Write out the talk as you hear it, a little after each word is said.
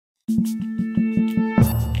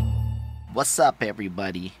What's up,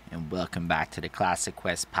 everybody, and welcome back to the Classic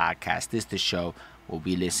Quest podcast. This is the show where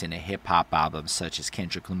we listen to hip-hop albums such as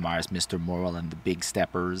Kendrick Lamar's Mr. Moral and the Big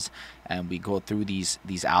Steppers, and we go through these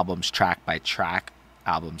albums track by track,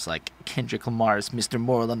 albums like Kendrick Lamar's Mr.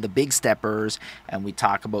 Moral and the Big Steppers, and we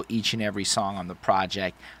talk about each and every song on the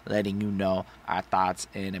project, letting you know our thoughts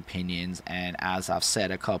and opinions. And as I've said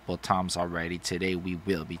a couple times already, today we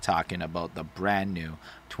will be talking about the brand new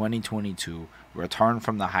 2022 return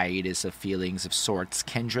from the hiatus of feelings of sorts,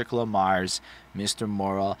 Kendrick Lamar's Mr.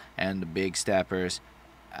 Moral and the Big Steppers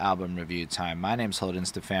album review time. My name's Holden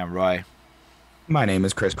Stefan Roy. My name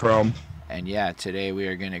is Chris Chrome. And yeah, today we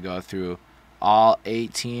are going to go through all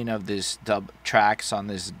 18 of this tracks on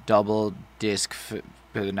this double disc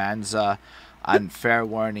bonanza. And fair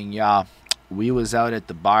warning, y'all, we was out at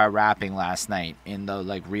the bar rapping last night in the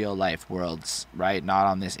like real life worlds, right? Not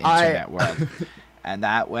on this internet world. And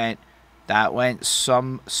that went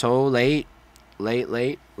so late,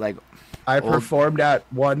 like I performed at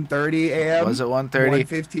 1:30 a.m. Was it 1:30?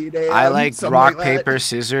 1:15 a.m. I like rock, paper,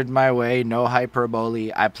 scissored my way. No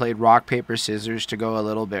hyperbole. I played rock, paper, scissors to go a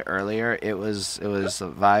little bit earlier. It was a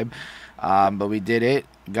vibe. But we did it.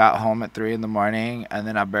 Got home at 3 a.m, and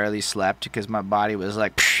then I barely slept because my body was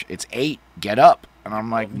like, it's 8. Get up. And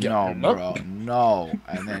I'm like, no, bro, no.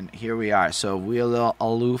 And then here we are. So we a little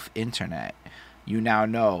aloof internet. You now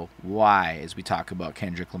know why as we talk about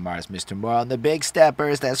Kendrick Lamar's Mr. Moral and the Big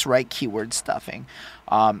Steppers. That's right, keyword stuffing.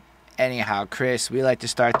 Anyhow, Chris, we like to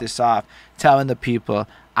start this off telling the people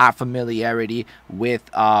our familiarity with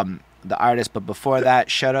the artist. But before that,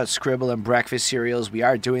 shout out Scribble and Breakfast Cereals. We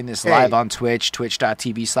are doing this live on Twitch,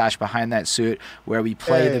 twitch.tv/behindthatsuit, where we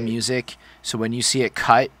play the music. So when you see it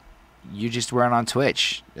cut, you just weren't on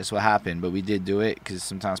Twitch. That's what happened. But we did do it because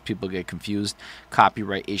sometimes people get confused,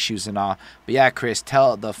 copyright issues and all. But yeah, Chris,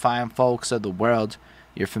 tell the fine folks of the world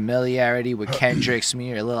your familiarity with Kendrick's,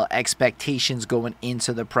 your little expectations going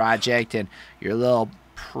into the project, and your little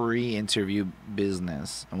pre-interview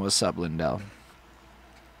business. And what's up, Lindell?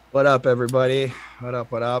 What up, everybody? What up?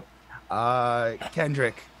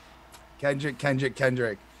 Kendrick. We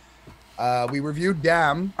reviewed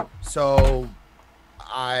Damn, so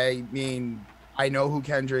I mean, I know who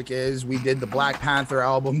Kendrick is. We did the Black Panther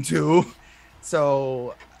album too.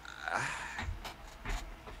 So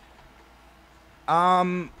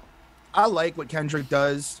I like what Kendrick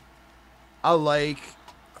does. I like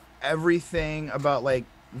everything about like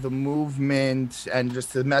the movement and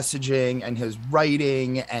just the messaging and his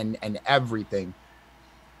writing and everything.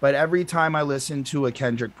 But every time I listen to a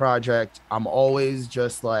Kendrick project, I'm always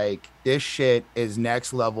just like, this shit is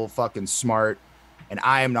next level fucking smart. And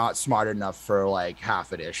I am not smart enough for like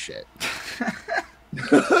half of this shit.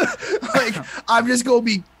 Like, I'm just gonna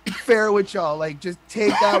be fair with y'all. Like, just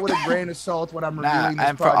take that with a grain of salt when I'm reviewing this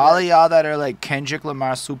and project. For all of y'all that are like Kendrick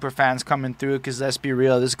Lamar super fans coming through, because let's be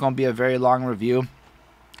real, this is gonna be a very long review.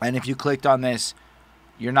 And if you clicked on this,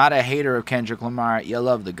 you're not a hater of Kendrick Lamar. You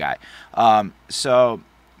love the guy.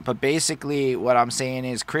 But basically, what I'm saying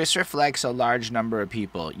is, Chris reflects a large number of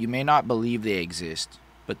people. You may not believe they exist,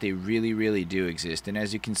 but they really, really do exist. And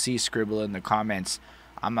as you can see, Scribble in the comments,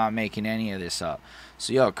 I'm not making any of this up.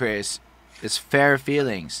 So, yo, Chris, it's fair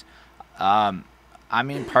feelings. I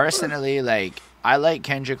mean, personally, like, I like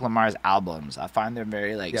Kendrick Lamar's albums. I find them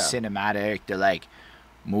very, like, cinematic. They're, like,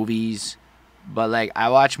 movies. But, like, I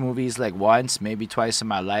watch movies, like, once, maybe twice in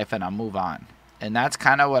my life, and I move on. And that's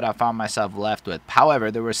kind of what I found myself left with. However,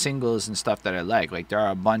 there were singles and stuff that I like. Like, there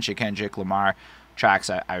are a bunch of Kendrick Lamar tracks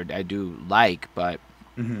I do like, but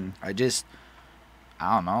I don't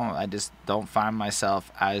know. I just don't find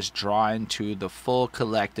myself as drawn to the full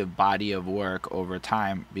collective body of work over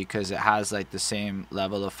time because it has like the same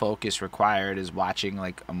level of focus required as watching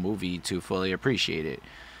like a movie to fully appreciate it.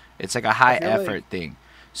 It's like a high effort thing.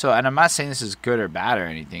 So, and I'm not saying this is good or bad or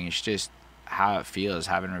anything. It's just how it feels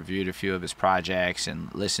having reviewed a few of his projects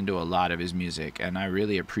and listened to a lot of his music. And I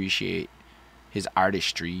really appreciate his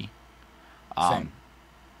artistry. Same.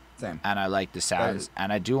 And I like the sounds.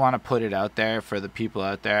 And I do want to put it out there for the people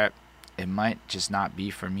out there. It might just not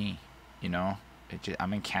be for me, you know?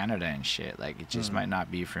 I'm in Canada and shit. Like, it just might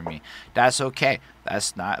not be for me. That's okay.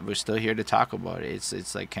 That's not... We're still here to talk about it.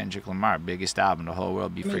 It's like Kendrick Lamar, biggest album. The whole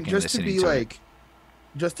world be freaking listening to it.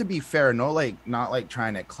 Just to be fair, not like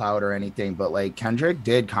trying to clout or anything, but like Kendrick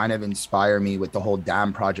did kind of inspire me with the whole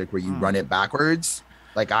Damn project where you run it backwards.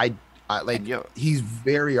 Like he's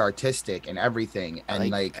very artistic and everything, and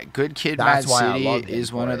like Good Kid, Mad City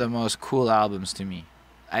is one of the most cool albums to me.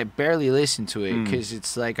 I barely listen to it because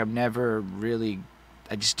it's like I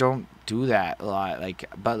just don't do that a lot. Like,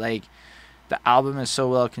 but like the album is so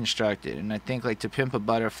well constructed, and I think like To Pimp a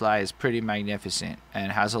Butterfly is pretty magnificent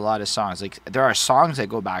and has a lot of songs. Like there are songs that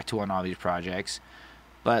go back to on all these projects,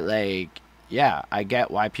 but like yeah, I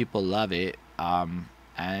get why people love it.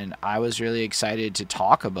 And I was really excited to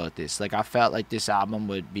talk about this. Like I felt like this album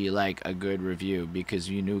would be like a good review because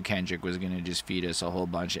you knew Kendrick was gonna just feed us a whole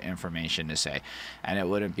bunch of information to say, and it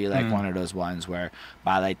wouldn't be like one of those ones where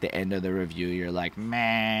by like the end of the review you're like,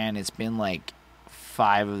 man, it's been like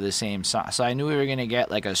 5 of the same songs. So I knew we were gonna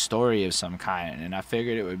get like a story of some kind, and I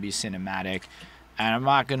figured it would be cinematic. And I'm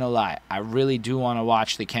not gonna lie, I really do want to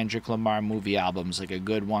watch the Kendrick Lamar movie albums like a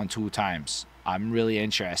good 1-2 times. I'm really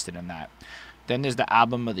interested in that. Then there's the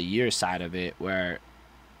album of the year side of it, where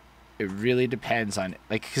it really depends on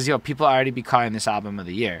like, because people already be calling this album of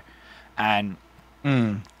the year, and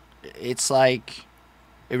it's like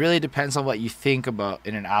it really depends on what you think about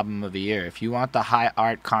in an album of the year. If you want the high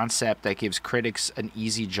art concept that gives critics an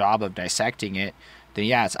easy job of dissecting it, then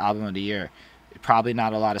yeah, it's album of the year. Probably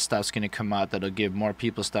not a lot of stuff's going to come out that'll give more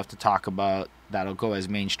people stuff to talk about that'll go as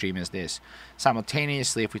mainstream as this.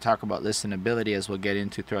 Simultaneously, if we talk about listenability, as we'll get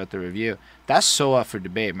into throughout the review, that's so up for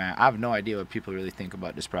debate, man. I have no idea what people really think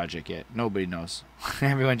about this project yet. Nobody knows.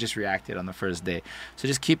 Everyone just reacted on the first day. So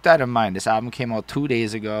just keep that in mind. This album came out 2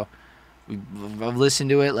 days ago. I've listened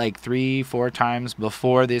to it like 3-4 times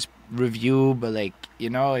before this review, but like,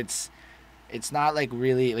 it's not like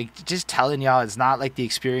really like just telling y'all it's not like the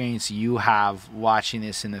experience you have watching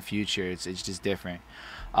this in the future. It's just different.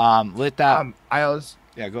 With that,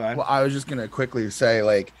 yeah, go ahead. Well, I was just gonna quickly say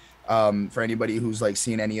like, for anybody who's like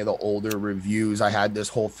seen any of the older reviews, I had this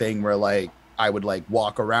whole thing where like I would like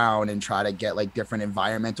walk around and try to get like different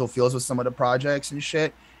environmental feels with some of the projects and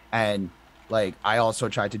shit, and like I also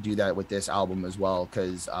tried to do that with this album as well,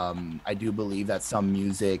 because I do believe that some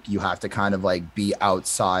music you have to kind of like be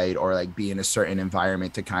outside or like be in a certain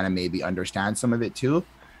environment to kind of maybe understand some of it too.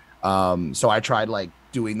 So I tried like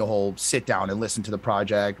doing the whole sit down and listen to the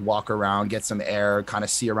project, walk around, get some air, kind of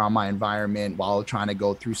see around my environment while trying to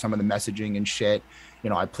go through some of the messaging and shit.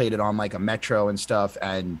 I played it on like a Metro and stuff,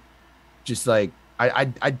 and just like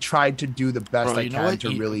I tried to do the best I can to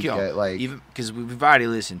really get like, even because we've already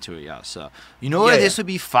listened to it, y'all. So what this would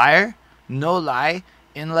be fire, no lie,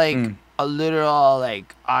 in like a literal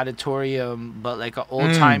like auditorium, but like an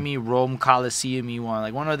old timey Rome Coliseum-y one,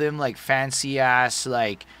 like one of them like fancy ass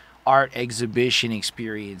like art exhibition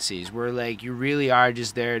experiences where like you really are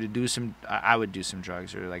just there to do some I would do some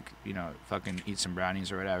drugs or like fucking eat some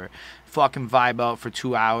brownies or whatever, fucking vibe out for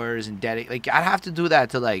 2 hours and like I'd have to do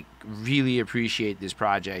that to like really appreciate this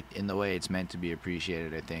project in the way it's meant to be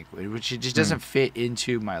appreciated, I think, which it just doesn't fit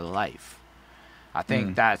into my life. I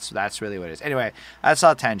think that's really what it is. Anyway, that's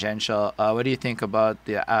all tangential. What do you think about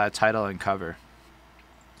the title and cover?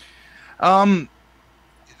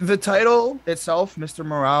 The title itself, Mr.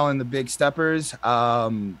 Morale and the Big Steppers,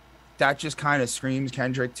 that just kind of screams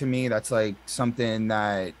Kendrick to me. That's like something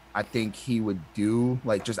that I think he would do,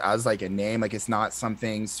 like just as like a name. Like it's not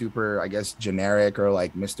something super, I guess, generic or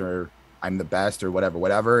like Mr. I'm the best or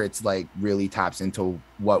whatever. It's like really taps into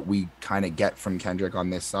what we kind of get from Kendrick on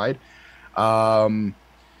this side. When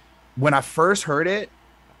I first heard it,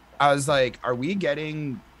 I was like, are we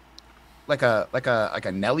getting like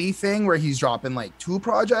a Nelly thing where he's dropping like 2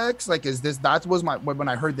 projects? Like, is this, that was my, when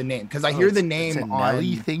I heard the name, because I hear the name it's a on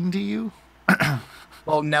Nelly thing to you.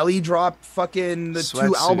 Well, Nelly dropped fucking the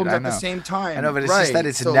 2 albums at the same time. I know, but it's just that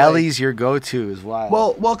it's so Nelly's like, your go-to as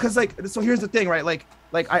well. Well, because like, so here's the thing, right? Like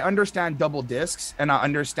I understand double discs and I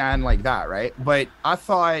understand like that, right? But I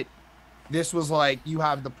thought this was like, you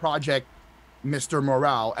have the project Mr.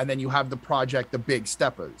 Morale and then you have the project The Big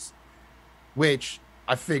Steppers, which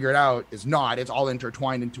I figured out is not. It's all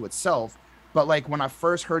intertwined into itself. But like when I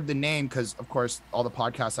first heard the name, because of course all the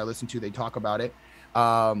podcasts I listen to, they talk about it.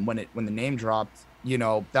 When the name dropped,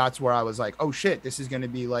 that's where I was like, oh shit, this is going to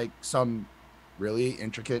be like some really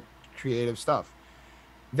intricate, creative stuff.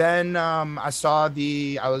 Then I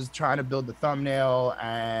was trying to build the thumbnail,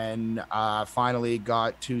 and finally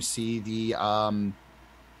got to see the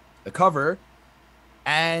cover,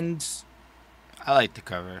 and I like the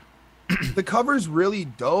cover. The cover's really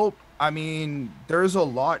dope. I mean, there's a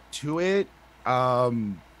lot to it.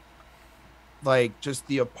 Like just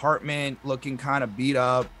the apartment looking kind of beat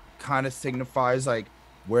up kind of signifies like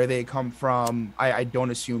where they come from. I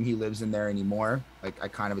don't assume he lives in there anymore. Like I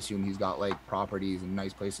kind of assume he's got like properties and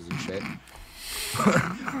nice places and shit.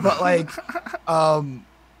 But like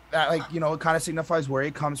that, like, it kind of signifies where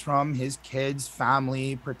he comes from, his kids,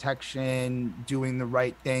 family, protection, doing the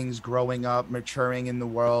right things, growing up, maturing in the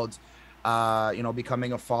world,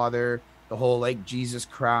 becoming a father. the whole like Jesus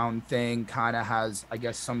crown thing kind of has, I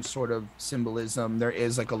guess, some sort of symbolism. There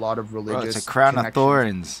is like a lot of Bro, it's a religious crown of connections.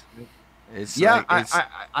 thorns. It's Yeah, like it's.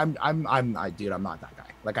 dude, I'm not that guy.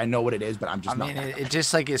 Like, I know what it is, but I'm I just not mean, that it guy.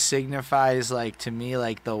 just like it signifies like to me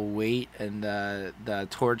like the weight and the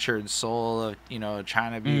tortured soul of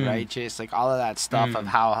trying to be Mm, righteous, like all of that stuff of mm,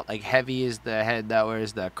 how like heavy is the head that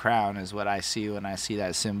wears the crown is what I see when I see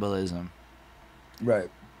that symbolism. right.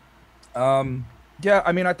 Um, yeah,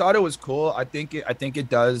 I mean, I thought it was cool. I think it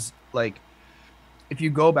does like if you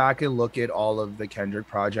go back and look at all of the Kendrick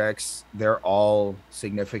projects, they're all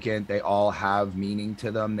significant. They all have meaning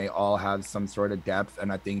to them. They all have some sort of depth,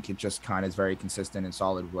 and I think it just kind of is very consistent and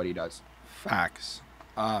solid with what he does. Facts.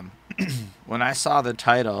 Um, when I saw the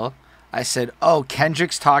title, I said, "Oh,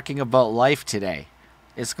 Kendrick's talking about life today."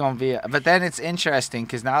 It's gonna be, but then it's interesting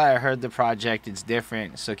because now that I heard the project, it's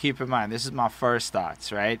different. So keep in mind, this is my first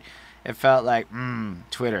thoughts, right? It felt like,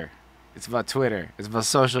 Twitter. It's about Twitter. It's about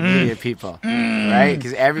social media people, right?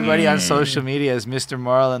 Because everybody on social media is Mr.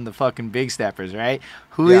 Moral and the fucking Big Steppers, right?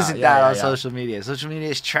 Who Yeah, isn't yeah, that yeah, on yeah. social media? Social media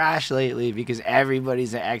is trash lately because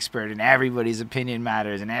everybody's an expert and everybody's opinion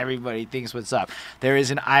matters and everybody thinks what's up. There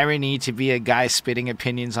is an irony to be a guy spitting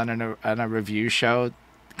opinions on a review show,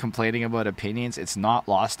 complaining about opinions. It's not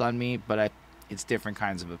lost on me, but it's different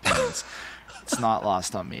kinds of opinions. It's not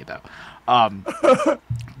lost on me though. Um,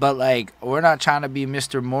 but like, we're not trying to be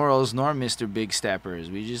Mr. Morals nor Mr. Big Steppers.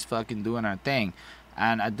 We just fucking doing our thing.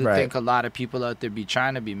 And I do Right. think a lot of people out there be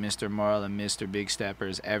trying to be Mr. Moral and Mr. Big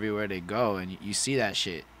Steppers everywhere they go, and you see that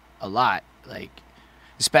shit a lot. Like,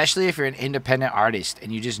 especially if you're an independent artist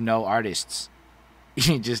and you just know artists.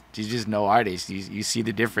 You just know artists. You see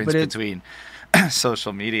the difference But it between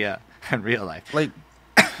social media and real life. like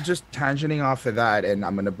just tangenting off of that, and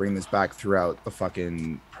I'm gonna bring this back throughout the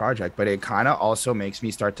fucking project, but it kind of also makes me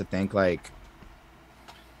start to think like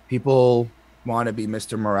people want to be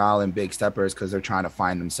Mr. Morale and Big Steppers because they're trying to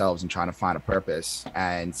find themselves and trying to find a purpose.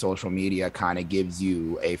 And social media kind of gives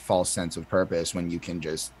you a false sense of purpose when you can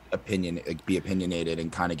just be opinionated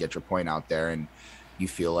and kind of get your point out there. And you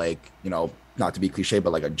feel like, not to be cliche,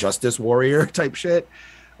 but like a justice warrior type shit.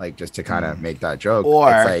 Like, just to kind of make that joke.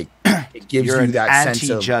 Or it's like, it gives you're you an that sense of,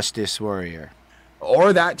 anti-justice warrior.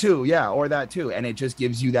 or that too. Yeah. Or that too. And it just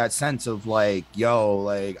gives you that sense of like, yo,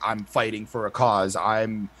 like I'm fighting for a cause.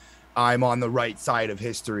 I'm on the right side of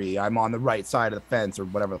history. I'm on the right side of the fence or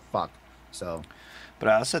whatever the fuck. So, But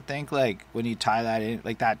I also think like when you tie that in,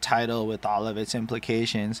 like that title with all of its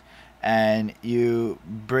implications, and you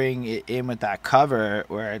bring it in with that cover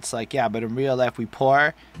where it's like, yeah, but in real life we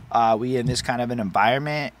poor, we in this kind of an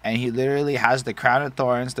environment, and he literally has the crown of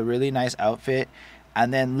thorns, the really nice outfit,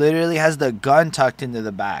 and then literally has the gun tucked into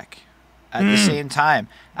the back. At the same time,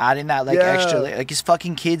 adding that like extra, yeah. like his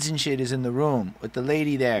fucking kids and shit is in the room with the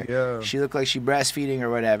lady there. Yeah. She looked like she breastfeeding or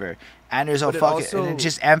whatever. And there's a But it fucking, and also, it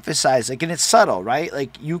just emphasized, like, and it's subtle, right?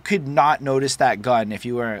 Like, you could not notice that gun if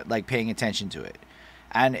you weren't like paying attention to it.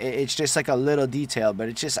 And it's just like a little detail, but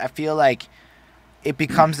it's just, I feel like it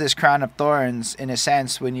becomes this crown of thorns in a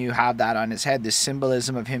sense when you have that on his head, this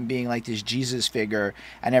symbolism of him being like this Jesus figure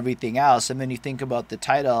and everything else. And then you think about the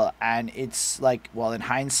title, and it's like, well, in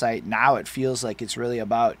hindsight now it feels like it's really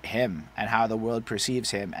about him and how the world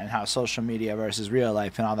perceives him and how social media versus real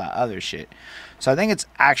life and all that other shit. So I think it's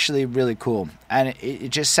actually really cool, and it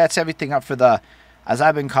just sets everything up for the, as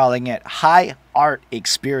I've been calling it, high art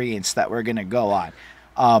experience that we're gonna go on.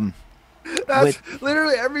 that's With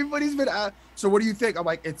literally everybody's been. So, what do you think? I'm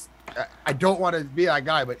like, I don't want to be that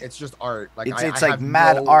guy, but it's just art. Like, it's I like have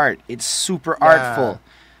mad no, art. It's super yeah, artful.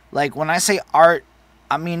 Like when I say art,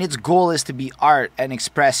 I mean its goal is to be art and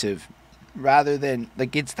expressive, rather than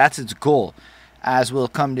like that's its goal, as we'll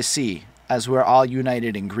come to see as we're all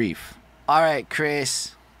united in grief. All right,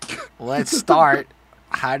 Chris, let's start.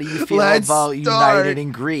 How do you feel let's about United start.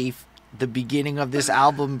 in Grief, the beginning of this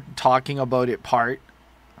album, talking about it part?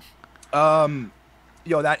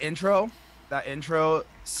 Yo, that intro.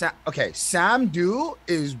 Okay, Sam Do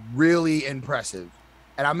is really impressive,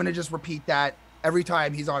 and I'm gonna just repeat that every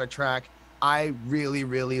time he's on a track. I really,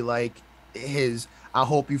 really like his. I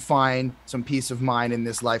hope you find some peace of mind in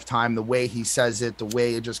this lifetime. The way he says it, the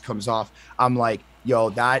way it just comes off. I'm like, yo,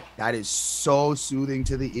 that is so soothing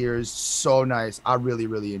to the ears, so nice. I really,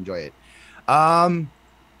 really enjoy it. Um,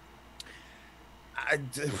 I,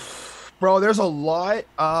 bro, there's a lot.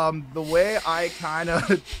 The way I kind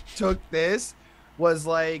of took this was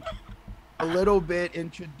like a little bit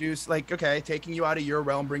introduced, like, okay, taking you out of your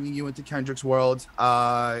realm, bringing you into Kendrick's world,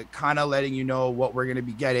 kind of letting you know what we're going to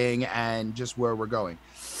be getting and just where we're going.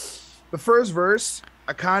 The first verse,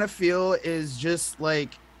 I kind of feel is just like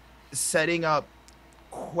setting up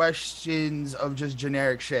questions of just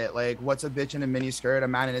generic shit like what's a bitch in a mini skirt, a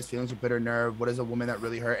man in his feelings with bitter nerve, what is a woman that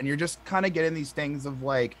really hurt, and you're just kind of getting these things of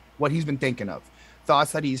like what he's been thinking of,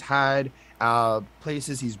 thoughts that he's had,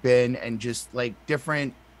 places he's been, and just like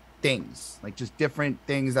different things, like just different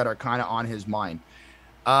things that are kind of on his mind.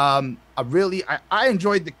 I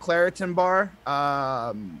enjoyed the Claritin bar.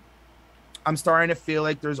 I'm starting to feel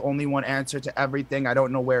like there's only one answer to everything. I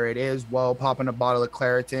don't know where it is. Well, popping a bottle of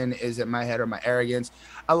Claritin, is it my head or my arrogance?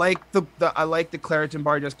 I like I like the Claritin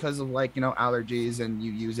bar just because of like, you know, allergies and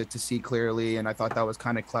you use it to see clearly. And I thought that was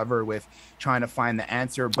kind of clever with trying to find the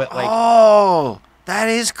answer. But like, oh, that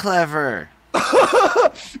is clever.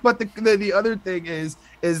 but the other thing is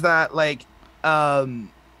that like,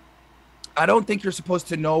 I don't think you're supposed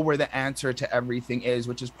to know where the answer to everything is,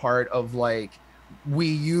 which is part of like, we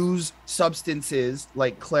use substances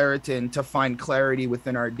like Claritin to find clarity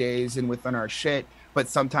within our days and within our shit. But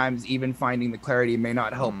sometimes even finding the clarity may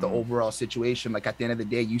not help the overall situation. Like at the end of the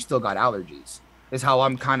day, you still got allergies, is how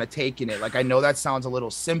I'm kind of taking it. Like, I know that sounds a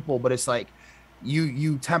little simple, but it's like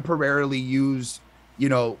you temporarily use, you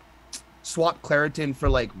know, swap Claritin for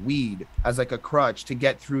like weed as like a crutch to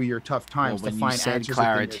get through your tough times, well, to when find you said answers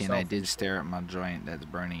Claritin, I did stare at my joint that's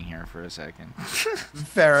burning here for a second.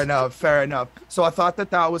 Fair enough, fair enough. So I thought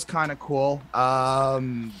that that was kind of cool.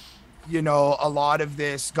 You know, a lot of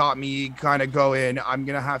this got me kind of going, I'm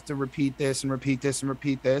gonna have to repeat this and repeat this and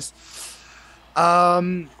repeat this.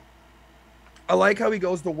 I like how he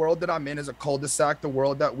goes, the world that I'm in is a cul-de-sac. The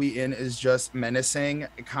world that we in is just menacing.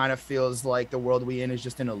 It kind of feels like the world we in is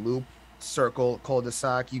just in a loop, circle,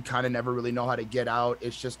 cul-de-sac. You kind of never really know how to get out.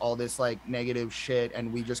 It's just all this like negative shit,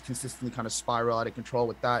 and we just consistently kind of spiral out of control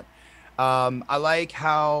with that. I like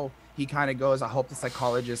how he kind of goes, I hope the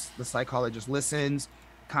psychologist listens,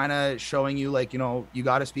 kind of showing you like, you know, you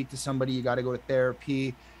got to speak to somebody, you got to go to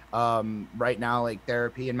therapy. Right now, like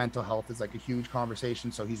therapy and mental health is like a huge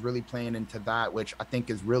conversation, so he's really playing into that, which I think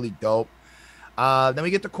is really dope. Then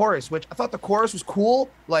we get the chorus, which I thought the chorus was cool,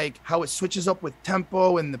 like how it switches up with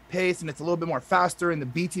tempo and the pace, and it's a little bit more faster, and the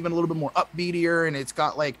beat's even a little bit more upbeatier, and it's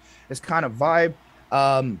got like this kind of vibe.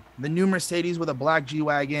 The new Mercedes with a black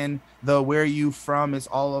G-Wagon, the where you from is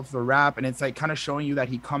all of the rap, and it's like kind of showing you that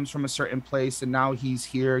he comes from a certain place and now he's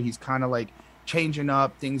here, he's kind of like changing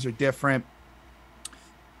up, things are different.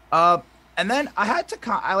 And then I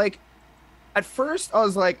like, at first I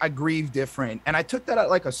was like, I grieve different. And I took that at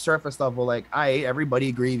like a surface level. Like,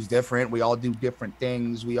 everybody grieves different. We all do different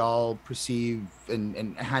things. We all perceive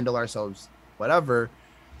and handle ourselves, whatever.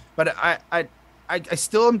 But I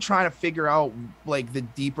still am trying to figure out like the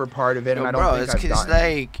deeper part of it. Yo, and I don't bro, think it's I've because gotten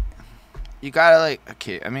it. like you gotta like,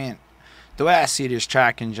 okay, I mean, the way I see this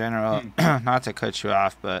track in general, not to cut you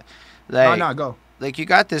off, but No, like no, go. like you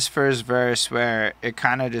got this first verse where it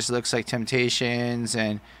kind of just looks like Temptations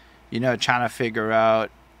and, you know, trying to figure out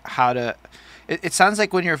how to, it sounds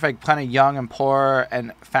like when you're like kind of young and poor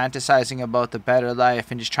and fantasizing about the better life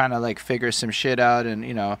and just trying to like figure some shit out, and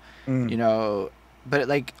Mm. you know, but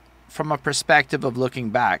like from a perspective of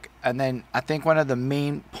looking back. And then I think one of the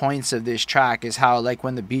main points of this track is how like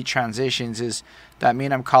when the beat transitions is that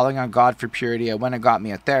mean I'm calling on God for purity. I went and got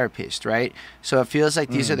me a therapist, right? So it feels like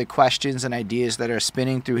these are the questions and ideas that are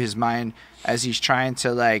spinning through his mind as he's trying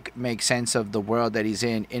to like make sense of the world that he's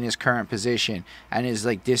in his current position, and his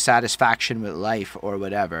like dissatisfaction with life or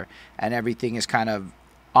whatever, and everything is kind of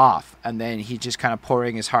off. And then he's just kind of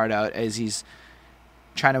pouring his heart out as he's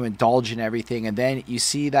trying to indulge in everything. And then you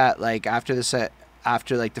see that like after the set,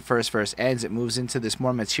 after like the first verse ends, it moves into this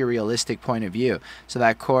more materialistic point of view. So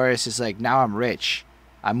that chorus is like, now I'm rich,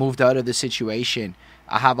 I moved out of the situation,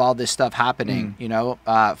 I have all this stuff happening, you know,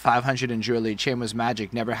 500 in jewelry, chain was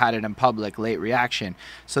magic, never had it in public, late reaction.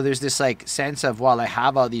 So there's this like sense of, well, I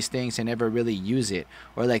have all these things, I never really use it.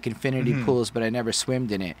 Or like infinity pools, but I never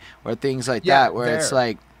swimmed in it. Or things like Yeah, that, where it's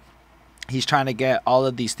like he's trying to get all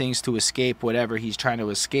of these things to escape whatever he's trying to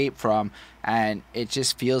escape from, and it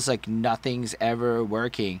just feels like nothing's ever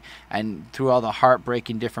working. And through all the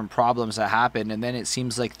heartbreaking different problems that happen, and then it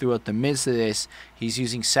seems like throughout the midst of this he's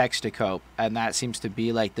using sex to cope, and that seems to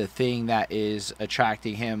be like the thing that is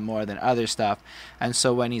attracting him more than other stuff. And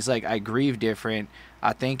so when he's like, I grieve different,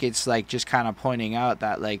 I think it's like just kind of pointing out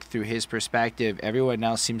that like through his perspective, everyone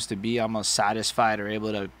else seems to be almost satisfied or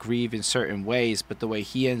able to grieve in certain ways, but the way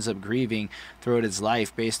he ends up grieving throughout his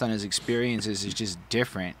life based on his experiences is just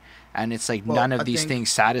different. And it's like Well, none I of these think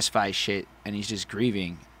things satisfy shit, and he's just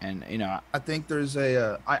grieving. And I think there's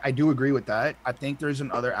a I do agree with that. I think there's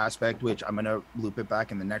another aspect which I'm gonna loop it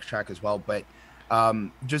back in the next track as well, but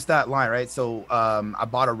just that line, right? So I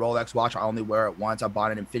bought a Rolex watch, I only wear it once. I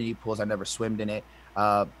bought an infinity pools, I never swimmed in it.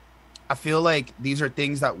 I feel like these are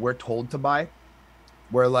things that we're told to buy.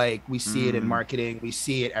 Where like we see it in Mm, marketing, we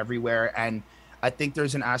see it everywhere, and I think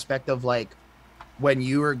there's an aspect of like when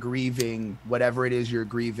you are grieving whatever it is you're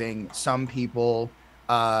grieving, some people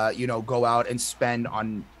go out and spend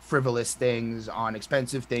on frivolous things, on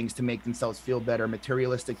expensive things to make themselves feel better,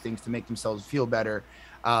 materialistic things to make themselves feel better.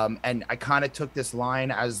 And I kind of took this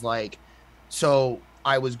line as like, so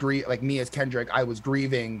I was like me as Kendrick, I was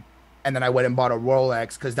grieving, and then I went and bought a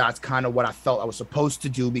Rolex because that's kind of what I felt I was supposed to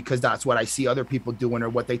do, because that's what I see other people doing or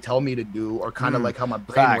what they tell me to do, or kind of like how my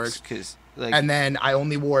brain facts, works. because like And then I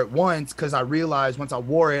only wore it once because I realized once I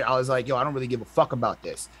wore it, I was like, yo, I don't really give a fuck about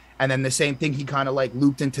this. And then the same thing, he kind of like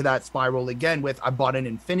looped into that spiral again with, I bought an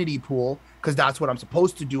infinity pool because that's what I'm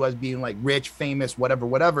supposed to do as being like rich, famous, whatever,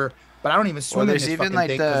 whatever. But I don't even well, swim in there's this even fucking thing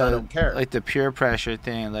because I don't care. the peer pressure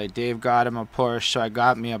thing. Like Dave got him a Porsche, so I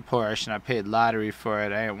got me a Porsche, and I paid lottery for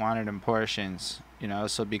it. I didn't want it in portions, you know.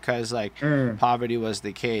 So because like Mm. poverty was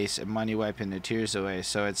the case, and money wiping the tears away.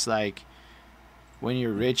 So it's like when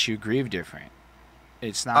you're rich, you grieve different.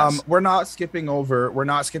 It's not. We're not skipping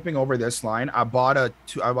over this line. I bought a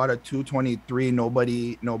 223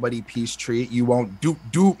 nobody peace treat. You won't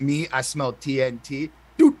dupe me. I smell TNT.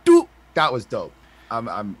 Doop. That was dope. I'm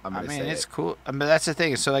I gonna mean, say it's it. cool. But that's the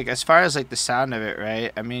thing. So, like, as far as like the sound of it,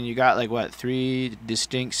 right? I mean, you got like what, three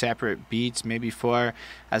distinct separate beats, maybe four,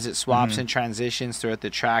 as it swaps Hmm. and transitions throughout the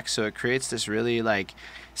track. So it creates this really like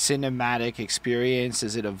cinematic experience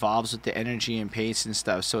as it evolves with the energy and pace and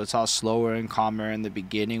stuff. So it's all slower and calmer in the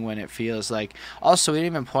beginning when it feels like. Also, we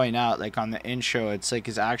didn't even point out like on the intro, it's like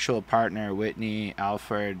his actual partner Whitney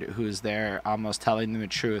Alford, who's there, almost telling them the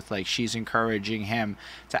truth. Like she's encouraging him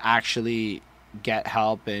to actually get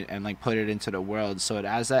help and like put it into the world, so it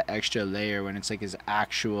adds that extra layer when it's like his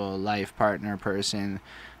actual life partner person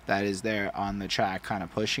that is there on the track kind of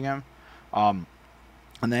pushing him. um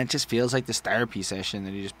and then it just feels like this therapy session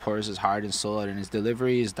that he just pours his heart and soul out, and his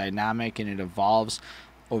delivery is dynamic and it evolves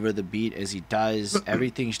over the beat as he does.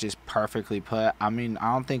 Everything's just perfectly put. I mean,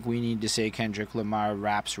 I don't think we need to say Kendrick Lamar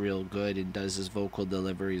raps real good and does his vocal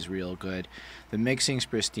deliveries real good. The mixing's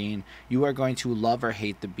pristine. You are going to love or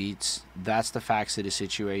hate the beats. That's the facts of the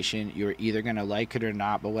situation. You're either going to like it or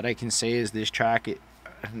not. But what I can say is this track,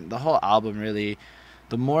 the whole album really,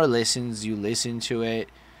 the more listens you listen to it,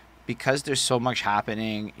 because there's so much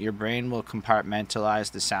happening, your brain will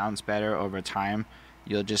compartmentalize the sounds better over time.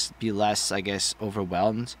 You'll just be less, I guess,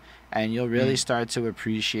 overwhelmed, and you'll really Mm. start to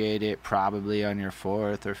appreciate it probably on your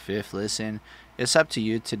fourth or fifth listen. It's up to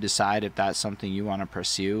you to decide if that's something you want to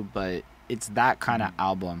pursue, but it's that kind of Mm.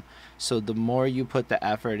 album. So the more you put the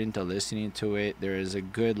effort into listening to it, there is a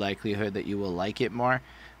good likelihood that you will like it more.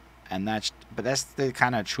 And that's the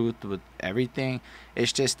kind of truth with everything.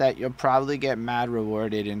 It's just that you'll probably get mad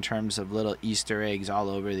rewarded in terms of little Easter eggs all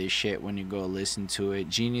over this shit when you go listen to it.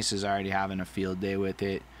 Genius is already having a field day with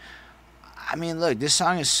it. I mean, look, this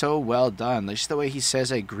song is so well done. Like, just the way he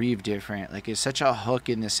says I grieve different. Like, it's such a hook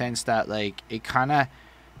in the sense that like it kind of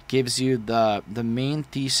gives you the main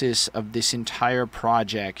thesis of this entire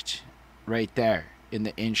project right there in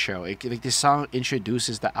the intro. Like this song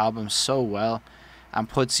introduces the album so well and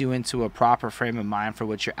puts you into a proper frame of mind for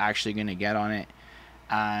what you're actually going to get on it.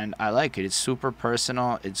 And I like it. It's super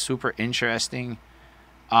personal. It's super interesting.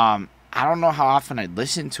 I don't know how often I'd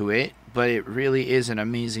listen to it, but it really is an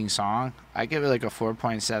amazing song. I give it like a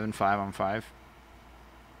 4.75 on 5.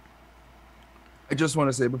 I just want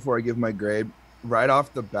to say before I give my grade, right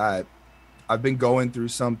off the bat, I've been going through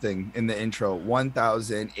something in the intro,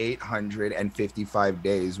 1,855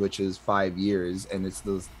 days, which is 5 years. And it's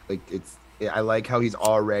those like, I like how he's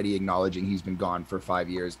already acknowledging he's been gone for 5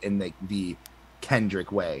 years in the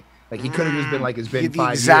Kendrick way. Like he could have just been like, it's been The 5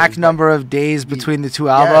 years. exact number of days between the two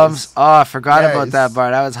albums. Yes, Oh, I forgot about that yes,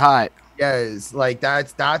 part. That was hot. yes. Like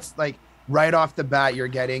that's like right off the bat, you're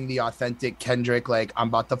getting the authentic Kendrick. Like I'm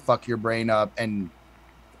about to fuck your brain up, and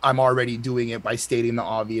I'm already doing it by stating the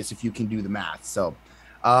obvious if you can do the math. So,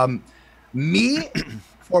 um, me,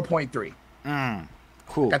 4.3.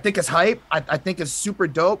 Cool. I think it's hype. I think it's super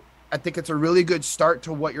dope. I think it's a really good start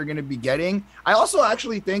to what you're going to be getting. I also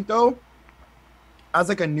actually think, though, as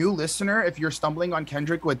like a new listener, if you're stumbling on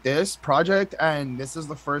Kendrick with this project and this is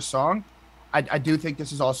the first song, I do think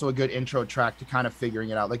this is also a good intro track to kind of figuring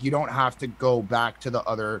it out. Like you don't have to go back to the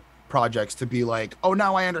other projects to be like, oh,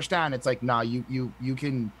 now I understand. It's like, nah, you'll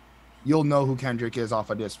know who Kendrick is off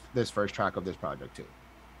of this first track of this project too.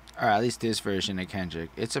 Or at least this version of Kendrick.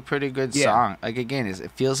 It's a pretty good Yeah. song. Like again,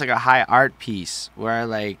 it feels like a high art piece where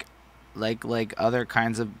like other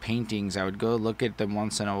kinds of paintings, I would go look at them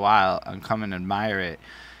once in a while and come and admire it.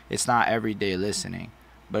 It's not everyday listening,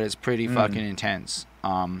 but it's pretty fucking intense.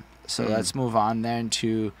 So let's move on then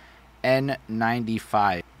to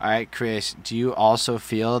N95. All right, Chris, do you also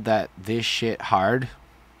feel that this shit hard?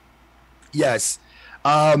 Yes.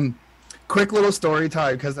 Quick little story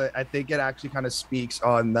time because I think it actually kind of speaks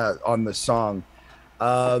on the song.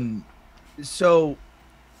 So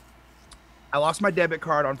I lost my debit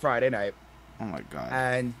card on Friday night. Oh my god.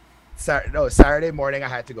 And Saturday morning I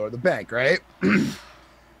had to go to the bank, right?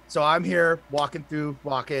 So I'm here walking to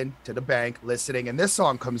the bank, listening, and this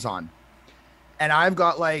song comes on. And I've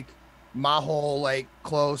got like my whole like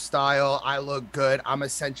clothes style. I look good. I'm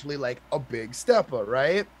essentially like a big stepper,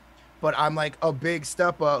 right? But I'm like a big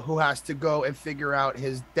stepper who has to go and figure out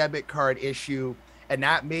his debit card issue. And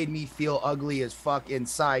that made me feel ugly as fuck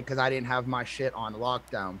inside because I didn't have my shit on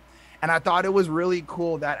lockdown. And I thought it was really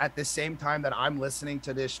cool that at the same time that I'm listening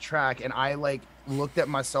to this track and I like looked at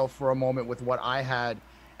myself for a moment with what I had,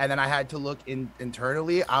 and then I had to look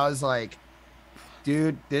internally, I was like,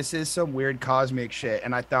 dude, this is some weird cosmic shit.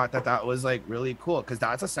 And I thought that was like really cool because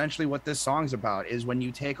that's essentially what this song's about, is when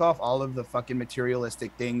you take off all of the fucking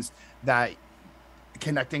materialistic things that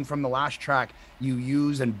connecting from the last track you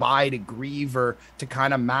use and buy to grieve or to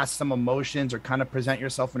kind of mask some emotions or kind of present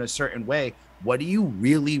yourself in a certain way. What do you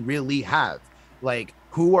really have? Like,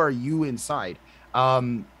 who are you inside?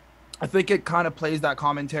 I think it kind of plays that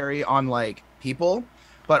commentary on like people,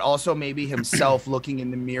 but also maybe himself looking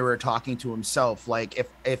in the mirror, talking to himself. Like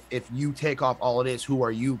if you take off all it is, who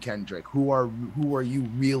are you, Kendrick? Who are you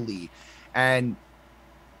really? And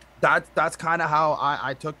that's kind of how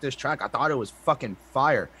I took this track. I thought it was fucking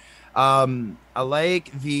fire. I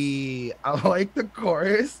like the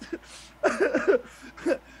chorus.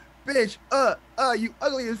 Bitch, you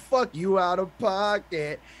ugly as fuck, you out of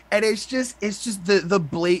pocket. And it's just the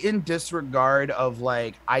blatant disregard of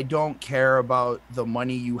like, I don't care about the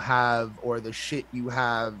money you have or the shit you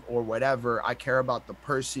have or whatever. I care about the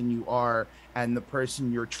person you are and the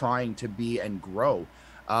person you're trying to be and grow.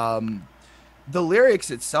 The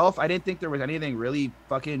lyrics itself, I didn't think there was anything really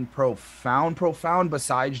fucking profound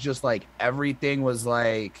besides just like everything was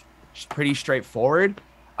like pretty straightforward.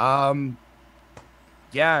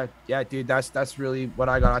 Yeah, dude, that's really what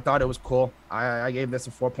I got. I thought it was cool. I gave this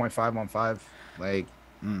a 4.5 on 5. Like,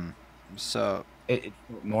 so it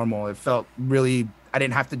normal. It felt really, I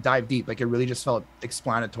didn't have to dive deep. Like, it really just felt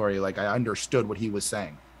explanatory. Like, I understood what he was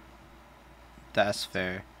saying. That's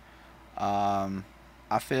fair.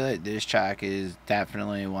 I feel like this track is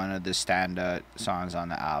definitely one of the standout songs on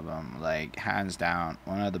the album. Like, hands down,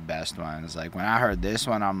 one of the best ones. Like, when I heard this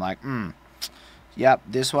one, I'm like, yep,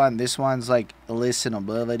 this one's like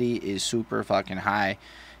listenability is super fucking high.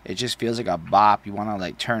 It just feels like a bop. You want to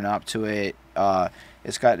like turn up to it.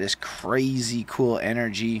 It's got this crazy cool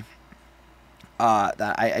energy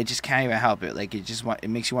that I just can't even help it. Like, it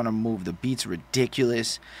makes you want to move. The beat's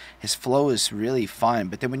ridiculous. His flow is really fun.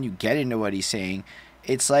 But then when you get into what he's saying,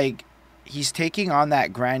 it's like he's taking on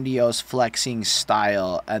that grandiose flexing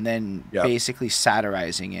style and then basically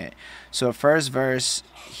satirizing it. So first verse,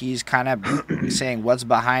 he's kind of saying what's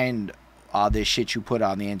behind all this shit you put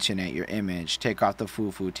on the internet, your image. Take off the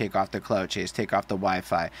foo-foo, take off the clout chase, take off the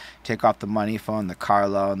Wi-Fi, take off the money phone, the car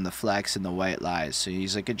loan, the flex, and the white lies. So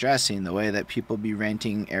he's like addressing the way that people be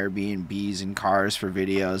renting Airbnbs and cars for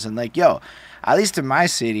videos. And like, yo, at least in my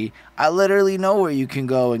city, I literally know where you can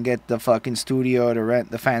go and get the fucking studio to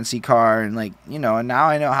rent the fancy car. And like, you know, and now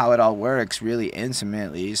I know how it all works really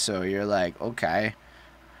intimately. So you're like, okay.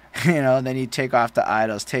 You know, then you take off the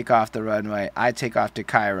idols, take off the runway, I take off to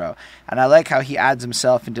Cairo. And I like how he adds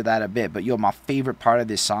himself into that a bit. But yo, my favorite part of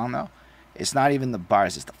this song though, it's not even the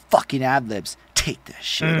bars, it's the fucking ad-libs. Take that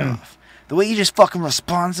shit off. The way he just fucking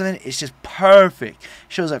responds to it, it's just perfect.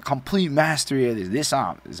 Shows a complete mastery of this. This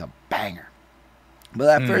song is a banger. But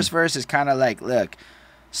that first verse is kind of like, look,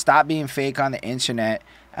 stop being fake on the internet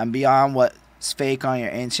and beyond what's fake on your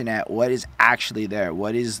internet, what is actually there,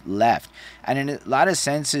 what is left. And in a lot of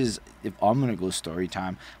senses, if I'm gonna go story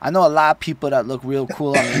time, I know a lot of people that look real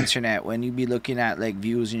cool on the internet when you be looking at like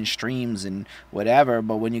views and streams and whatever,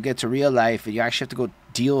 but when you get to real life and you actually have to go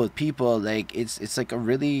deal with people, like it's like a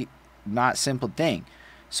really not simple thing.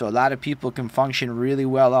 So a lot of people can function really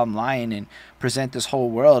well online and present this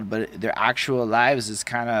whole world, but their actual lives is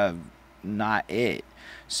kind of not it.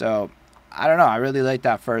 So I don't know. I really like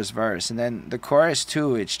that first verse. And then the chorus,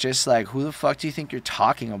 too, it's just like, who the fuck do you think you're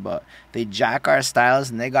talking about? They jack our styles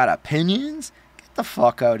and they got opinions? Get the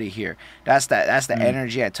fuck out of here. That's the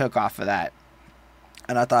energy I took off of that.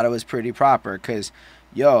 And I thought it was pretty proper because,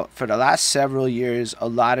 yo, for the last several years, a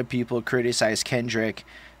lot of people criticized Kendrick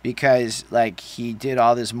because, like, he did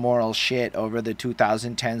all this moral shit over the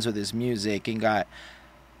 2010s with his music and got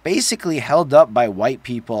basically held up by white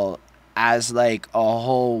people as like a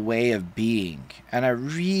whole way of being. And I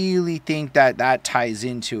really think that that ties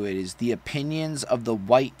into it, is the opinions of the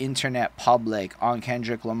white internet public on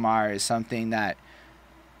Kendrick Lamar is something that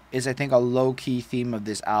is, I think, a low-key theme of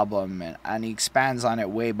this album, and he expands on it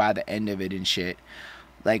way by the end of it and shit.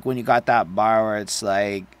 Like when you got that bar where it's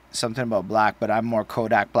like something about black, but I'm more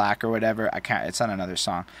Kodak Black or whatever. I can't, it's on another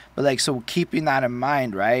song. But like, so keeping that in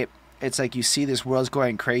mind, right? It's like you see this world's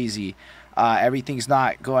going crazy. Everything's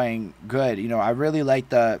not going good. You know, I really like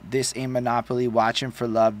the "This ain't Monopoly, watching for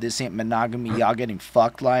love. This ain't monogamy, y'all getting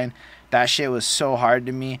fucked" line. That shit was so hard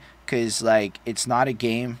to me, because like, it's not a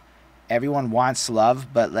game. Everyone wants love,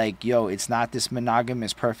 but like, yo, it's not this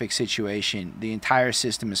monogamous perfect situation. The entire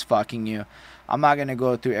system is fucking you. I'm not gonna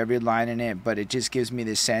go through every line in it, but it just gives me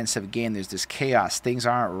this sense of, again, there's this chaos. Things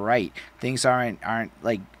aren't right. Things aren't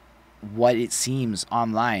like what it seems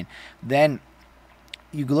online. Then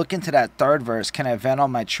you look into that third verse, "Can I vent all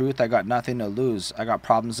my truth? I got nothing to lose. I got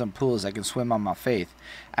problems and pools. I can swim on my faith."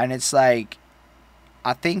 And it's like,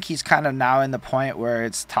 I think he's kind of now in the point where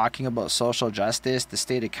it's talking about social justice, the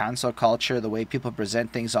state of cancel culture, the way people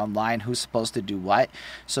present things online, who's supposed to do what.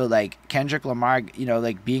 So like Kendrick Lamar, you know,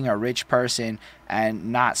 like being a rich person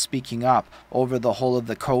and not speaking up over the whole of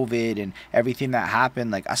the COVID and everything that happened.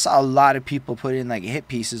 Like, I saw a lot of people put in like hit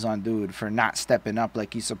pieces on dude for not stepping up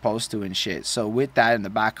like he's supposed to and shit. So with that in the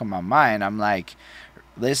back of my mind, I'm like,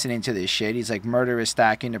 listening to this shit, he's like, "Murder is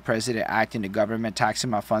stacking, the president acting, the government taxing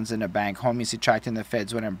my funds in the bank, homies attracting the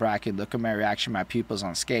feds when I'm bracking, look at my reaction, my pupils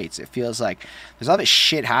on skates." It feels like there's all this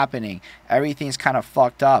shit happening. Everything's kind of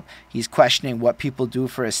fucked up. He's questioning what people do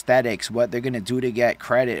for aesthetics, what they're gonna do to get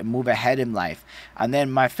credit and move ahead in life. And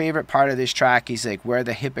then my favorite part of this track, he's like, "Where are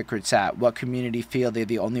the hypocrites at? What community feel they're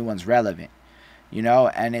the only ones relevant?" You know,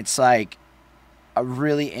 and it's like a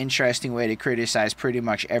really interesting way to criticize pretty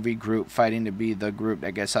much every group fighting to be the group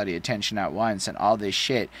that gets all the attention at once, and all this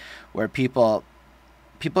shit where people,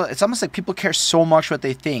 it's almost like people care so much what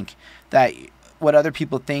they think, that what other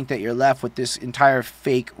people think, that you're left with this entire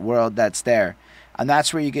fake world that's there. And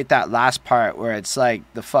that's where you get that last part where it's like,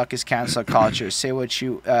 "The fuck is cancel culture? Say what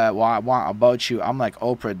you want about you. I'm like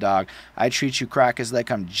Oprah, dog. I treat you crackers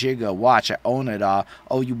like I'm Jigga. Watch, I own it all.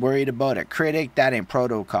 Oh, you worried about a critic? That ain't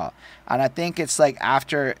protocol." And I think it's like,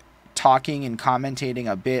 after talking and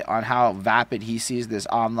commentating a bit on how vapid he sees this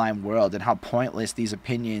online world and how pointless these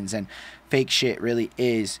opinions and fake shit really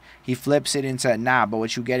is, he flips it into, "Nah, but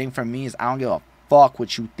what you getting from me is I don't give a fuck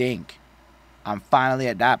what you think. I'm finally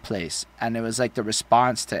at that place." And it was like the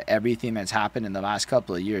response to everything that's happened in the last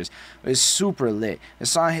couple of years. It was super lit. The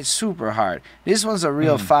song hit super hard. This one's a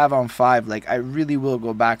real 5-on-5. Like, I really will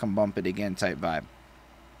go back and bump it again type vibe.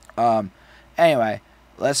 Anyway,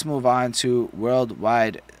 let's move on to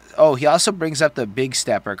Worldwide. Oh, he also brings up the Big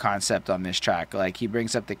Stepper concept on this track. Like, he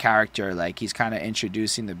brings up the character. Like, he's kind of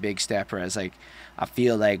introducing the Big Stepper as, like, I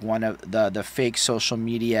feel like one of the fake social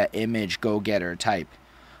media image go-getter type.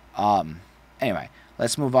 Anyway,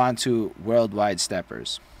 let's move on to Worldwide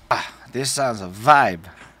Steppers. This sounds a vibe.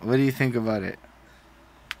 What do you think about it?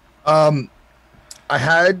 I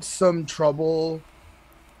had some trouble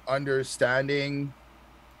understanding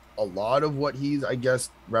a lot of what he's, I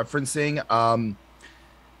guess, referencing.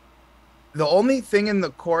 The only thing in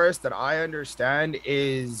the chorus that I understand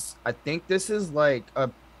is, I think this is like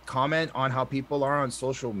a comment on how people are on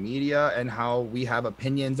social media and how we have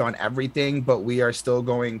opinions on everything, but we are still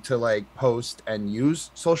going to like post and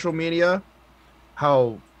use social media.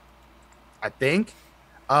 How I think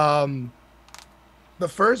the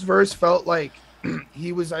first verse felt like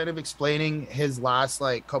he was kind of explaining his last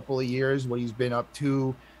like couple of years, what he's been up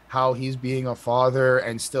to, how he's being a father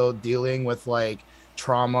and still dealing with like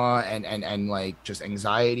trauma and like just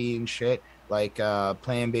anxiety and shit. Like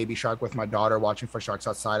playing Baby Shark with my daughter, watching for sharks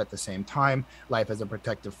outside at the same time. Life as a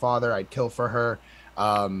protective father, I'd kill for her.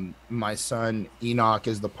 My son Enoch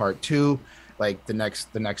is the part 2, like the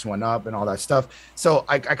next one up and all that stuff. So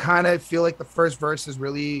I kind of feel like the first verse is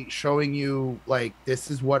really showing you like,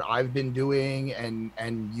 this is what I've been doing,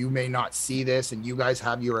 and you may not see this, and you guys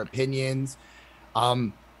have your opinions.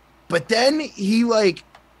 But then he like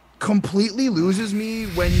completely loses me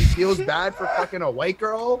when he feels bad for fucking a white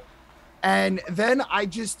girl. And then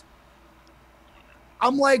I'm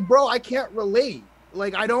like, bro, I can't relate.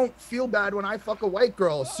 Like, I don't feel bad when I fuck a white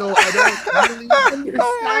girl, so I don't really understand.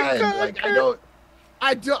 Oh God, like,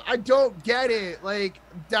 I don't get it. Like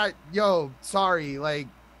that, yo, sorry, like,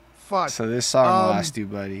 fuck. So this song lost you,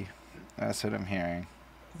 buddy. That's what I'm hearing.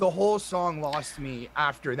 The whole song lost me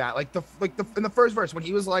after that. Like in the first verse when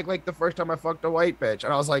he was like the first time I fucked a white bitch,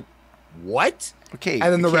 and I was like, what? Okay.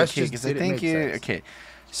 And then the okay, rest okay, just didn't make sense. Okay.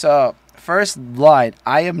 So, first line,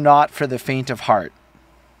 I am not for the faint of heart.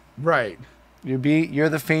 Right. You're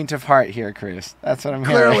the faint of heart here, Chris. That's what I'm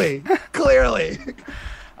Clearly. hearing. Clearly.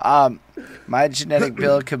 My genetic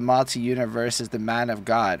build could multi-universe as the man of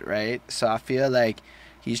God, right? So I feel like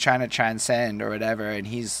he's trying to transcend or whatever, and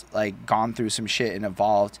he's like gone through some shit and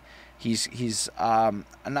evolved. He's and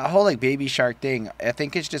that whole like baby shark thing, I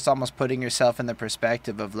think it's just almost putting yourself in the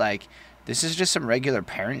perspective of like, this is just some regular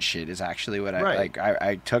parent shit is actually what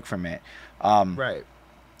I took from it. Right.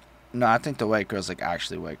 No, I think the white girl's like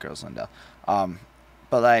actually white girls, Lindell.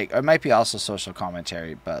 But like, it might be also social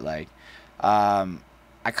commentary, but like,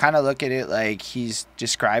 I kind of look at it like he's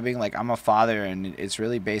describing like I'm a father and it's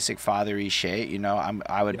really basic fathery shit. You know,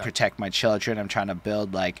 I would protect my children. I'm trying to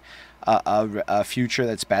build like a future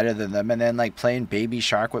that's better than them. And then like playing baby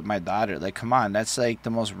shark with my daughter. Like, come on, that's like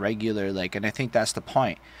the most regular, like, and I think that's the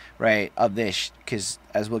point, right, of this. Because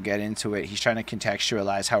as we'll get into it, he's trying to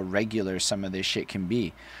contextualize how regular some of this shit can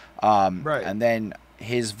be. Right. And then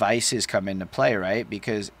his vices come into play, right?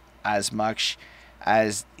 Because as much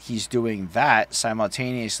as he's doing that,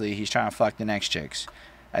 simultaneously he's trying to fuck the next chicks,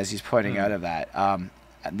 as he's pointing out of that.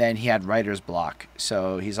 And then he had writer's block,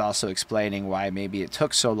 so he's also explaining why maybe it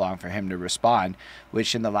took so long for him to respond,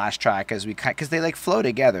 which in the last track, as we because they like flow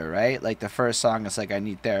together, right? Like the first song is like, I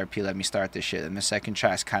need therapy, let me start this shit, and the second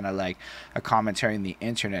track's kind of like a commentary on the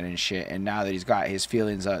internet and shit. And now that he's got his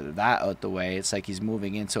feelings out the way, it's like he's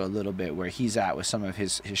moving into a little bit where he's at with some of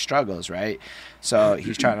his struggles, right? So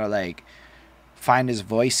he's trying to like find his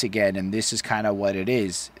voice again, and this is kind of what it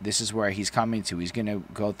is. This is where he's coming to. He's going to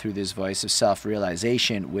go through this voice of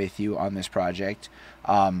self-realization with you on this project,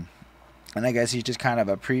 and I guess he's just kind of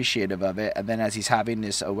appreciative of it. And then as he's having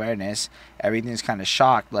this awareness, everything's kind of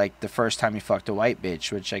shocked, like the first time he fucked a white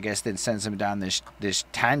bitch, which I guess then sends him down this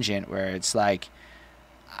tangent where it's like,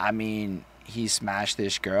 I mean, he smashed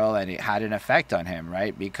this girl and it had an effect on him,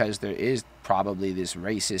 right? Because there is probably this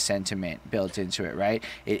racist sentiment built into it, right?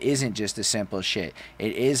 It isn't just a simple shit.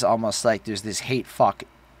 It is almost like there's this hate fuck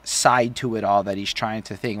side to it all that he's trying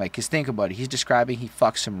to think. Like, because think about it, he's describing he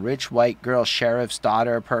fucked some rich white girl, sheriff's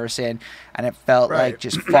daughter person, and it felt like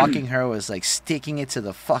just fucking her was like sticking it to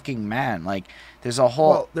the fucking man. Like, there's a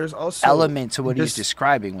whole there's also element to what he's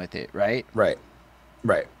describing with it, right? Right.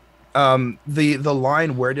 The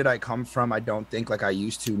line, where did I come from? I don't think like I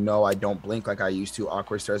used to. No, I don't blink like I used to.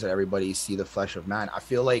 Awkward stares at everybody, see the flesh of man. I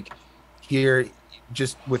feel like here,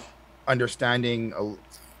 just with understanding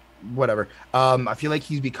whatever, I feel like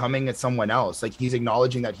he's becoming someone else. Like he's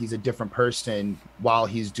acknowledging that he's a different person while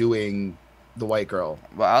he's doing the white girl.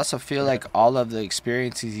 Well, I also feel like all of the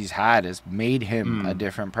experiences he's had has made him a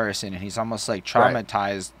different person, and he's almost like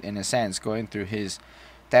traumatized in a sense, going through his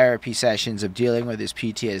therapy sessions of dealing with his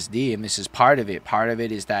PTSD, and this is part of it. Part of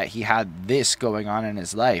it is that he had this going on in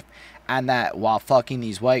his life, and that while fucking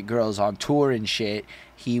these white girls on tour and shit,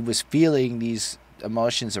 he was feeling these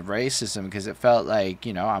emotions of racism, because it felt like,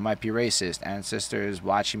 you know, I might be racist, ancestors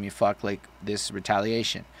watching me fuck, like this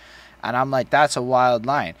retaliation. And I'm like, that's a wild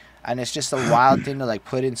line, and it's just a wild thing to like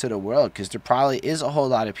put into the world, because there probably is a whole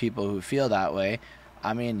lot of people who feel that way.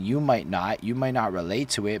 I mean, you might not relate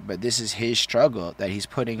to it, but this is his struggle that he's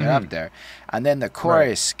putting it up there. And then the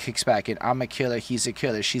chorus kicks back in, I'm a killer, he's a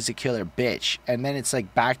killer, she's a killer, bitch. And then it's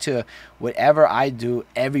like back to whatever I do,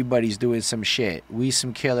 everybody's doing some shit. We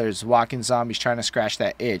some killers, walking zombies trying to scratch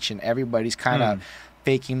that itch, and everybody's kind of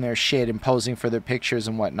faking their shit and posing for their pictures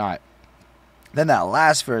and whatnot. Then that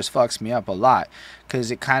last verse fucks me up a lot, because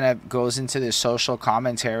it kind of goes into this social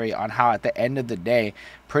commentary on how at the end of the day,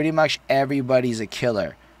 pretty much everybody's a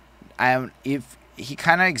killer. And if he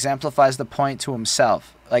kind of exemplifies the point to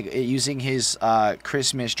himself, like using his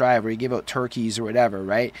Christmas drive where he gave out turkeys or whatever,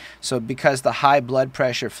 right? So because the high blood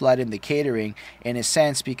pressure flooded the catering, in a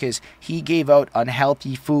sense, because he gave out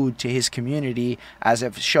unhealthy food to his community as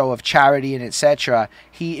a show of charity and etc.,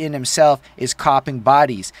 he in himself is copping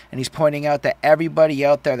bodies, and he's pointing out that everybody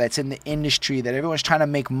out there that's in the industry, that everyone's trying to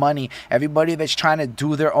make money, everybody that's trying to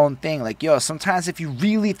do their own thing, like, yo, sometimes if you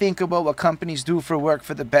really think about what companies do for work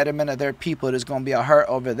for the betterment of their people, there's going to be a hurt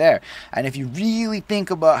over there. And if you really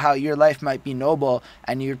think about how your life might be noble,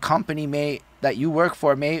 and your company that you work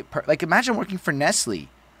for like, imagine working for Nestle.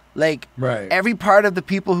 Like, every part of the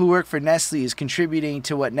people who work for Nestle is contributing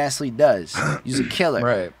to what Nestle does. He's a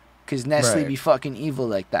killer. Because Nestle be fucking evil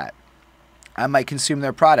like that. I might consume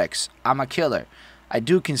their products. I'm a killer. I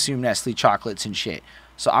do consume Nestle chocolates and shit.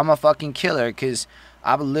 So I'm a fucking killer, because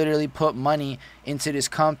I've literally put money into this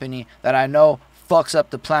company that I know fucks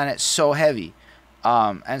up the planet so heavy.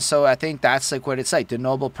 And so I think that's like what it's like. The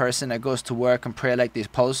noble person that goes to work and pray like they're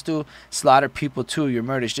supposed to, slaughter people too. Your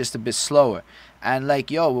murder's just a bit slower. And like,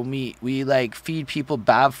 yo, when we like feed people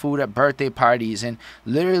bad food at birthday parties and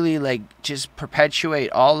literally like just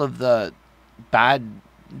perpetuate all of the bad,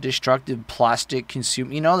 destructive plastic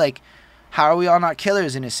consume, like, how are we all not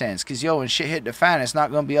killers in a sense? Because, yo, when shit hit the fan, it's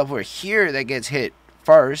not going to be over here that gets hit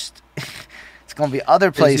first. It's going to be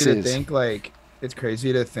other places. It's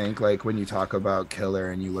crazy to think like when you talk about killer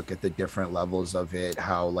and you look at the different levels of it,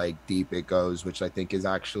 how like deep it goes, which I think is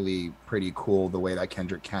actually pretty cool the way that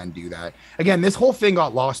Kendrick can do that. Again, this whole thing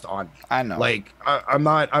got lost on me. I know. Like I'm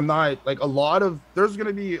not like there's going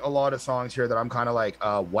to be a lot of songs here that I'm kind of like,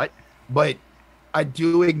 what? But I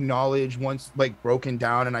do acknowledge once like broken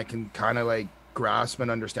down and I can kind of like grasp an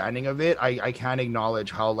understanding of it. I can acknowledge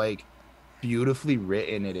how like beautifully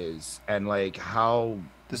written it is and like how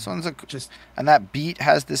this one's and that beat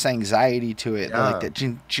has this anxiety to it, like that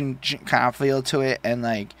kind of feel to it, and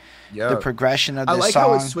like the progression of the song. I like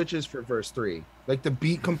how it switches for verse 3. Like the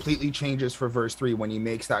beat completely changes for verse 3 when he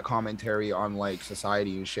makes that commentary on like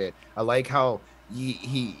society and shit. I like how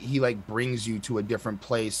he like brings you to a different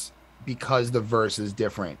place because the verse is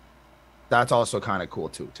different. That's also kind of cool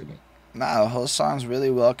too to me. No, the whole song's really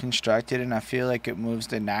well constructed, and I feel like it moves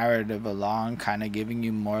the narrative along, kind of giving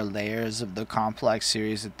you more layers of the complex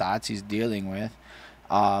series of thoughts he's dealing with.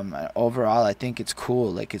 Overall, I think it's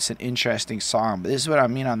cool. Like, it's an interesting song. But this is what I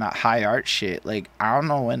mean on that high art shit. Like, I don't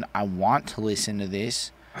know when I want to listen to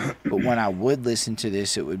this, but when I would listen to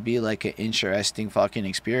this, it would be like an interesting fucking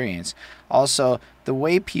experience. Also, the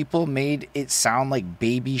way people made it sound like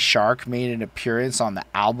Baby Shark made an appearance on the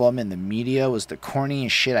album in the media was the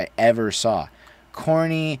corniest shit I ever saw.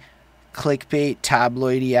 Corny, clickbait,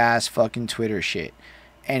 tabloidy ass fucking Twitter shit.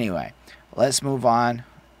 Anyway, let's move on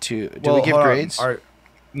to... Do we give grades?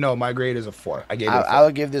 No, my grade is a 4. I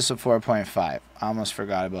would give this a 4.5. I almost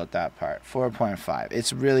forgot about that part. 4.5.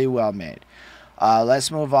 It's really well made.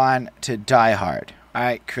 Let's move on to Die Hard. All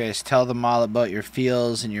right, Chris, tell them all about your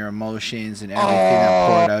feels and your emotions and everything that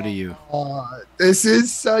poured out of you. This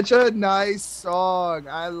is such a nice song.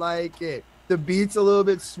 I like it. The beat's a little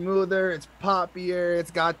bit smoother. It's poppier. It's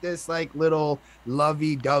got this like little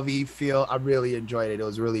lovey-dovey feel. I really enjoyed it. It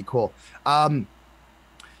was really cool.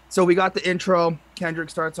 So we got the intro. Kendrick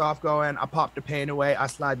starts off going, I pop the pain away. I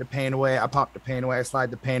slide the pain away. I pop the pain away. I slide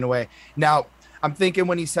the pain away. Now, I'm thinking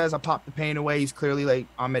when he says I pop the pain away, he's clearly like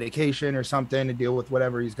on medication or something to deal with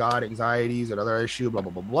whatever he's got, anxieties, another issue, blah,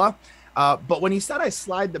 blah, blah, blah. But when he said I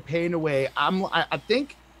slide the pain away, I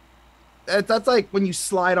think that's like when you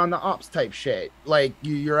slide on the ops type shit. Like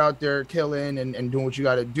you're out there killing and doing what you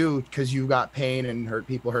got to do because you got pain and hurt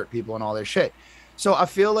people and all this shit. So I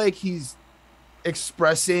feel like he's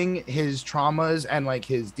expressing his traumas and like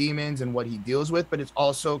his demons and what he deals with, but it's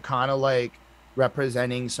also kind of like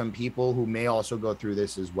representing some people who may also go through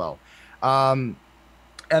this as well. And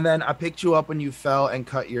then I picked you up when you fell and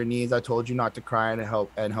cut your knees. I told you not to cry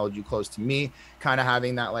and held you close to me, kind of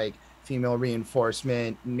having that like female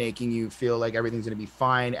reinforcement, making you feel like everything's going to be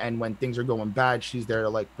fine. And when things are going bad, she's there to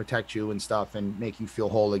like protect you and stuff and make you feel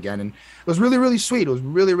whole again. And it was really, really sweet. It was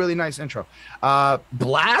really, really nice intro.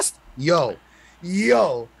 Blast.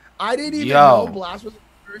 Yo, I didn't even know Blast was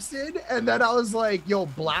person, and then I was like, yo,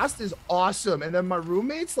 Blast is awesome. And then my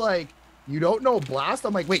roommate's like, you don't know Blast?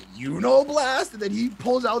 I'm like, wait, you know Blast? And then he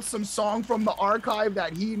pulls out some song from the archive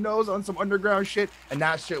that he knows on some underground shit, and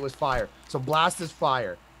that shit was fire. So Blast is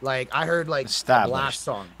fire. Like, I heard like a Blast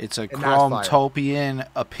song. It's a Chrometopian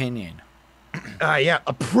opinion. Yeah,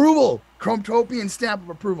 approval. Chrometopian stamp of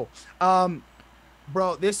approval.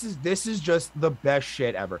 Bro, this is just the best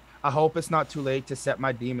shit ever. I hope it's not too late to set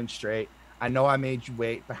my demon straight. I know I made you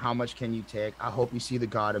wait, but how much can you take? I hope you see the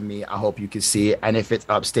God in me. I hope you can see it. And if it's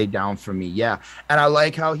up, stay down for me. Yeah. And I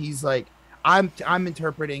like how he's like, I'm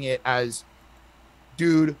interpreting it as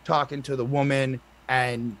dude talking to the woman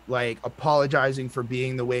and like apologizing for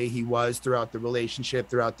being the way he was throughout the relationship,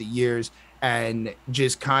 throughout the years, and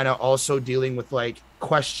just kind of also dealing with like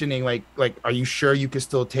questioning, like, are you sure you can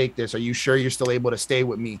still take this? Are you sure you're still able to stay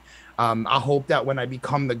with me? I hope that when I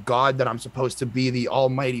become the God that I'm supposed to be, the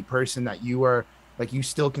almighty person that you are, like, you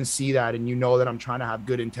still can see that, and you know that I'm trying to have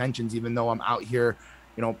good intentions, even though I'm out here,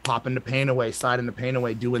 you know, popping the pain away, sliding the pain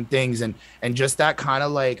away, doing things. And just that kind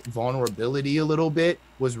of like vulnerability a little bit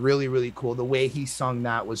was really, really cool. The way he sung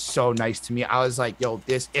that was so nice to me. I was like, yo,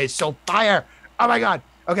 this is so fire. Oh my God.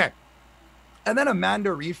 Okay. And then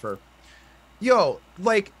Amanda Reefer. Yo,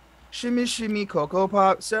 like, shimmy, shimmy, Cocoa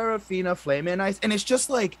Pop, Serafina, Flamin' Ice. And it's just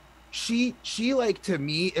like, she like to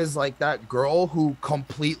me is like that girl who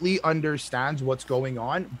completely understands what's going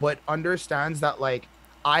on, but understands that like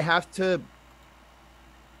I have to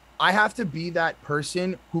I have to be that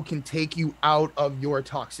person who can take you out of your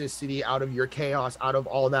toxicity, out of your chaos, out of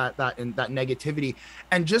all that negativity,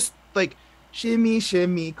 and just like shimmy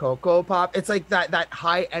shimmy cocoa pop. It's like that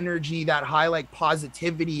high energy, that high like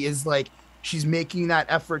positivity is like she's making that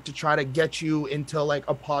effort to try to get you into like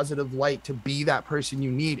a positive light to be that person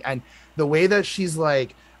you need. And the way that she's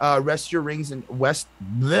like rest your rings and west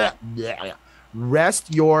bleh, bleh,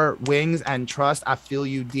 rest your wings and trust. I feel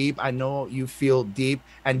you deep. I know you feel deep,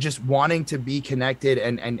 and just wanting to be connected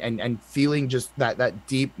and feeling just that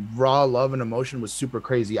deep raw love and emotion was super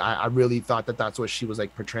crazy. I really thought that that's what she was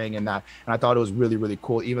like portraying in that, and I thought it was really really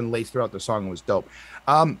cool. Even late throughout the song was dope.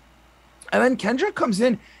 um and then Kendrick comes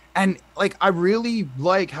in, and like I really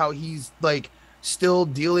like how he's like still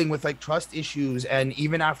dealing with like trust issues, and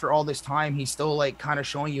even after all this time he's still like kind of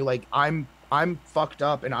showing you like I'm fucked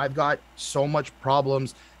up and I've got so much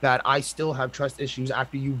problems that I still have trust issues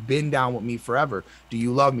after you've been down with me forever. Do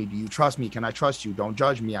you love me? Do you trust me? Can I trust you? Don't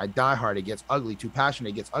judge me. I die hard. It gets ugly. Too passionate.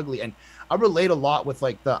 It gets ugly. And I relate a lot with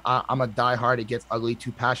like I'm a die hard. It gets ugly.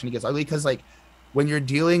 Too passionate. It gets ugly. Cause like when you're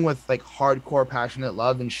dealing with like hardcore passionate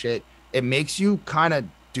love and shit, it makes you kind of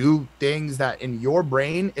do things that in your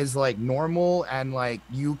brain is like normal, and like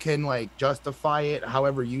you can like justify it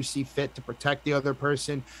however you see fit to protect the other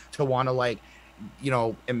person, to want to like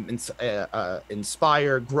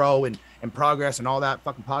inspire, grow, and progress and all that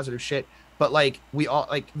fucking positive shit. But like we all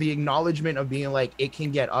like the acknowledgement of being like it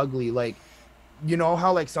can get ugly. Like you know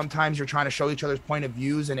how like sometimes you're trying to show each other's point of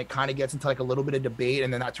views and it kind of gets into like a little bit of debate,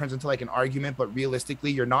 and then that turns into like an argument, but realistically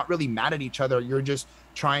you're not really mad at each other, you're just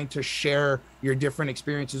trying to share your different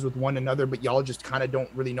experiences with one another, but y'all just kind of don't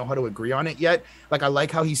really know how to agree on it yet. Like I like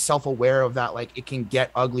how he's self-aware of that, like it can get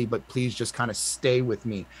ugly, but please just kind of stay with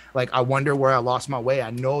me. Like I wonder where I lost my way. I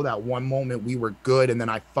know that one moment we were good and then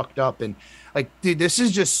I fucked up, and like dude, this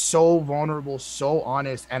is just so vulnerable, so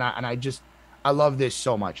honest, and I just I love this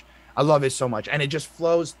so much. I love it so much. And it just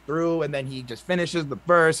flows through, and then he just finishes the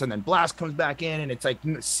verse, and then Blast comes back in, and it's like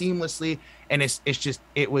seamlessly, and it's just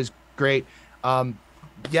it was great.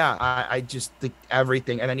 Yeah, I just think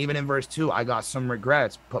everything. And then even in verse 2, I got some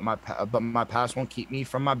regrets, but my past won't keep me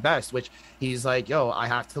from my best, which he's like, yo, I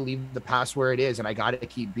have to leave the past where it is, and I got to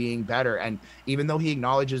keep being better. And even though he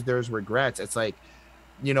acknowledges there's regrets, it's like,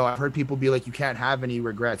 you know, I've heard people be like, you can't have any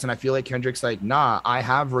regrets. And I feel like Kendrick's like, nah, I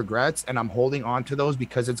have regrets and I'm holding on to those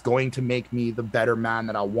because it's going to make me the better man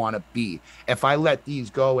that I want to be. If I let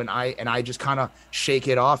these go and I just kind of shake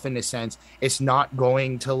it off in a sense, it's not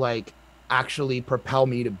going to like actually propel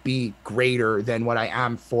me to be greater than what I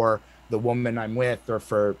am for the woman I'm with, or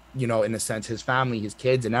for, you know, in a sense, his family, his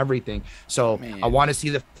kids and everything. So I want to see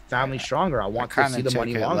the family stronger. I want to see the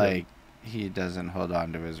money longer. Like, he doesn't hold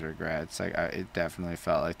on to his regrets. Like it definitely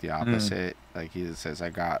felt like the opposite. Like he says,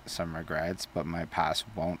 I got some regrets, but my past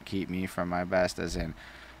won't keep me from my best, as in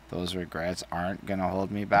those regrets aren't gonna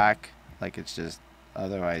hold me back. Like it's just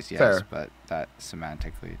otherwise, yes. Fair. But that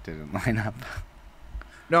semantically didn't line up.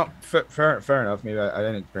 No, fair enough. Maybe I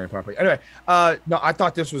didn't explain it properly. Anyway, no, I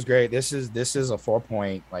thought this was great. This is a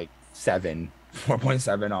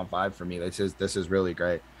 4.7 on 5 for me. This is really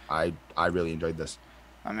great. I really enjoyed this.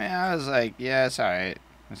 I mean, I was like, yeah, it's alright.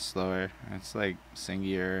 It's slower. It's like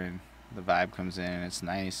singier, and the vibe comes in, and it's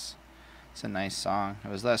nice. It's a nice song.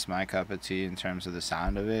 It was less my cup of tea in terms of the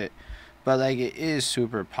sound of it, but like it is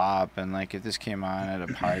super pop, and like if this came on at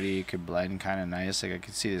a party, it could blend kind of nice. Like I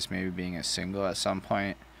could see this maybe being a single at some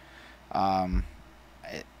point.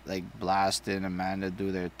 Like Blast and Amanda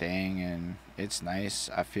do their thing, and it's nice.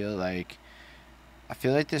 I feel like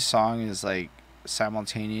this song is like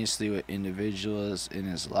simultaneously with individuals in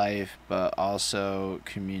his life, but also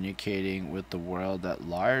communicating with the world at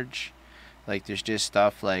large. Like there's just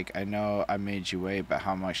stuff like, I know I made you wait, but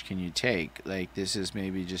how much can you take? Like this is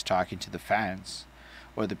maybe just talking to the fans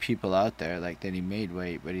or the people out there, like that he made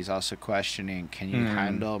wait, but he's also questioning, can you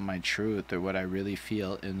handle my truth or what I really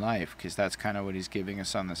feel in life? Because that's kind of what he's giving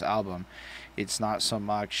us on this album. It's not so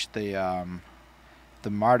much the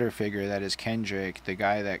martyr figure that is Kendrick, the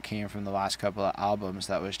guy that came from the last couple of albums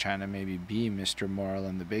that was trying to maybe be Mr. Moral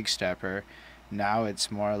and the Big Stepper. Now it's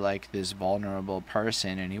more like this vulnerable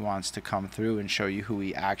person, and he wants to come through and show you who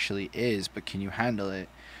he actually is, but can you handle it?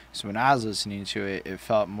 So when I was listening to it, it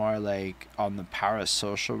felt more like on the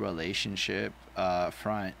parasocial relationship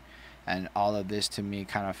front, and all of this to me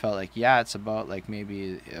kind of felt like, yeah, it's about like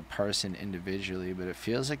maybe a person individually, but it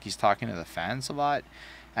feels like he's talking to the fans a lot,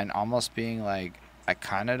 and almost being like, I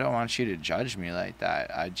kind of don't want you to judge me like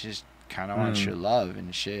that. I just kind of wants your love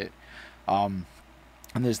and shit. And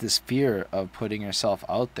there's this fear of putting yourself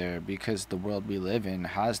out there because the world we live in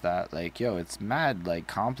has that. Like, yo, it's mad, like,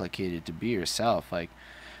 complicated to be yourself. Like,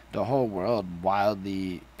 the whole world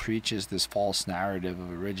wildly preaches this false narrative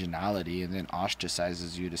of originality and then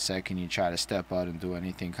ostracizes you the second you try to step out and do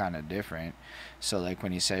anything kind of different. So, like,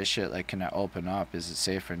 when he says shit like, can I open up? Is it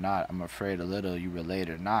safe or not? I'm afraid a little you relate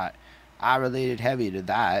or not. I related heavy to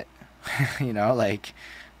that. You know, like,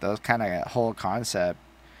 those kind of whole concept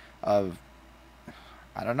of,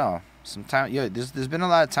 I don't know. Sometimes, yo, there's been a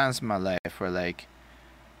lot of times in my life where, like,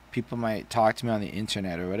 people might talk to me on the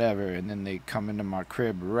internet or whatever, and then they come into my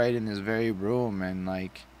crib right in this very room, and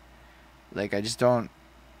like I just don't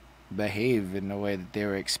behave in the way that they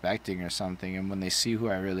were expecting or something. And when they see who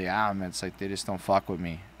I really am, it's like they just don't fuck with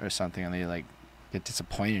me or something, and they like get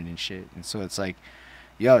disappointed and shit. And so it's like,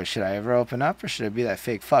 yo, should I ever open up, or should I be that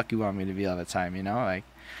fake fuck you want me to be all the time? You know, like,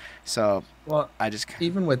 so. Well, I just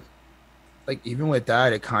even with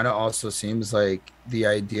that, it kind of also seems like the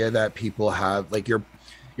idea that people have, like, your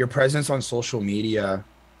presence on social media,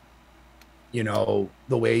 you know,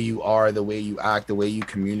 the way you are, the way you act, the way you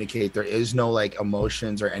communicate, there is no like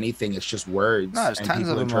emotions or anything. It's just words. No, there's and tons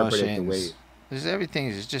of people interpret emotions. it the way. There's everything.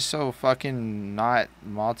 It's just so fucking not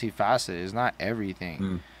multifaceted. It's not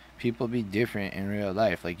everything. People be different in real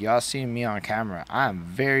life. Like, y'all seeing me on camera, I'm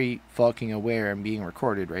very fucking aware I'm being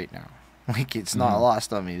recorded right now. Like, it's not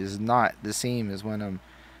lost on me. This is not the same as when I'm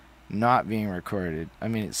not being recorded. I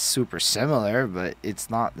mean, it's super similar, but it's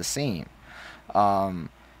not the same.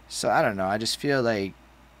 So I don't know. I just feel like,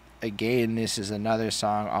 again, this is another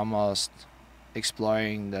song almost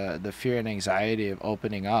exploring the fear and anxiety of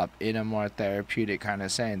opening up in a more therapeutic kind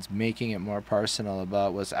of sense, making it more personal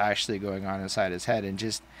about what's actually going on inside his head, and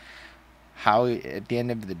just how at the end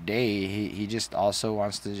of the day he just also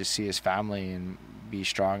wants to just see his family and be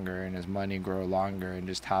stronger and his money grow longer and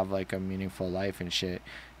just have like a meaningful life and shit,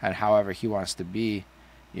 and however he wants to be,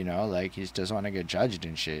 you know, like he just doesn't want to get judged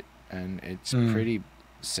and shit. And it's pretty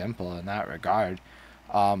simple in that regard.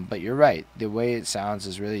 But you're right, the way it sounds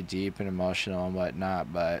is really deep and emotional and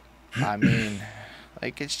whatnot. But I mean,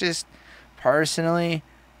 like, it's just, personally,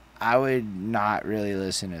 I would not really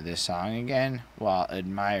listen to this song again while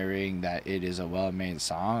admiring that it is a well-made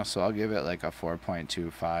song. So I'll give it like a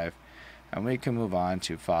 4.25, and we can move on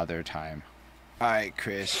to Father Time. All right,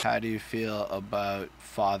 Chris, how do you feel about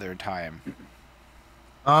Father Time?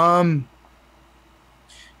 I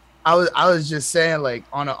was just saying, like,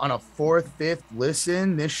 on a fourth, fifth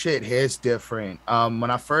listen, this shit hits different.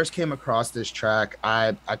 When I first came across this track,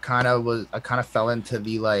 I kind of fell into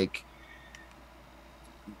the, like,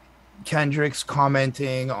 Kendrick's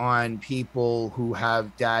commenting on people who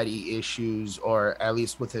have daddy issues, or at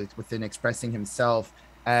least within expressing himself,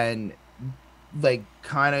 and like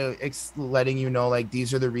kind of letting you know, like,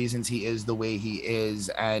 these are the reasons he is the way he is,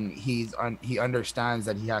 and he understands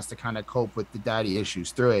that he has to kind of cope with the daddy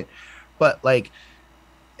issues through it. But like,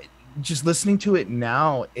 just listening to it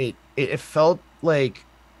now, it felt like,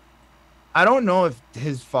 I don't know if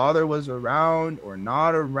his father was around or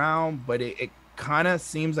not around, but it kind of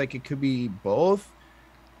seems like it could be both.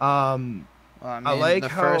 Well, I mean, I like the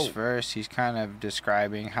first verse, he's kind of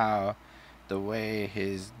describing how the way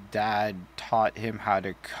his dad taught him how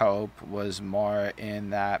to cope was more in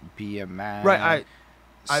that be a man. Right.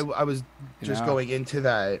 I was just going into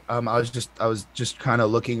that. I was just kind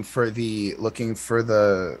of looking for the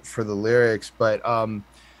lyrics, but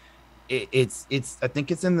it's I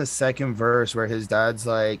think it's in the second verse where his dad's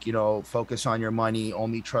like, you know, focus on your money,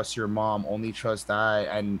 only trust your mom, only trust that,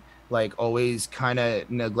 and like always kind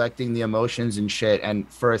of neglecting the emotions and shit.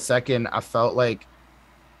 And for a second, I felt like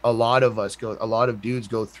a lot of dudes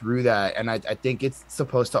go through that. And I think it's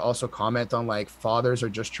supposed to also comment on, like, fathers are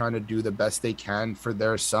just trying to do the best they can for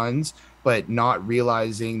their sons, but not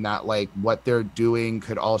realizing that, like, what they're doing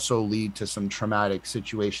could also lead to some traumatic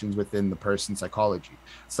situations within the person's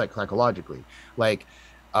psychologically. Like,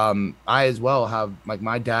 I as well have, like,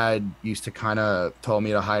 my dad used to kind of told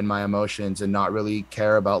me to hide my emotions and not really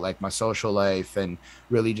care about, like, my social life, and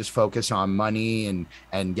really just focus on money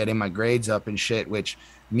and getting my grades up and shit, which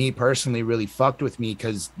me personally really fucked with me,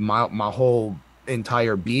 because my whole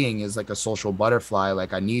entire being is like a social butterfly.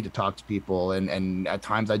 Like, I need to talk to people, and at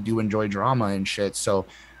times I do enjoy drama and shit. So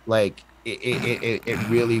like it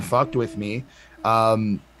really fucked with me,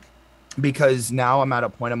 because now I'm at a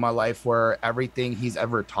point in my life where everything he's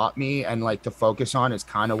ever taught me and like to focus on is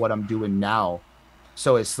kind of what I'm doing now.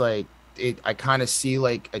 So it's like I kind of see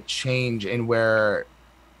like a change in where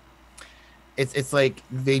it's like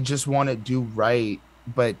they just want to do right,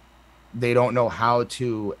 but they don't know how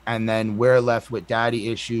to, and then we're left with daddy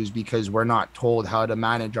issues because we're not told how to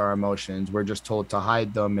manage our emotions. We're just told to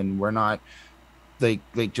hide them, and we're not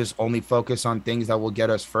like just only focus on things that will get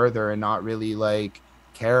us further and not really like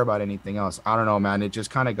care about anything else. I don't know, man. It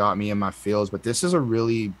just kind of got me in my feels, but this is a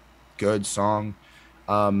really good song.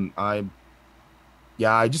 I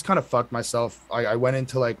Yeah, I just kind of fucked myself. I went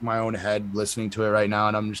into like my own head listening to it right now,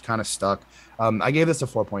 and I'm just kind of stuck. I gave this a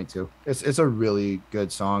 4.2. It's a really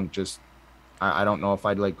good song. Just I don't know if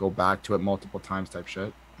I'd like go back to it multiple times type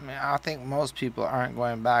shit. I mean, I think most people aren't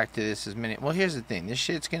going back to this as many. Well, here's the thing: this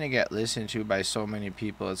shit's gonna get listened to by so many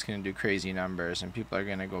people. It's gonna do crazy numbers, and people are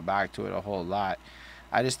gonna go back to it a whole lot.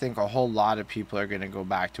 I just think a whole lot of people are gonna go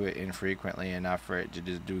back to it infrequently enough for it to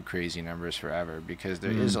just do crazy numbers forever. Because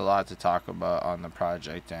there is a lot to talk about on the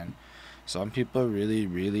project, and some people really,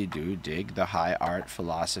 really do dig the high art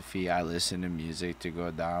philosophy. I listen to music to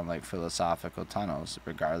go down like philosophical tunnels,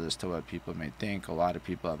 regardless to what people may think. A lot of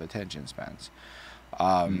people have attention spans.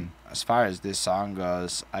 As far as this song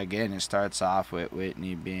goes, again, it starts off with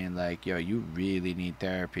Whitney being like, yo, you really need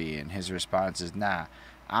therapy. And his response is, nah,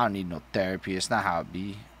 I don't need no therapy. It's not how it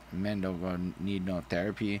be. Men don't go need no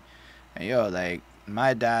therapy. And yo, like,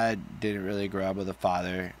 my dad didn't really grow up with a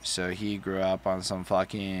father. So he grew up on some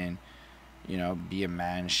fucking, be a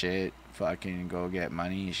man shit. Fucking go get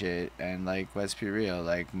money shit. And, like, let's be real.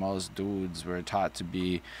 Like, most dudes were taught to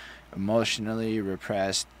be emotionally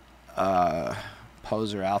repressed,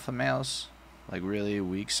 poser alpha males, like really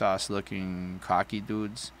weak sauce looking cocky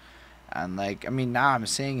dudes. And like, I mean, now I'm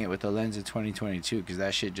saying it with the lens of 2022 because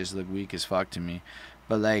that shit just looked weak as fuck to me.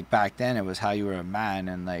 But like back then it was how you were a man,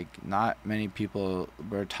 and like not many people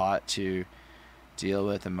were taught to deal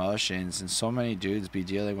with emotions, and so many dudes be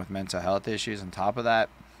dealing with mental health issues on top of that.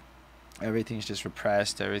 Everything's just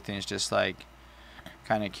repressed, everything's just like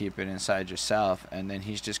kind of keep it inside yourself. And then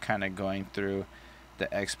he's just kind of going through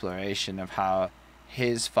the exploration of how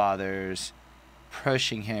his father's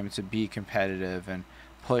pushing him to be competitive and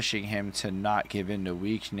pushing him to not give in to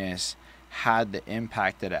weakness had the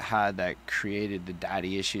impact that it had, that created the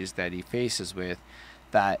daddy issues that he faces with,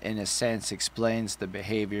 that in a sense explains the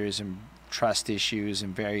behaviors and trust issues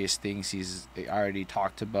and various things he's already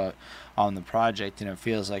talked about on the project. And it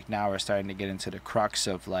feels like now we're starting to get into the crux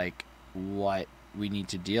of like what we need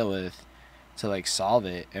to deal with to like solve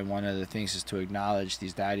it. And one of the things is to acknowledge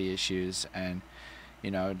these daddy issues and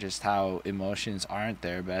just how emotions aren't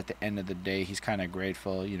there. But at the end of the day, he's kind of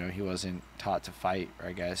grateful. He wasn't taught to fight,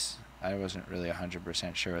 I guess. I wasn't really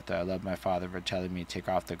 100% sure with that. I love my father for telling me to take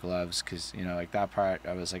off the gloves because, like that part,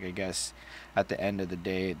 I was like, I guess at the end of the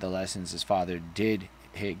day, the lessons his father did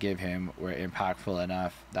give him were impactful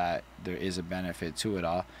enough that there is a benefit to it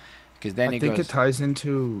all. Because then I think it ties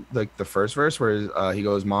into like the first verse where he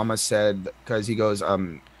goes, "Mama said," because he goes,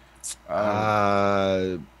 I'm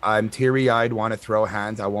teary-eyed, want to throw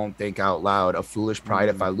hands, I won't think out loud. A foolish pride,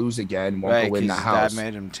 if I lose again, won't go in the house. Dad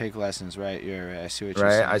made him take lessons, right? You're right. I see what you're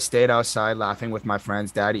Right. saying. I stayed outside laughing with my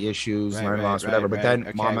friends, daddy issues, learn loss, whatever. But then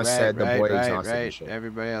Okay, Mama said the boy exhausted. Right. And shit.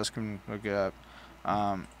 Everybody else can look it up.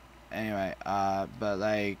 Anyway, but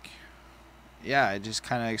like, yeah, I just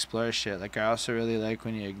kind of explore shit. Like, I also really like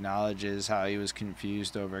when he acknowledges how he was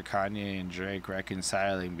confused over Kanye and Drake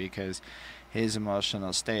reconciling because his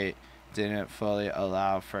emotional state didn't fully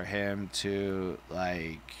allow for him to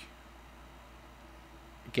like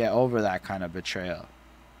get over that kind of betrayal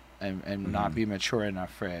and not be mature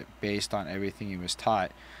enough for it based on everything he was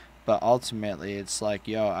taught. But ultimately it's like,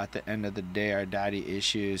 yo, at the end of the day, our daddy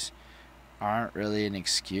issues aren't really an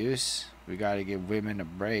excuse. We got to give women a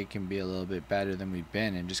break and be a little bit better than we've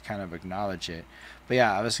been and just kind of acknowledge it. But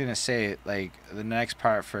yeah, I was going to say like the next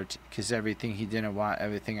part for because everything he didn't want,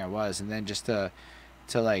 everything I was, and then just to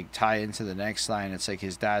like tie into the next line, it's like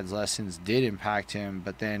his dad's lessons did impact him,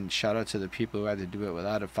 but then shout out to the people who had to do it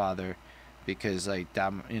without a father, because like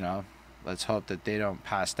that, let's hope that they don't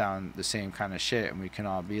pass down the same kind of shit and we can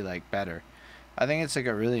all be like better. I think it's like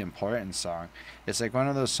a really important song. It's like one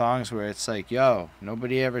of those songs where it's like, yo,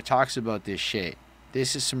 nobody ever talks about this shit.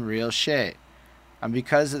 This is some real shit. And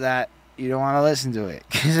because of that, you don't want to listen to it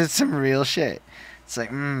because it's some real shit. It's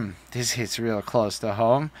like, this hits real close to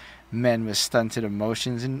home. Men with stunted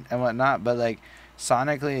emotions and whatnot, but like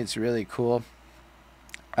sonically it's really cool.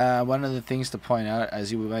 One of the things to point out,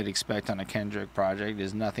 as you might expect on a Kendrick project,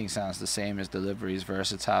 is nothing sounds the same. His delivery is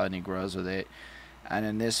versatile and he grows with it. And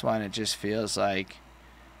in this one, it just feels like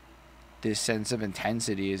this sense of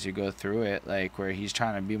intensity as you go through it, like where he's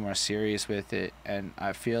trying to be more serious with it, and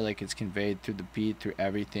I feel like it's conveyed through the beat, through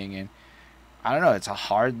everything. And I don't know, it's a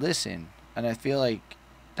hard listen, and I feel like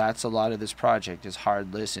that's a lot of this project is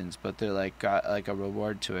hard listens, but they're like got like a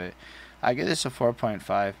reward to it. I give this a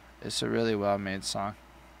 4.5. It's a really well made song.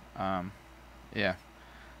 Yeah.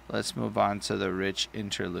 Let's move on to the Rich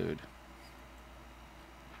interlude.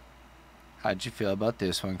 How'd you feel about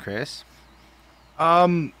this one, Chris?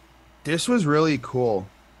 This was really cool.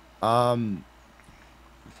 I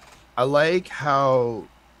like how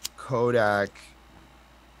Kodak.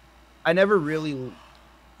 I never really.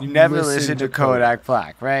 You never listened to Kodak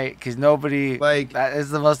Black, right? Because nobody like that is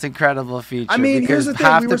the most incredible feature. I mean, here's the thing: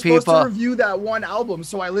 half we the were supposed people, to review that one album,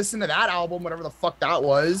 so I listened to that album, whatever the fuck that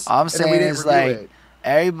was. All I'm saying is like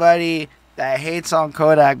everybody that hates on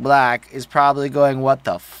Kodak Black is probably going, "What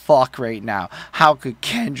the fuck?" right now. How could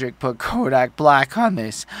Kendrick put Kodak Black on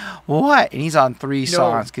this? What? And he's on 3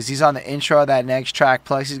 songs because he's on the intro of that next track.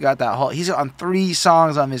 Plus, he's got that whole. He's on 3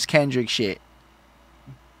 songs on this Kendrick shit.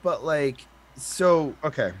 But like. So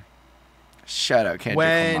okay. Shut up,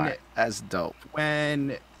 Kendrick Lamar. That's dope.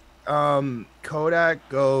 When Kodak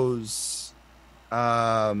goes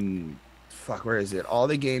fuck, where is it? All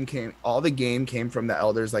the game came from the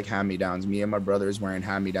elders like hand-me-downs. Me and my brothers wearing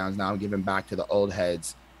hand-me-downs. Now I'm giving back to the old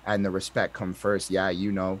heads, and the respect come first. Yeah,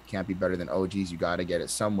 you know, can't be better than OGs. You got to get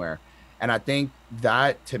it somewhere. And I think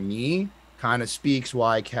that to me kind of speaks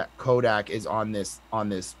why Kodak is on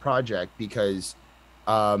this project, because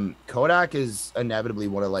Kodak is inevitably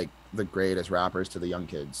one of like the greatest rappers to the young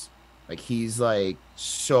kids. Like he's like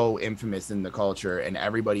so infamous in the culture and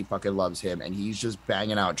everybody fucking loves him, and he's just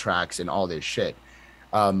banging out tracks and all this shit.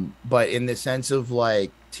 But in the sense of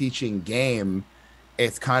like teaching game,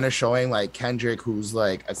 it's kind of showing like Kendrick, who's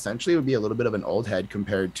like essentially would be a little bit of an old head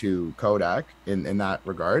compared to Kodak in that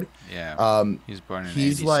regard. Yeah. He's born in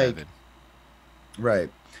 87. Like, right.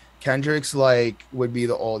 Kendrick's like would be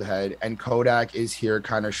the old head, and Kodak is here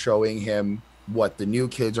kind of showing him what the new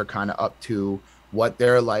kids are kind of up to, what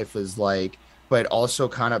their life is like, but also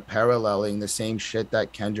kind of paralleling the same shit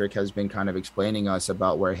that Kendrick has been kind of explaining us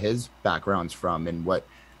about where his background's from and what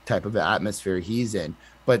type of atmosphere he's in.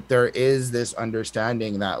 But there is this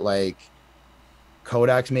understanding that like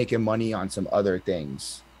Kodak's making money on some other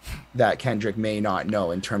things that Kendrick may not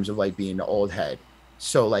know in terms of like being the old head.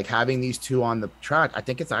 So like having these two on the track, I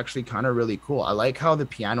think it's actually kind of really cool. I like how the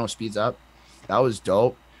piano speeds up. That was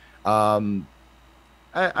dope. I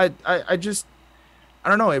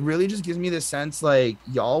don't know. It really just gives me the sense like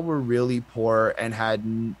y'all were really poor and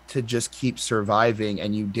had to just keep surviving,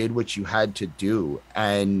 and you did what you had to do.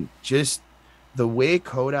 And just the way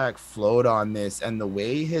Kodak flowed on this and the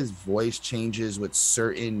way his voice changes with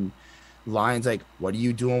certain lines, like, what are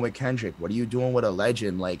you doing with Kendrick? What are you doing with a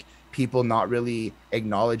legend? Like, people not really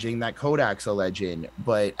acknowledging that Kodak's a legend,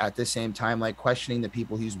 but at the same time, like questioning the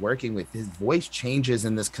people he's working with. His voice changes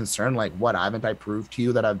in this concern, like, what, haven't I proved to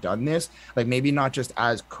you that I've done this? Like, maybe not just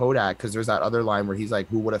as Kodak, because there's that other line where he's like,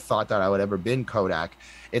 who would have thought that I would ever been Kodak?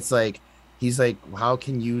 It's like, he's like, how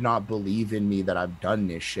can you not believe in me that I've done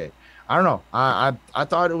this shit? I don't know. I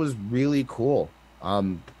thought it was really cool.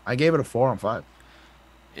 I gave it a 4 on 5.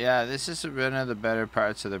 Yeah, this is one of the better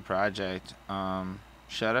parts of the project.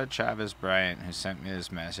 Shout out Travis Bryant, who sent me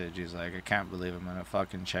this message. He's like, I can't believe I'm gonna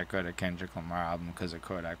fucking check out a Kendrick Lamar album because of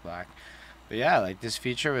Kodak Black. But yeah, like, this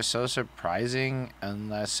feature was so surprising,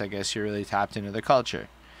 unless I guess you really tapped into the culture.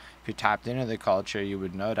 If you tapped into the culture, you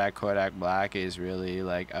would know that Kodak Black is really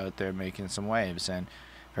like out there making some waves. And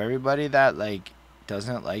for everybody that like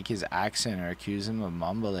doesn't like his accent or accuse him of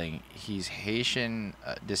mumbling, he's Haitian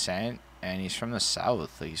descent, and he's from the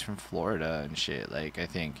South. Like, he's from Florida and shit, like, I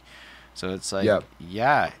think. So it's like, yep.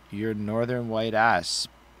 Yeah, your northern white ass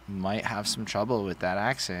might have some trouble with that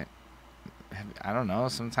accent. I don't know.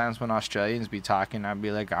 Sometimes when Australians be talking, I'd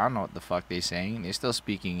be like, I don't know what the fuck they saying. They're still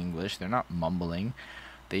speaking English. They're not mumbling.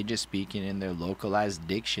 They just speaking in their localized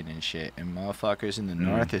diction and shit. And motherfuckers in the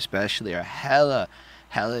north especially are hella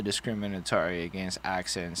discriminatory against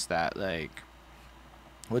accents that, like,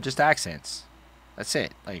 well, just accents. That's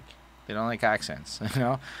it. Like, they don't like accents, you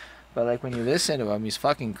know? But, like, when you listen to him, he's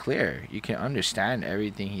fucking clear. You can understand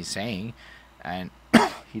everything he's saying. And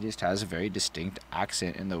he just has a very distinct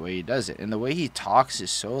accent in the way he does it. And the way he talks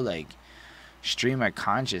is so, like, stream of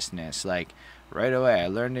consciousness. Like, right away, I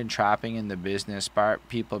learned in trapping in the business part,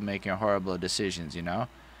 people making horrible decisions, you know?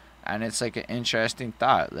 And it's, like, an interesting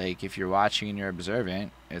thought. Like, if you're watching and you're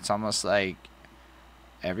observant, it's almost like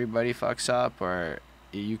everybody fucks up, or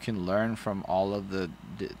you can learn from all of the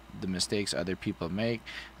mistakes other people make.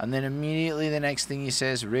 And then immediately the next thing he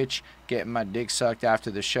says, Rich getting my dick sucked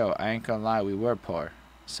after the show. I ain't gonna lie, we were poor.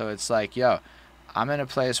 So it's like, yo, I'm in a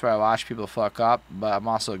place where I watch people fuck up, but I'm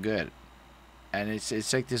also good. And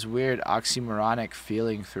it's like this weird oxymoronic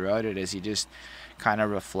feeling throughout it as he just kind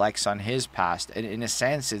of reflects on his past. And in a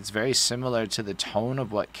sense, it's very similar to the tone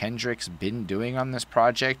of what Kendrick's been doing on this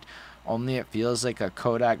project, only it feels like a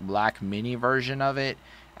Kodak Black mini version of it.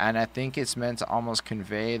 And I think it's meant to almost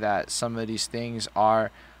convey that some of these things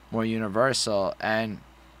are more universal. And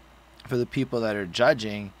for the people that are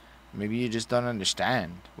judging, maybe you just don't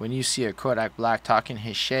understand. When you see a Kodak Black talking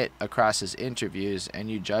his shit across his interviews and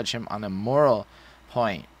you judge him on a moral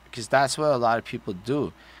point, because that's what a lot of people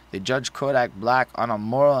do. They judge Kodak Black on a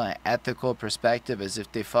moral and ethical perspective as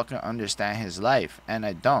if they fucking understand his life, and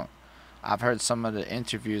I don't. I've heard some of the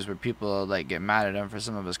interviews where people like get mad at him for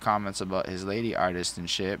some of his comments about his lady artist and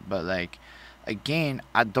shit, but like, again,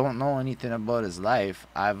 I don't know anything about his life.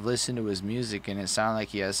 I've listened to his music and it sounds like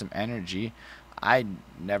he has some energy. I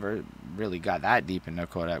never really got that deep into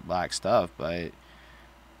Kodak Black stuff, but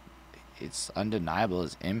it's undeniable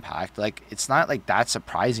his impact. Like, it's not like that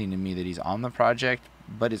surprising to me that he's on the project,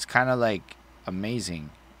 but it's kind of like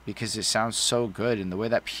amazing because it sounds so good, and the way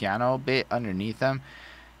that piano bit underneath him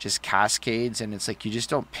just cascades, and it's like you just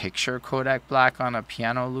don't picture Kodak Black on a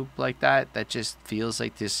piano loop like that. That just feels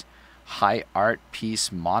like this high art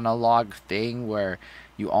piece monologue thing where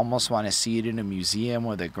you almost want to see it in a museum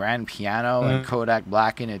with a grand piano and Kodak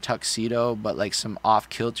Black in a tuxedo, but like some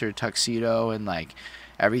off-kilter tuxedo, and like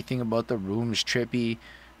everything about the room's trippy,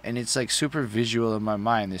 and it's like super visual in my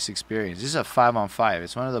mind, this experience. This is a 5-on-5.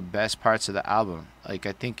 It's one of the best parts of the album. Like,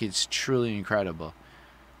 I think it's truly incredible.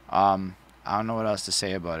 I don't know what else to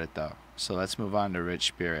say about it though, so let's move on to Rich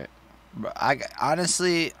Spirit.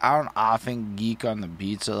 Honestly, I don't often geek on the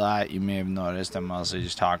beats a lot. You may have noticed I'm mostly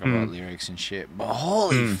just talking about lyrics and shit. But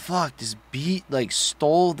holy fuck, this beat like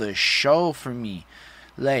stole the show for me.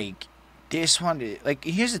 Like, this one, like,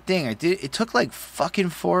 here's the thing. It took like fucking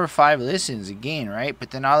 4 or 5 listens again, right?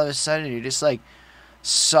 But then all of a sudden you're just like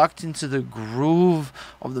sucked into the groove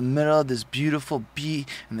of the middle of this beautiful beat,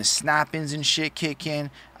 and the snap-ins and shit kick in,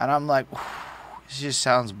 and I'm like, this just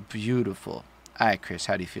sounds beautiful. All right, Chris,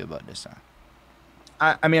 how do you feel about this song?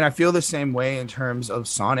 I mean, I feel the same way in terms of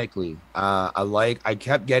sonically. I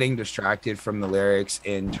kept getting distracted from the lyrics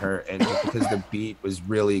and just because the beat was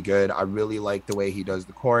really good. I really like the way he does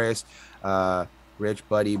the chorus. Rich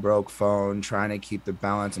buddy broke phone, trying to keep the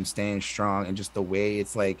balance. I'm staying strong, and just the way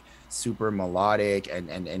it's like super melodic, and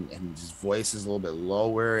his voice is a little bit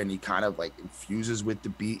lower, and he kind of like infuses with the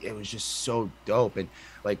beat. It was just so dope. And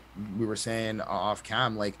like we were saying off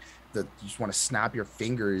cam, like, you just want to snap your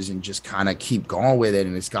fingers and just kind of keep going with it,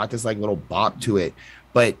 and it's got this like little bop to it.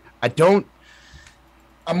 But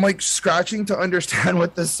I'm like scratching to understand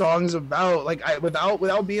what the song's about, like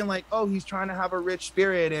without being like, oh, he's trying to have a rich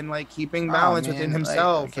spirit and like keeping balance within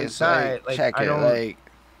himself. Like, okay, so like, check it,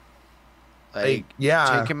 like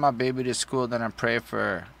yeah, taking my baby to school, then I pray for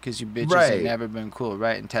her because you bitches ain't never been cool.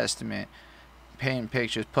 Writing testament, painting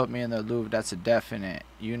pictures, put me in the Louvre. That's a definite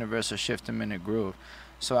universal shift him in a groove.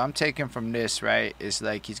 So I'm taking from this, right, it's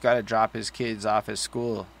like he's got to drop his kids off at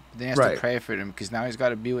school. Then he has to pray for them because now he's got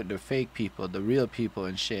to be with the fake people, the real people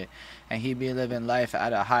and shit. And he be living life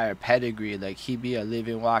at a higher pedigree. Like, he be a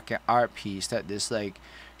living, walking art piece that this, like,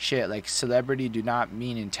 shit, like, celebrity do not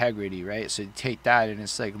mean integrity, right? So you take that and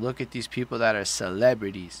it's like, look at these people that are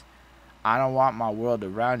celebrities. I don't want my world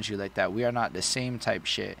around you like that. We are not the same type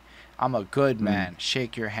shit. I'm a good man.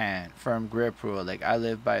 Shake your hand. Firm grip rule. Like, I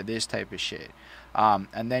live by this type of shit.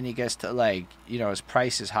 And then he gets to, like, you know, his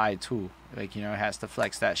price is high too. Like, you know, he has to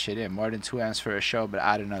flex that shit in. More than 2 amps for a show, but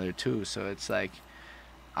add another 2. So it's like,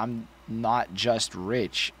 I'm not just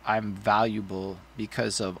rich. I'm valuable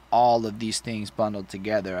because of all of these things bundled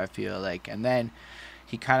together, I feel like. And then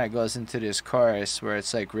he kind of goes into this chorus where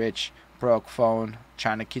it's like, rich, broke phone,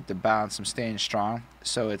 trying to keep the balance, I'm staying strong.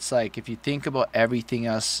 So it's like, if you think about everything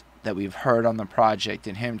else that we've heard on the project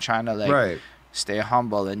and him trying to, like, stay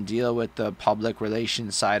humble and deal with the public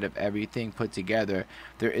relations side of everything put together,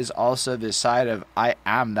 there is also this side of, I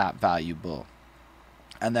am that valuable.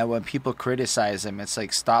 And then when people criticize him, it's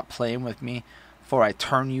like, stop playing with me before I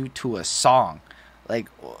turn you to a song. Like,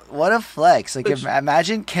 what a flex. Like,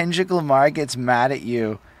 imagine Kendrick Lamar gets mad at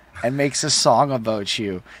you and makes a song about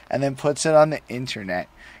you and then puts it on the internet.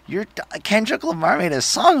 Kendrick Lamar made a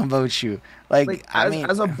song about you. Like I mean,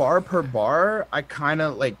 as a bar per bar, I kind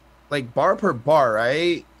of like bar per bar,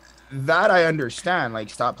 right? That I understand. Like,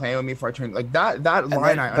 stop playing with me for I turn, like that line.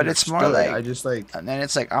 Then, I but it's more like, I just like, and then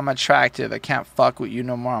it's like, I'm attractive, I can't fuck with you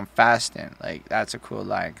no more, I'm fasting. Like, that's a cool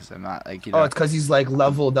line because I'm not, like, you know. Oh, it's because he's like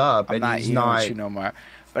leveled up I'm and not he's eating not with you no more.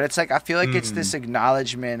 But it's like I feel like it's this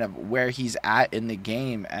acknowledgement of where he's at in the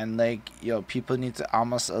game, and like people need to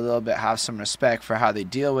almost a little bit have some respect for how they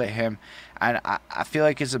deal with him, and I feel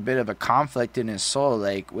like it's a bit of a conflict in his soul,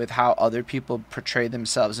 like with how other people portray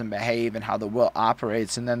themselves and behave, and how the world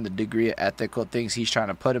operates, and then the degree of ethical things he's trying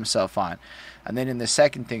to put himself on. And then in the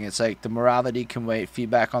second thing, it's like the morality can wait,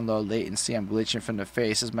 feedback on low latency, I'm glitching from the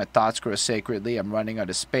face as my thoughts grow sacredly, I'm running out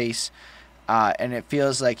of space, and it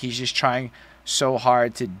feels like he's just trying so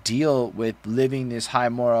hard to deal with living this high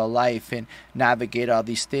moral life and navigate all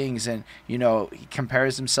these things. And he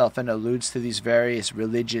compares himself and alludes to these various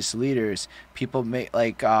religious leaders, people make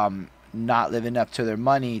like not living up to their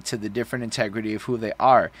money, to the different integrity of who they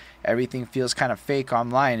are. Everything feels kind of fake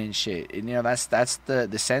online and shit, and that's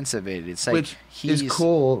the sense of it. It's like, which is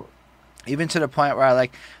cool, even to the point where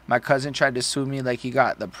like my cousin tried to sue me like he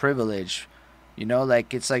got the privilege.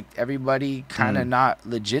 Like it's like everybody kind of not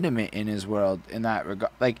legitimate in his world in that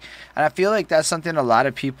regard. Like, and I feel like that's something a lot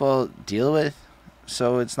of people deal with.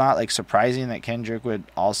 So it's not like surprising that Kendrick would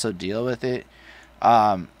also deal with it.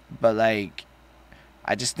 But like,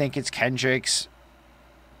 I just think it's Kendrick's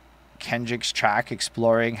track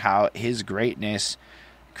exploring how his greatness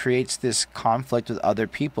creates this conflict with other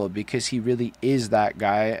people, because he really is that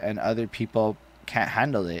guy and other people can't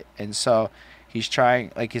handle it. And so he's trying,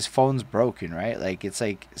 like his phone's broken, right? Like it's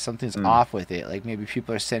like something's off with it. Like maybe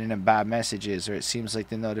people are sending him bad messages, or it seems like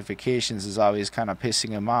the notifications is always kind of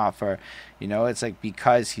pissing him off, or it's like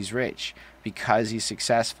because he's rich, because he's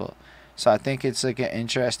successful. So I think it's like an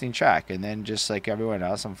interesting track. And then just like everyone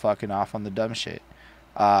else, I'm fucking off on the dumb shit.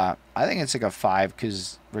 I think it's like a 5,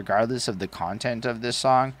 because regardless of the content of this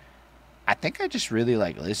song, I think I just really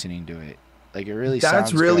like listening to it. Like it really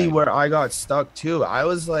sounds That's really good. where I got stuck too. I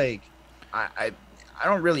was like, I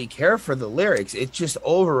don't really care for the lyrics. It just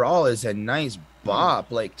overall is a nice bop.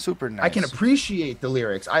 Like super nice. I can appreciate the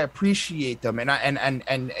lyrics. I appreciate them, and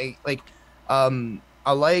I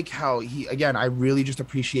like how I really just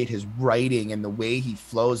appreciate his writing and the way he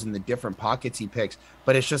flows and the different pockets he picks.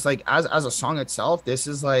 But it's just like as a song itself, this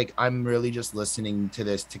is like I'm really just listening to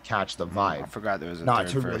this to catch the vibe. I forgot there was a Not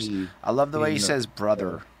third to verse. really, I love the way he says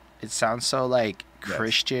brother. It sounds so like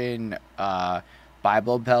Christian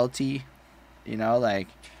Bible belty, like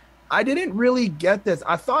I didn't really get this.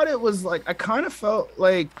 I thought it was like I kind of felt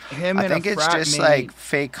like him. I and think a it's frat just mate like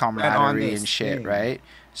fake camaraderie and this shit, thing. right?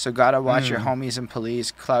 So gotta watch your homies and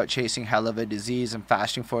police, clout chasing hell of a disease, and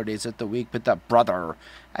fasting 4 days of the week, but that brother.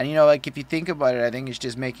 And like if you think about it, I think it's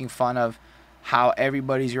just making fun of how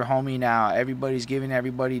everybody's your homie now. Everybody's giving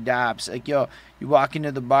everybody daps. Like, yo, you walk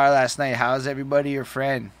into the bar last night, how's everybody your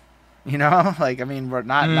friend? Like, I mean, we're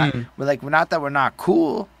not that we're not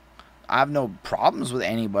cool. I have no problems with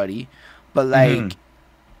anybody, but like,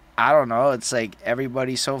 I don't know. It's like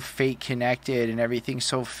everybody's so fake connected and everything's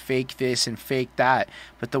so fake this and fake that.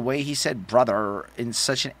 But the way he said brother in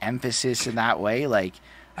such an emphasis in that way, like,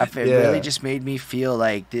 it really just made me feel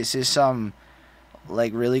like this is some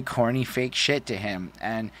like really corny fake shit to him,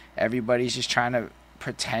 and everybody's just trying to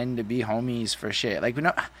pretend to be homies for shit. Like,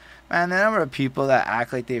 man, the number of people that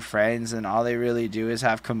act like they're friends and all they really do is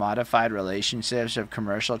have commodified relationships of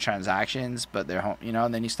commercial transactions, but they're home,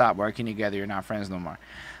 and then you stop working together, you're not friends no more.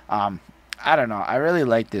 I don't know. I really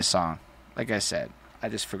like this song. Like I said, I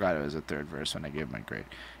just forgot it was a third verse when I gave my grade.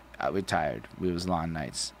 We're tired. We was long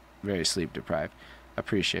nights. Very sleep deprived.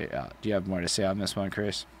 Appreciate it. Do you have more to say on this one,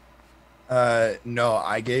 Chris? No,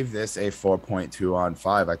 I gave this a 4.2 on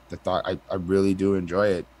 5. I really do enjoy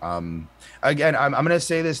it. Again, I'm gonna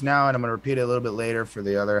say this now, and I'm gonna repeat it a little bit later for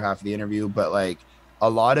the other half of the interview. But like a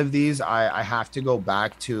lot of these, I have to go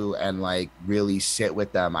back to and like really sit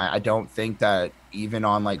with them. I don't think that even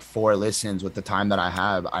on like 4 listens with the time that I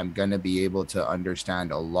have, I'm gonna be able to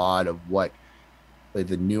understand a lot of what like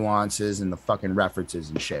the nuances and the fucking references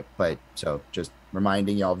and shit. But so just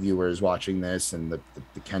reminding y'all viewers watching this and the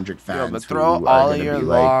Kendrick fans. But throw all of your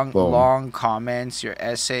long comments, your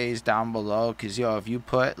essays down below, because if you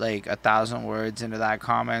put like 1,000 words into that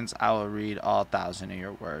comments, I will read all 1,000 of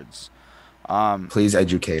your words. Please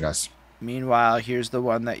educate us. Meanwhile, here's the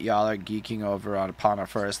one that y'all are geeking over upon our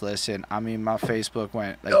first listen. I mean, my Facebook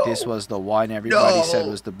went like this was the one everybody said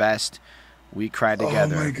was the best. We cried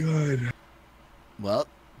together. Oh my god. Well,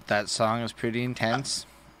 that song is pretty intense.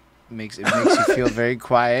 It makes you feel very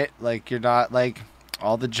quiet, like you're not like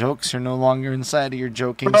all the jokes are no longer inside of your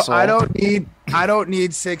joking soul. I don't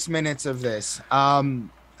need 6 minutes of this.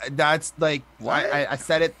 That's like what? I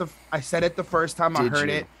said it the first time I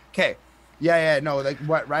heard it. Okay. Yeah, no, like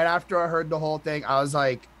what right after I heard the whole thing, I was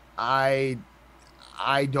like, I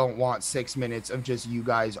don't want 6 minutes of just you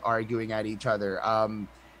guys arguing at each other.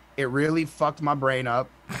 It really fucked my brain up.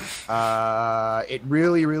 It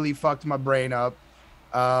really, really fucked my brain up.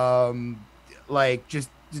 Um, like just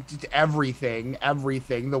everything.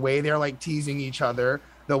 The way they're like teasing each other,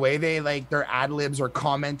 the way they like their ad libs are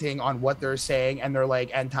commenting on what they're saying, and they're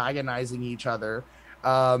like antagonizing each other.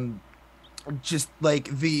 Um, just like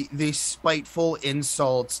the spiteful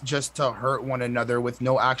insults just to hurt one another with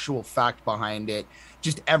no actual fact behind it.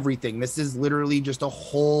 Just everything. This is literally just a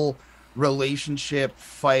whole relationship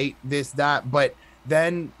fight, this that. But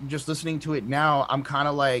then just listening to it now, I'm kind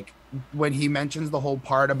of like, when he mentions the whole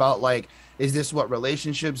part about like, is this what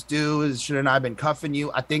relationships do? Is shouldn't I have been cuffing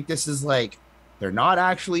you? I think this is like, they're not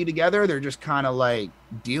actually together, they're just kind of like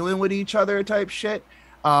dealing with each other type shit.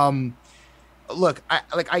 um Look,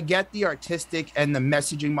 I get the artistic and the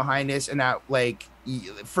messaging behind this, and that like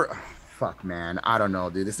for fuck man, I don't know,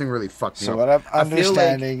 dude. This thing really fucked me So up. what I'm I feel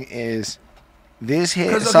understanding is this hit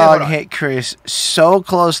 'Cause, okay, song hold on. hit Chris so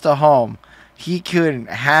close to home, he couldn't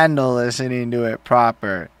handle listening to it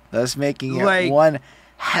proper, thus making it Like, one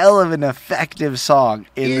hell of an effective song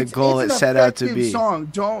in the goal it's it an set out to effective be. song.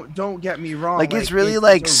 Don't get me wrong. Like it's really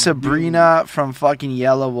like a Sabrina from fucking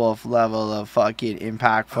Yellow Wolf level of fucking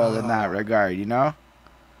impactful in that regard, you know?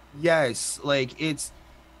 yes, like it's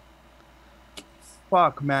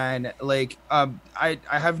fuck man. Like I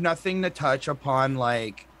have nothing to touch upon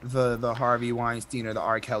like the Harvey Weinstein or the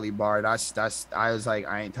R. Kelly bar. That's I was like,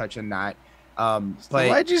 I ain't touching that. But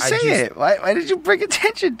Why'd you say it? Why did you bring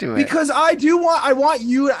attention to it? Because I want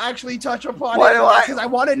you to actually touch upon Why it, do I- because I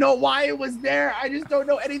want to know why it was there. I just don't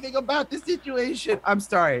know anything about the situation. I'm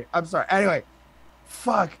sorry. Anyway,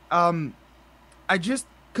 fuck. I just,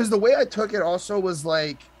 because the way I took it also was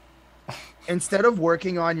like, instead of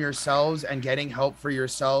working on yourselves and getting help for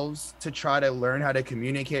yourselves to try to learn how to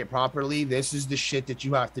communicate properly, this is the shit that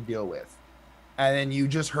you have to deal with. And then you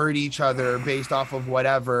just hurt each other based off of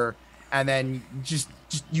whatever. And then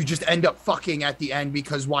you just end up fucking at the end,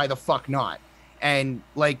 because why the fuck not? And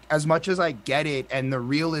like, as much as I get it and the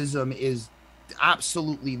realism is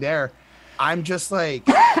absolutely there, I'm just like,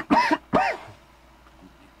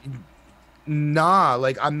 nah,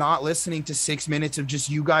 like I'm not listening to 6 minutes of just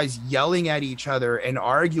you guys yelling at each other and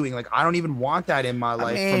arguing. Like, I don't even want that in my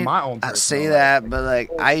life for my own I personal say life. that, but like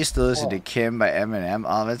I used to listen to Kim by Eminem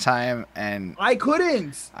all the time, and I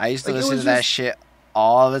couldn't. I used to Like, it listen was to that just- shit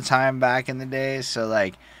all the time back in the day. So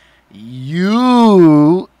like,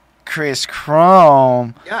 you, Chris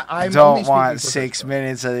Chrome, Yeah, I don't want 6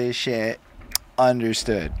 minutes of this shit.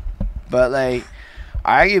 Understood. But like,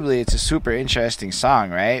 arguably, it's a super interesting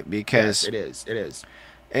song, right? Because Yes, it is.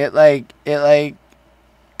 it like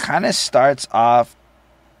kind of starts off.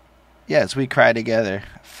 Yes, we cry together.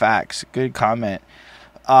 Facts. Good comment.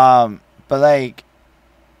 But like,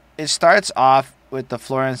 it starts off with the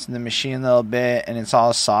Florence and the Machine a little bit, and it's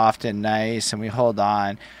all soft and nice, and we hold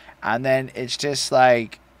on, and then it's just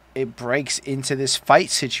like it breaks into this fight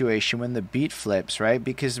situation when the beat flips, right?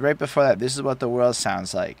 Because right before that, this is what the world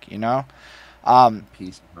sounds like, you know.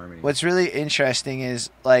 Peace and harmony. What's really interesting is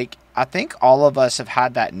like I think all of us have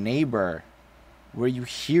had that neighbor where you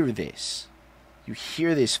hear this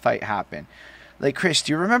fight happen. Like, Chris,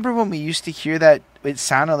 do you remember when we used to hear that it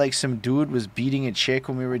sounded like some dude was beating a chick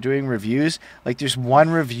when we were doing reviews? Like, there's one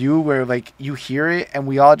review where, like, you hear it and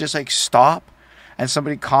we all just, like, stop and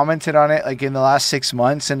somebody commented on it, like, in the last 6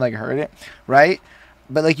 months and, like, heard it, right?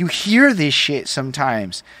 But, like, you hear this shit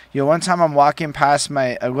sometimes. You know, one time I'm walking past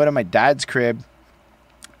I go to my dad's crib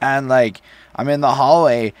and, like, I'm in the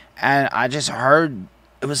hallway and I just heard...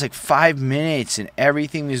 It was like 5 minutes and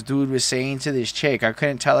everything this dude was saying to this chick. I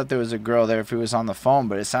couldn't tell if there was a girl there, if he was on the phone,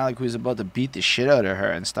 but it sounded like he was about to beat the shit out of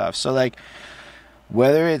her and stuff. So, like,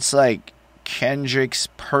 whether it's like Kendrick's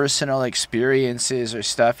personal experiences or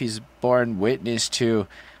stuff he's borne witness to,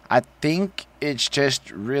 I think it's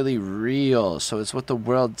just really real. So it's what the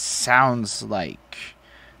world sounds like.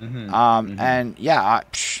 And yeah,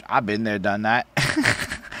 I've been there, done that.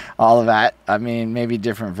 All of that. I mean, maybe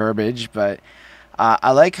different verbiage, but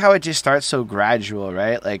I like how it just starts so gradual,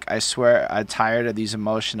 right? Like, I swear I'm tired of these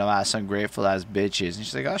emotional ass, ungrateful ass bitches. And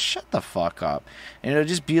she's like, oh, shut the fuck up. And it'll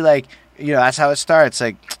just be like, you know, that's how it starts.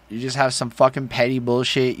 Like, you just have some fucking petty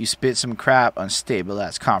bullshit. You spit some crap, unstable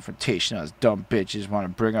ass, confrontational ass, dumb bitches want to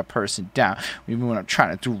bring a person down. Even when I'm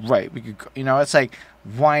trying to do right, we could, you know, it's like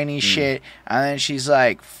whiny shit. And then she's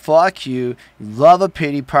like, fuck you. You love a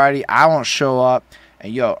pity party. I won't show up.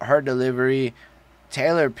 And yo, her delivery...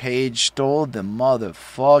 Taylor Page stole the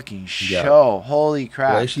motherfucking show. Yeah. Holy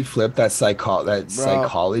crap. The way she flipped that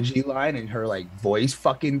psychology line and her like voice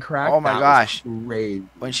fucking cracked. Oh my gosh. Great.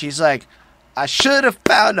 When she's like, I should have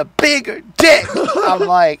found a bigger dick. I'm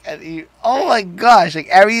like, oh my gosh, like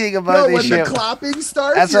everything about this when shit. the clapping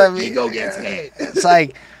starts, That's your what I mean. ego gets hit. It's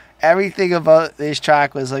like everything about this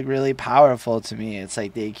track was like really powerful to me. It's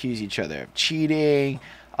like they accuse each other of cheating,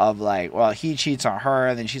 of like, well, he cheats on her,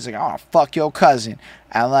 and then she's like, oh, fuck your cousin,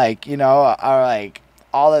 and like, you know, are like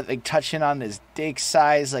all of like touching on this dick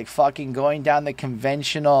size, like fucking going down the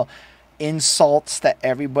conventional insults that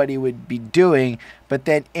everybody would be doing. But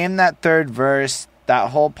then in that third verse,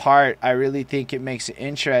 that whole part, I really think it makes it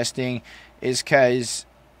interesting, is because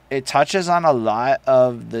it touches on a lot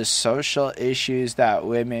of the social issues that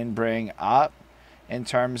women bring up in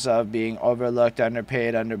terms of being overlooked,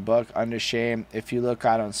 underpaid, underbooked, undershamed. If you look,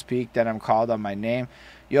 I don't speak, then I'm called on my name.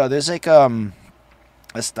 Yo, there's like a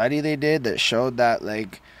study they did that showed that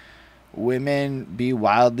like women be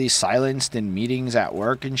wildly silenced in meetings at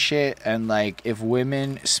work and shit, and like if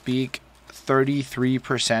women speak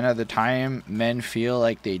 33% of the time, men feel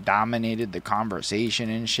like they dominated the conversation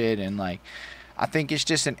and shit. And like I think it's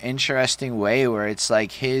just an interesting way where it's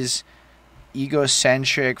like his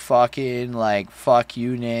egocentric fucking like fuck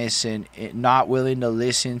you-ness and not willing to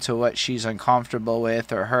listen to what she's uncomfortable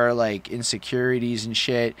with, or her like insecurities and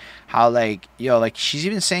shit. How like, yo, like she's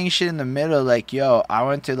even saying shit in the middle like, yo, I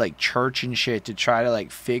went to like church and shit to try to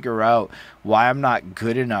like figure out why I'm not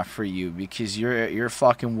good enough for you, because you're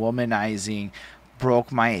fucking womanizing,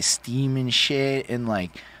 broke my esteem and shit. And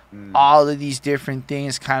like all of these different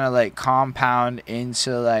things kind of like compound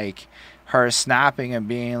into like her snapping and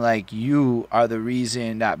being like, you are the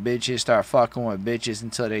reason that bitches start fucking with bitches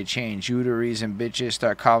until they change. You the reason bitches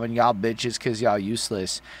start calling y'all bitches because y'all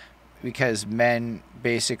useless. Because men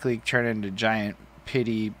basically turn into giant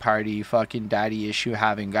pity party fucking daddy issue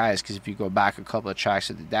having guys. Because if you go back a couple of tracks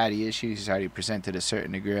with the daddy issues, he's already presented a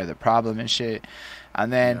certain degree of the problem and shit.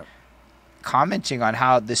 And then commenting on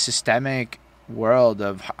how the systemic world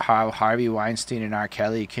of how Harvey Weinstein and R.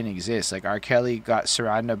 Kelly can exist. Like R. Kelly got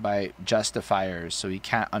surrounded by justifiers, so he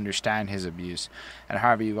can't understand his abuse, and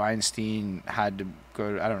Harvey Weinstein had to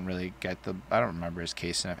go to, I don't remember his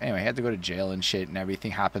case enough. Anyway, he had to go to jail and shit, and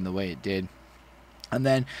everything happened the way it did. And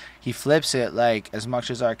then he flips it, like as much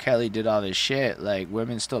as R. Kelly did all this shit, like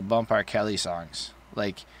women still bump R. Kelly songs.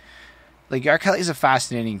 Like R. Kelly's a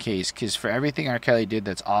fascinating case, because for everything R. Kelly did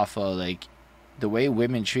that's awful, like the way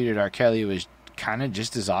women treated R. Kelly was kind of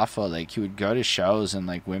just as awful. Like he would go to shows and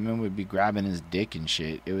like women would be grabbing his dick and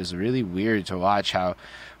shit. It was really weird to watch how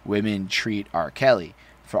women treat R. Kelly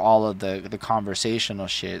for all of the conversational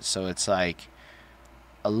shit. So it's like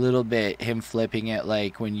a little bit him flipping it,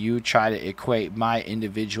 like when you try to equate my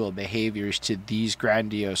individual behaviors to these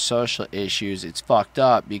grandiose social issues, it's fucked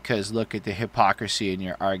up, because look at the hypocrisy in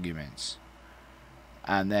your arguments.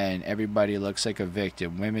 And then everybody looks like a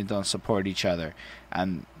victim. Women don't support each other.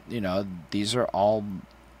 And, you know, these are all...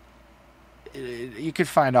 You could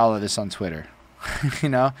find all of this on Twitter. You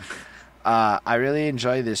know? I really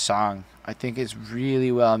enjoy this song. I think it's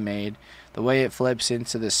really well made. The way it flips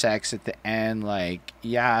into the sex at the end, like,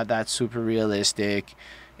 yeah, that's super realistic.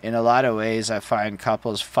 In a lot of ways, I find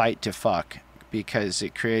couples fight to fuck, because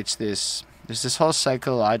it creates this... There's this whole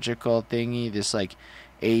psychological thingy, this, like...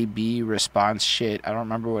 A-B response shit. I don't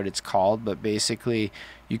remember what it's called, but basically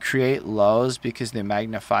you create lows because they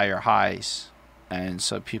magnify your highs, and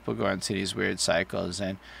so people go into these weird cycles.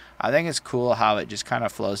 And I think it's cool how it just kind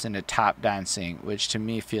of flows into tap dancing, which to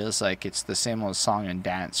me feels like it's the same old song and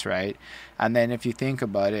dance, right? And then if you think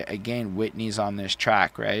about it, again, Whitney's on this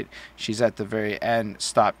track, right? She's at the very end,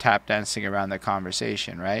 stop tap dancing around the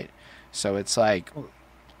conversation, right? So it's like...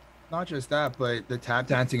 Not just that, but the tap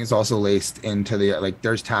dancing is also laced into the, like,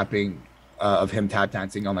 there's tapping of him tap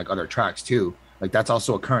dancing on like other tracks too. Like that's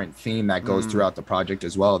also a current theme that goes throughout the project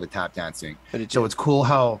as well, the tap dancing. But so it's cool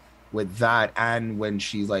how with that, and when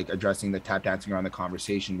she's like addressing the tap dancing around the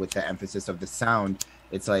conversation with the emphasis of the sound,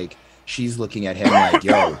 it's like she's looking at him like,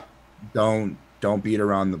 yo, don't beat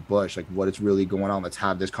around the bush. Like what is really going on? Let's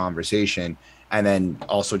have this conversation. And then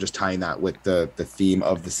also just tying that with the theme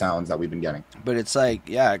of the sounds that we've been getting. But it's like,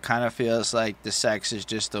 yeah, it kind of feels like the sex is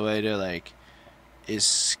just a way to like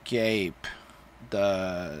escape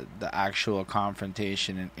the actual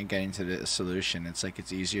confrontation and getting to the solution. It's like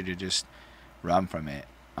it's easier to just run from it.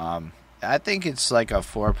 I think it's like a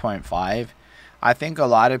 4.5. I think a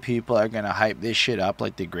lot of people are going to hype this shit up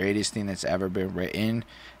like the greatest thing that's ever been written.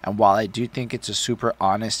 And while I do think it's a super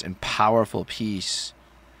honest and powerful piece,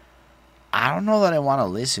 I don't know that I want to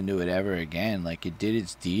listen to it ever again. Like, it did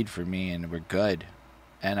its deed for me, and we're good.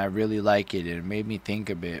 And I really like it. It made me think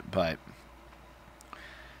a bit, but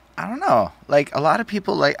I don't know. Like, a lot of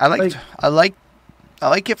people I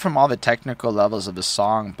like it from all the technical levels of the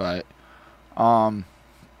song, but Um,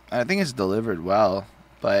 I think it's delivered well,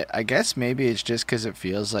 but I guess maybe it's just because it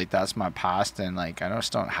feels like that's my past, and like I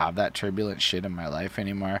just don't have that turbulent shit in my life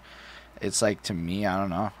anymore. It's like, to me, I don't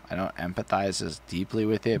know. I don't empathize as deeply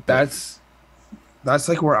with it, but That's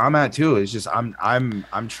like where I'm at too. Is just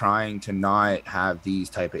I'm trying to not have these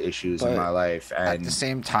type of issues in but my life, at the and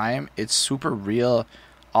same time, it's super real,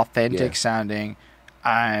 yeah, authentic sounding,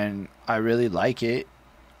 and I really like it.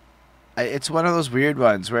 It's one of those weird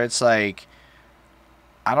ones where it's like,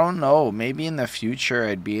 I don't know. Maybe in the future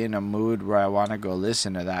I'd be in a mood where I want to go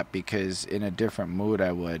listen to that, because in a different mood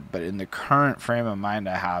I would. But in the current frame of mind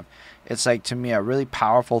I have, it's like, to me, a really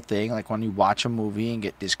powerful thing. Like when you watch a movie and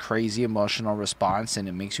get this crazy emotional response and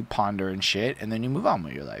it makes you ponder and shit, and then you move on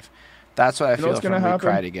with your life. That's what I you know feel what's gonna from We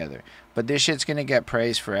Cry happen. Together. But this shit's gonna get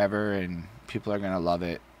praised forever, and people are gonna love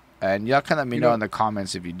it. And y'all can let me You know know in the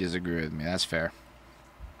comments if you disagree with me. That's fair.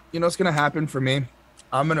 you know what's gonna happen for me.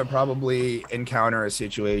 I'm gonna probably encounter a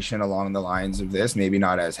situation along the lines of this, maybe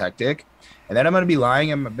not as hectic, and then I'm gonna be lying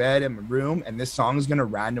in my bed in my room, and this song is gonna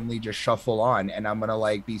randomly just shuffle on, and I'm gonna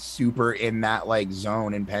like be super in that like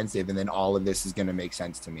zone and pensive, and then all of this is gonna make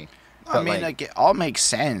sense to me. I But mean, like like, it all makes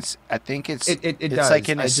sense. I think it it's like, does.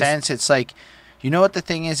 in a I just sense, it's like, you know what the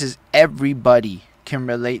thing is everybody can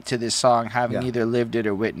relate to this song, having yeah. either lived it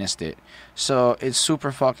or witnessed it. So it's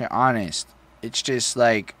super fucking honest. It's just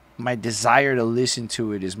like, my desire to listen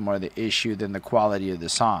to it is more the issue than the quality of the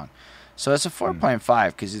song. So it's a Mm.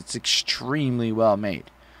 4.5 because it's extremely well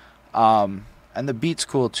made. And the beat's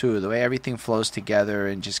cool too. The way everything flows together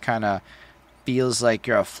and just kind of feels like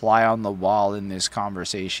you're a fly on the wall in this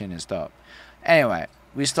conversation is dope. Anyway,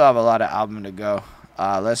 we still have a lot of album to go.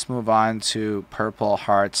 Let's move on to Purple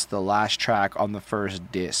Hearts, the last track on the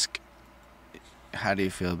first disc. How do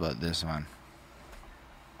you feel about this one?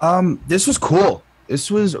 This was cool. This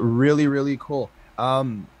was really, really cool.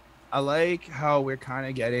 I like how we're kind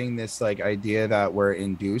of getting this like idea that we're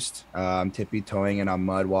induced. I'm tippy toeing and I'm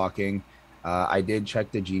mud walking. I did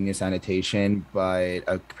check the Genius annotation, but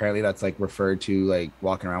apparently that's like referred to like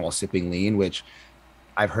walking around while sipping lean, which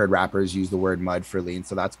I've heard rappers use the word mud for lean,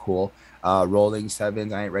 so that's cool. Rolling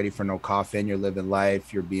sevens, I ain't ready for no coffin. You're living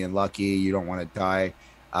life. You're being lucky. You don't want to die.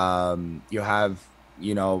 You have,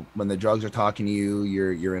 when the drugs are talking to you,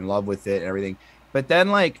 you're in love with it and everything. But then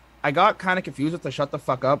like I got kind of confused with the shut the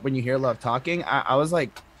fuck up when you hear love talking. I was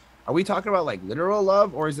like, are we talking about like literal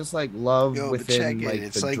love, or is this like love Yo, but check within it. like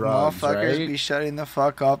It's the like drugs, motherfuckers right? be shutting the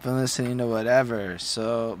fuck up and listening to whatever.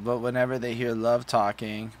 So, but whenever they hear love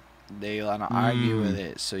talking, they want to argue with Mm.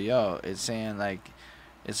 it. So, yo, it's saying like,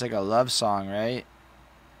 it's like a love song, right?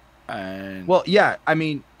 And Well, yeah, I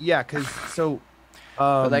mean, yeah, because so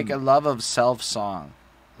but like a um love of self song,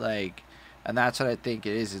 like, and that's what I think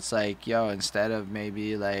it is. It's like, yo, instead of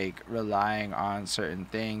maybe like relying on certain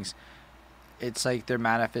things, it's like their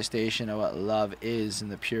manifestation of what love is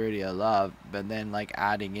and the purity of love, but then like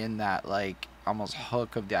adding in that like almost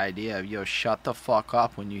hook of the idea of, yo, shut the fuck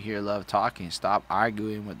up when you hear love talking, stop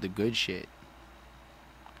arguing with the good shit.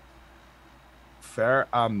 fair.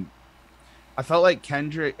 I felt like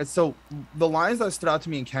Kendrick. So the lines that stood out to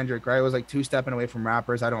me in Kendrick, right, was like two stepping away from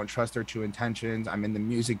rappers. I don't trust their true intentions. I'm in the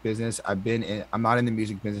music business. I'm not in the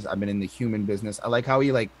music business. I've been in the human business. I like how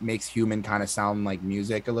he like makes human kind of sound like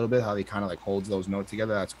music a little bit. How he kind of like holds those notes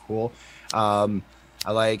together. That's cool. Um,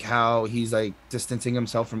 I like how he's like distancing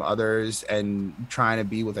himself from others and trying to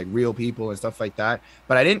be with like real people and stuff like that.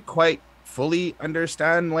 But I didn't quite fully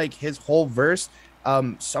understand like his whole verse.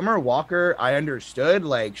 Summer Walker, I understood,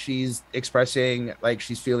 like she's expressing like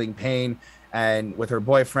she's feeling pain and with her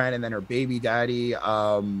boyfriend and then her baby daddy,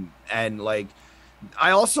 and like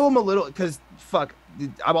I also am a little because fuck.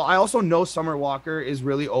 I also know Summer Walker is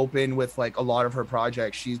really open with like a lot of her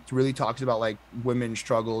projects. She really talks about like women's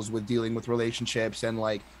struggles with dealing with relationships and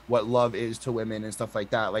like what love is to women and stuff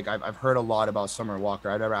like that. Like I've heard a lot about Summer Walker.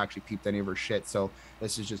 I've never actually peeped any of her shit. So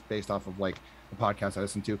this is just based off of like the podcast I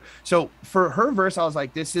listen to. So for her verse, I was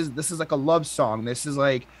like, this is like a love song. This is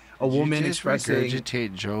like a Did you woman just expressing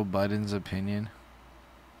regurgitate Joe Budden's opinion?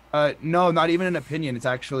 no, not even an opinion. It's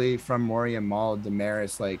actually from Maury and Mal.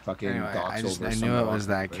 Damaris like fucking Anyway, docs over I knew Summer it was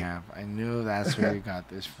Walker. that camp. I knew that's where you got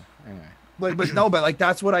this from. Anyway. But no, but like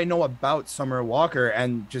that's what I know about Summer Walker,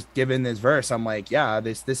 and just given this verse, I'm like, yeah,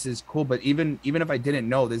 this is cool. But even if I didn't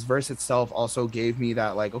know, this verse itself also gave me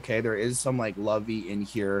that like, okay, there is some like lovey in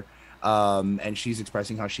here, and she's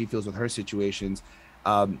expressing how she feels with her situations.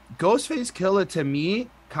 Ghostface Killer to me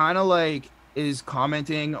kind of like is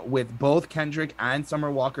commenting with both Kendrick and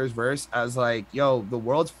Summer Walker's verse as like, yo, the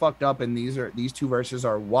world's fucked up and these two verses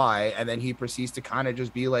are why. And then he proceeds to kind of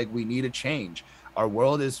just be like, we need a change. Our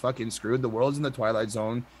world is fucking screwed. The world's in the twilight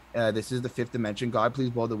zone. This is the fifth dimension. God, please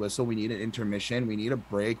blow the whistle. We need an intermission. We need a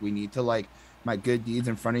break. We need to like my good deeds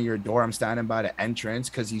in front of your door. I'm standing by the entrance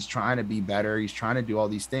because he's trying to be better. He's trying to do all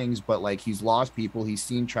these things, but like he's lost people. He's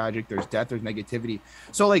seen tragic. There's death. There's negativity.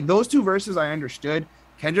 So like those two verses I understood.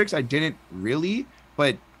 Kendrick's I didn't really,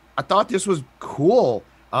 but I thought this was cool.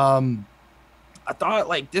 I thought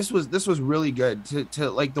like this was really good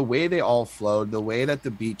to like the way they all flowed, the way that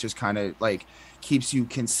the beat just kind of like keeps you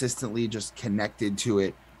consistently just connected to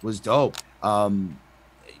it was dope.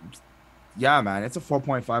 Yeah, man, it's a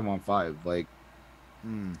 4.5 on 5. Like,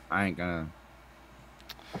 I ain't gonna.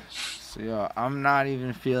 So yo, I'm not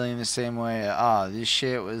even feeling the same way at all. This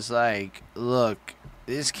shit was like, look,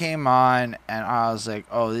 this came on and I was like,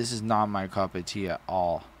 oh, this is not my cup of tea at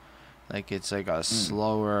all. Like, it's like a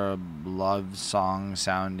slower love song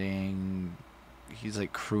sounding. He's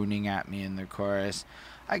like crooning at me in the chorus.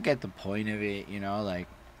 I get the point of it, you know, like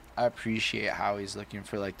I appreciate how he's looking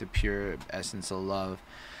for like the pure essence of love.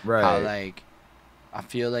 Right. How like I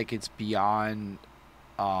feel like it's beyond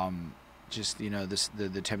just, you know,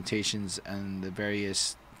 the temptations and the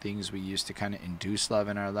various things we use to kind of induce love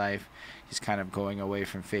in our life. He's kind of going away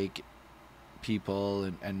from fake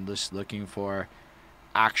people and just looking for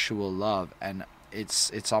actual love, and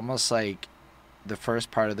it's almost like the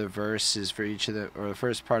first part of the verse is for each of the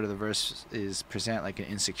first part of the verse is present like an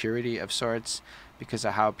insecurity of sorts because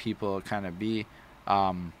of how people kind of be.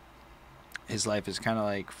 His life is kind of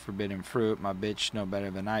like forbidden fruit. My bitch know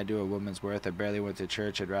better than I do. A woman's worth. I barely went to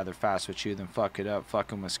church. I'd rather fast with you than fuck it up.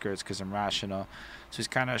 Fucking with skirts because I'm rational. So he's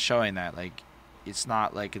kind of showing that like it's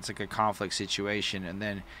not like it's like a conflict situation, and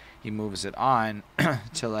then he moves it on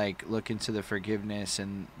to like look into the forgiveness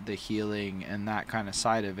and the healing and that kind of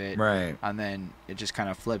side of it. Right. And then it just kind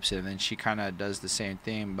of flips it. And then she kind of does the same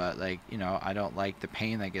thing. But like, you know, I don't like the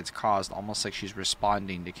pain that gets caused, almost like she's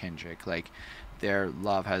responding to Kendrick. Like their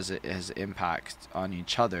love has impact on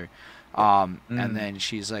each other. And then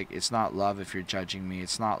she's like, it's not love if you're judging me.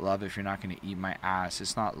 It's not love if you're not going to eat my ass.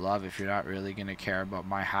 It's not love if you're not really going to care about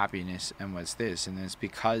my happiness and what's this. And it's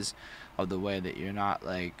because of the way that you're not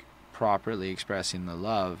like properly expressing the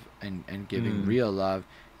love and giving real love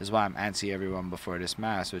is why I'm anti everyone before this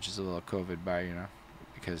mass, which is a little COVID bar, you know,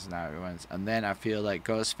 because now everyone's. And then I feel like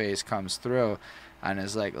Ghostface comes through and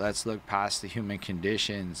is like, let's look past the human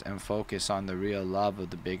conditions and focus on the real love of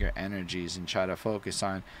the bigger energies and try to focus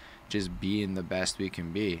on just being the best we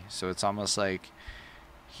can be. So it's almost like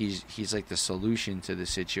he's like the solution to the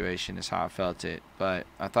situation is how I felt it. But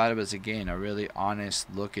I thought it was, again, a really honest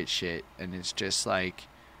look at shit, and it's just like,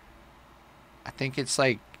 I think it's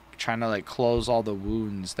like trying to like close all the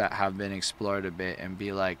wounds that have been explored a bit and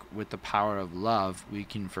be like, with the power of love we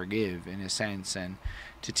can forgive in a sense, and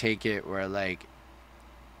to take it where like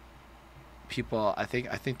people, I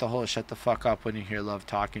think the whole shut the fuck up when you hear love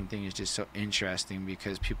talking thing is just so interesting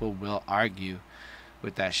because people will argue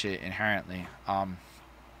with that shit inherently. I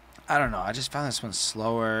don't know, I just found this one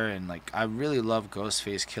slower, and like I really love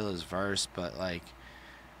Ghostface Killah's verse, but like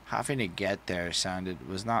having to get there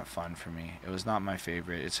was not fun for me. It was not my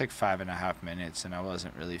favorite. It's like 5.5 minutes and I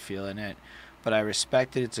wasn't really feeling it, but I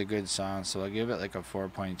respect it. It's a good song, so I'll give it like a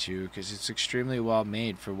 4.2 because it's extremely well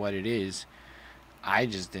made for what it is. I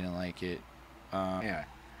just didn't like it. Yeah.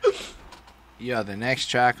 Yo, the next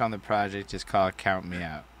track on the project is called Count Me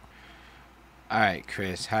Out. Alright,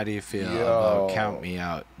 Chris, how do you feel about Count Me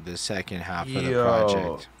Out, the second half of the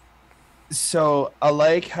project? So I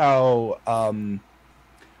like how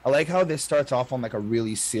this starts off on like a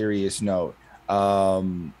really serious note.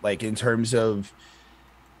 Like in terms of,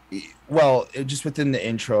 well, just within the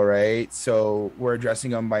intro, right? So we're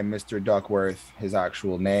addressing him by Mr. Duckworth, his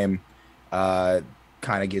actual name.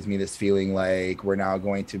 Kind of gives me this feeling like we're now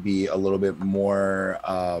going to be a little bit more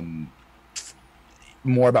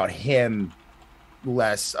about him,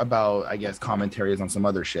 less about, I guess, commentaries on some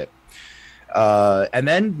other shit. And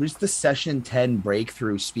then just the session 10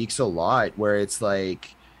 breakthrough speaks a lot, where it's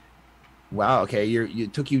like, wow, okay,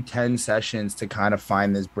 it took you 10 sessions to kind of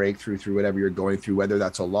find this breakthrough through whatever you're going through, whether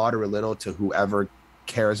that's a lot or a little, to whoever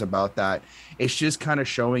cares about that. It's just kind of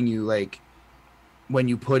showing you like when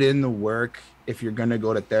you put in the work, if you're going to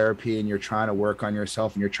go to therapy and you're trying to work on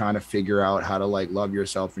yourself and you're trying to figure out how to like love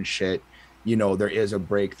yourself and shit, you know, there is a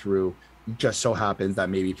breakthrough. Just so happens that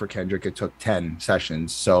maybe for Kendrick it took 10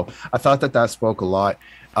 sessions. So I thought that spoke a lot.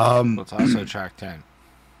 It's also track 10.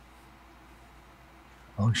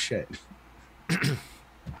 Oh shit.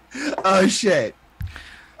 Oh shit.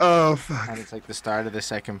 Oh fuck. And it's like the start of the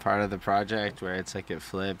second part of the project where it's like it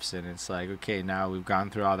flips and it's like, okay, now we've gone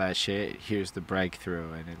through all that shit, here's the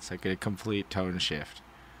breakthrough, and it's like a complete tone shift.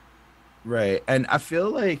 Right. And I feel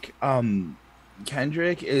like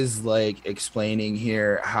Kendrick is like explaining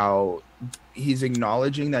here how he's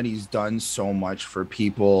acknowledging that he's done so much for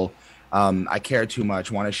people. I care too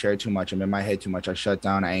much, want to share too much. I'm in my head too much. I shut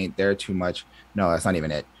down. I ain't there too much. No, that's not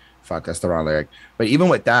even it. Fuck, that's the wrong lyric. But even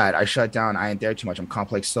with that, I shut down. I ain't there too much. I'm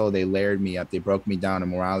complex. So they layered me up. They broke me down.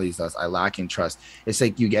 And morality's thus. I lack in trust. It's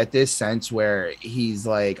like you get this sense where he's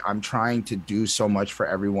like, I'm trying to do so much for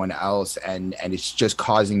everyone else, and it's just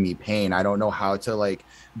causing me pain. I don't know how to like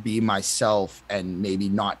be myself and maybe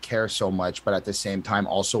not care so much, but at the same time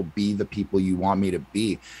also be the people you want me to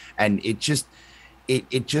be. And it just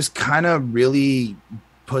kind of really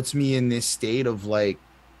puts me in this state of like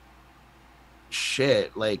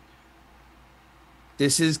shit. Like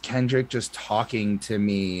this is Kendrick just talking to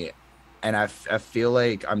me, and I feel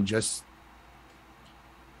like I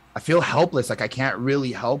feel helpless. Like I can't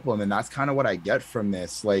really help him, and that's kind of what I get from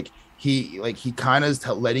this. Like he kind of is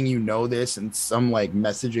letting you know this in some like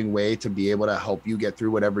messaging way to be able to help you get through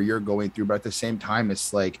whatever you're going through. But at the same time,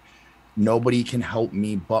 it's like nobody can help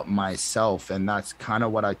me but myself, and that's kind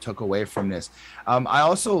of what I took away from this. I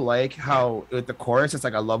also like how with the chorus, it's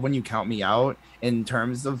like I love when you count me out. In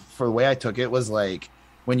terms of for the way I took it was like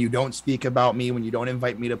when you don't speak about me, when you don't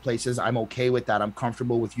invite me to places, I'm okay with that. I'm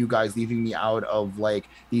comfortable with you guys leaving me out of like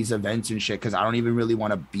these events and shit because I don't even really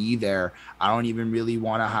want to be there. I don't even really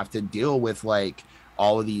want to have to deal with like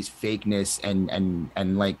all of these fakeness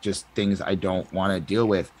and like just things I don't want to deal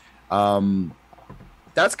with. Um,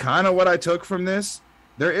 that's kind of what I took from this.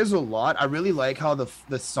 There is a lot. I really like how the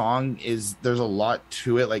song is. There's a lot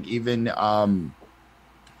to it. Like even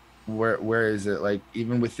where is it, like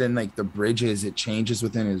even within like the bridges it changes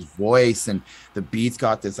within his voice, and the beats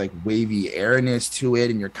got this like wavy airness to it,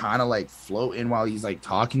 and you're kind of like floating while he's like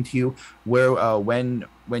talking to you. Where when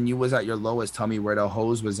you was at your lowest, tell me where the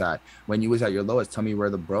hose was at. When you was at your lowest, tell me where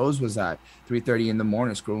the bros was at. 3:30 in the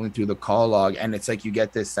morning scrolling through the call log, and it's like you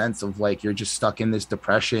get this sense of like you're just stuck in this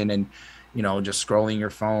depression, and just scrolling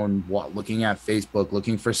your phone, looking at Facebook,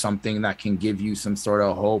 looking for something that can give you some sort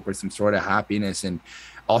of hope or some sort of happiness. And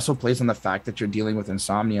also plays on the fact that you're dealing with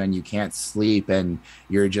insomnia and you can't sleep, and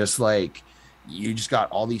you're just like you just got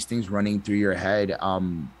all these things running through your head.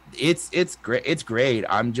 It's great. It's great.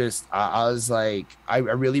 I was like I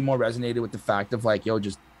really more resonated with the fact of like, yo,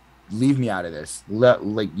 just leave me out of this. Let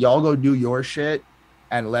like y'all go do your shit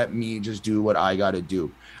and let me just do what I gotta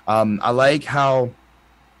do. I like how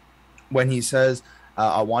when he says,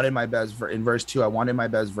 I wanted my best in verse 2, I wanted my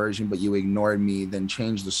best version, but you ignored me, then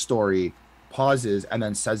changed the story, pauses, and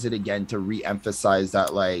then says it again to re-emphasize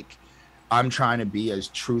that like I'm trying to be as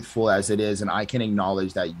truthful as it is, and I can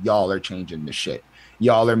acknowledge that y'all are changing the shit.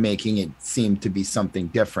 Y'all are making it seem to be something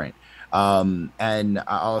different. And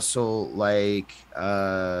I also like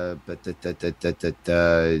well,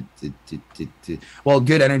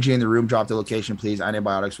 good energy in the room, drop the location please,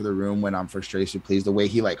 antibiotics for the room when I'm frustrated please. The way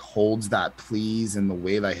he like holds that please and the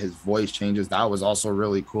way that his voice changes, that was also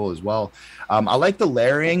really cool as well. I like the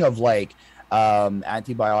layering of like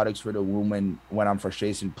antibiotics for the woman when I'm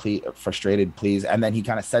frustrated please, and then he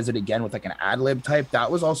kind of says it again with like an ad lib type.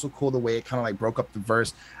 That was also cool, the way it kind of like broke up the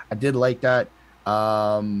verse. I did like that.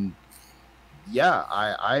 Yeah,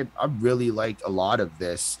 I really liked a lot of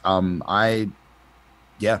this. I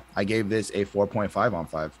gave this a 4.5 on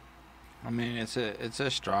 5. I mean, it's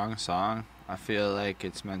a strong song. I feel like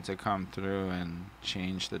it's meant to come through and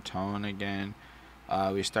change the tone again.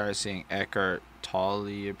 We started seeing Eckhart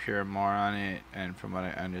Tolle appear more on it, and from what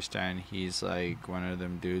I understand, he's like one of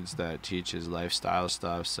them dudes that teaches lifestyle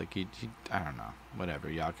stuff. So like he I don't know, whatever.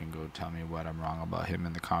 Y'all can go tell me what I'm wrong about him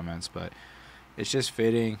in the comments, but it's just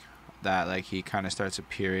fitting that like he kind of starts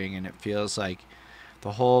appearing, and it feels like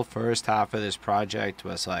the whole first half of this project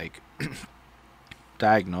was like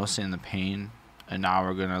diagnosing the pain, and now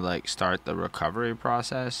we're gonna like start the recovery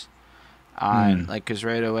process. And like, cause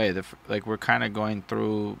right away, like we're kind of going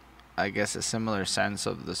through, I guess, a similar sense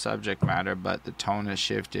of the subject matter, but the tone has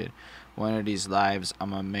shifted. One of these lives,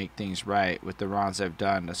 I'm gonna make things right with the wrongs I've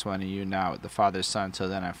done. That's one of you now, with the father's son. Till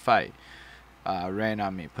then, I fight. Rain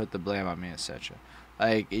on me, put the blame on me, etc.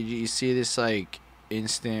 Like you see this like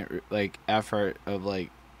instant like effort of like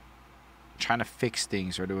trying to fix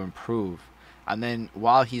things or to improve. And then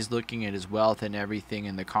while he's looking at his wealth and everything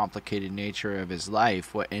and the complicated nature of his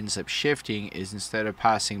life, what ends up shifting is, instead of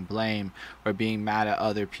passing blame or being mad at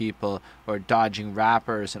other people or dodging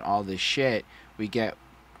rappers and all this shit, we get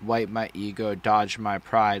wipe my ego, dodge my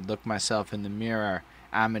pride, look myself in the mirror,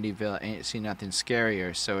 Amityville, ain't seen nothing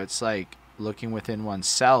scarier. So it's like looking within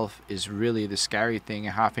oneself is really the scary thing,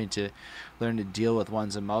 and having to learn to deal with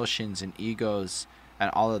one's emotions and egos and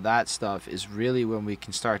all of that stuff is really when we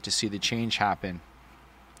can start to see the change happen.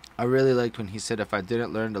 I really liked when he said, if I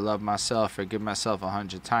didn't learn to love myself, forgive myself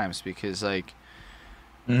 100 times, because like,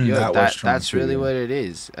 yo, that's really what it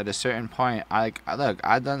is. At a certain point,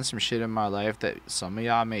 I've done some shit in my life that some of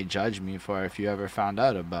y'all may judge me for if you ever found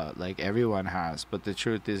out about. Like, everyone has. But the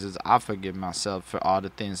truth is I forgive myself for all the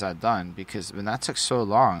things I've done, because when that took so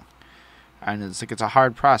long, and it's like, it's a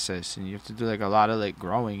hard process, and you have to do like a lot of like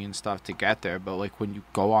growing and stuff to get there. But like, when you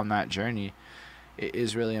go on that journey, it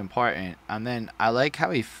is really important. And then I like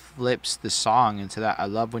how he flips the song into that I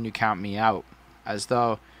love when you count me out, as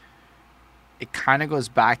though it kind of goes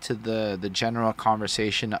back to the general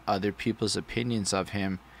conversation of other people's opinions of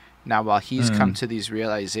him. Now, while he's come to these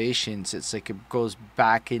realizations, it's like it goes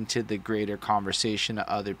back into the greater conversation of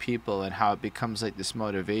other people and how it becomes like this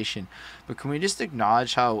motivation. But can we just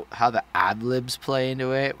acknowledge how the ad-libs play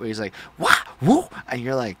into it, where he's like, wah, woo, and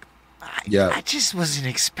you're like, I just wasn't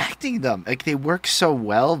expecting them. Like, they work so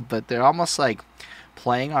well, but they're almost like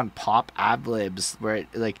playing on pop ad-libs, where it,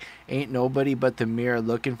 like, ain't nobody but the mirror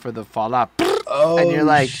looking for the fallout. Oh, and you're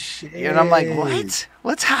like, shit. and I'm like,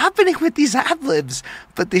 what's happening with these ad-libs?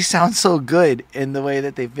 But they sound so good in the way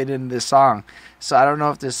that they fit in this song. So I don't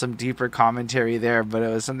know if there's some deeper commentary there, but it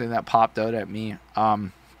was something that popped out at me.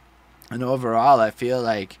 And overall, I feel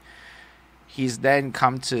like he's then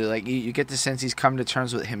come to, like, you get the sense he's come to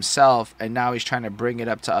terms with himself, and now he's trying to bring it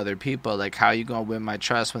up to other people. Like, how you gonna win my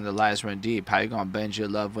trust when the lies run deep? How you gonna bend your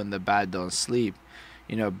love when the bad don't sleep?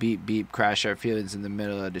 You know, beep, beep, crash our feelings in the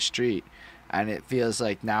middle of the street. And it feels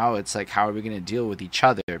like now it's like, how are we going to deal with each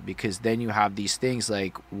other? Because then you have these things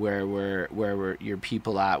like where were your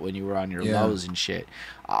people at when you were on your lows and shit.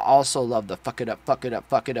 I also love the fuck it up, fucking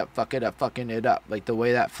it up. Like, the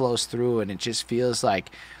way that flows through, and it just feels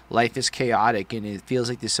like life is chaotic, and it feels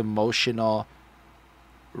like this emotional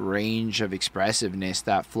range of expressiveness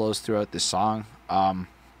that flows throughout the song.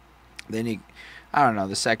 Then I don't know,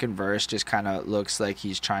 the second verse just kind of looks like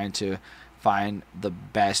he's trying to find the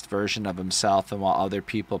best version of himself, and while other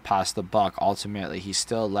people pass the buck, ultimately he's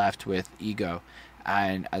still left with ego,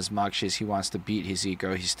 and as much as he wants to beat his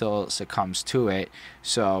ego, he still succumbs to it.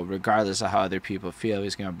 So regardless of how other people feel,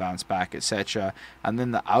 he's going to bounce back, etc. And then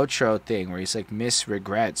the outro thing where he's like, miss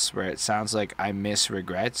regrets, where it sounds like I miss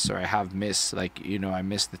regrets, or I have miss, like, you know, I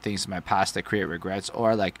miss the things in my past that create regrets,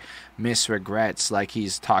 or like miss regrets, like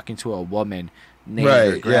he's talking to a woman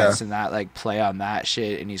named regrets, and that like play on that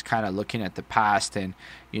shit. And he's kind of looking at the past, and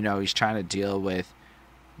you know, he's trying to deal with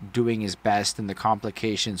doing his best and the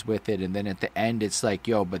complications with it. And then at the end it's like,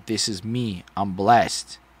 yo, but this is me, I'm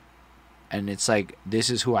blessed, and it's like, this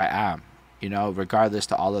is who I am, you know, regardless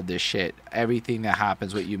to all of this shit, everything that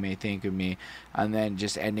happens, what you may think of me. And then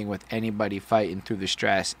just ending with anybody fighting through the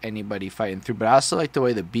stress, anybody fighting through. But I also like the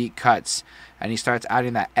way the beat cuts, and he starts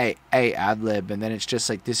adding that a ad-lib, and then it's just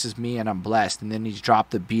like, this is me and I'm blessed, and then he's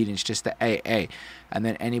dropped the beat and it's just the a, and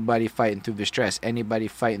then anybody fighting through the stress, anybody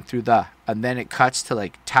fighting through the, and then it cuts to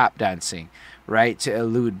like tap dancing, right, to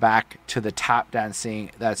allude back to the tap dancing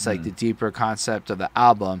that's like the deeper concept of the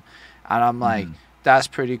album. And I'm like, that's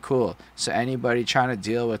pretty cool. So anybody trying to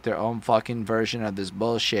deal with their own fucking version of this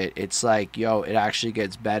bullshit, it's like, yo, it actually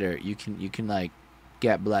gets better. You can like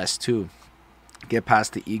get blessed too. Get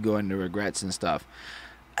past the ego and the regrets and stuff.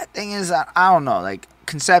 The thing is that, I don't know, like,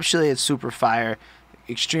 conceptually it's super fire,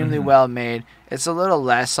 extremely well made. It's a little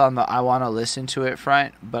less on the I want to listen to it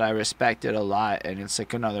front, but I respect it a lot, and it's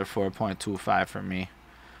like another 4.25 for me.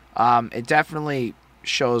 It definitely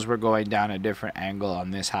shows we're going down a different angle on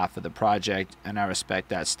this half of the project, and I respect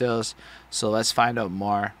that stills. So let's find out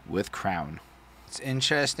more with Crown. It's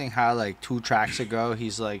interesting how like 2 tracks ago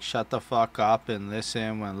he's like, shut the fuck up and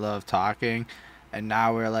listen when love talking, and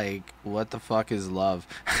now we're like, what the fuck is love?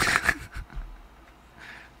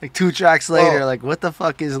 Like 2 tracks later, like, what the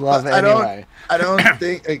fuck is love anyway? I don't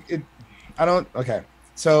think it. I don't. Okay,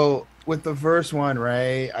 so with the verse 1,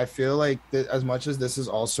 right? I feel like as much as this is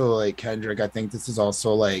also like Kendrick, I think this is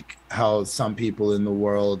also like how some people in the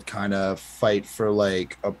world kind of fight for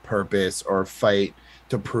like a purpose, or fight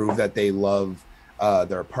to prove that they love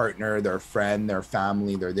their partner, their friend, their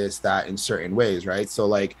family, their this, that, in certain ways, right? So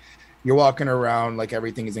like, you're walking around like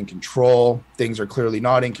everything is in control. Things are clearly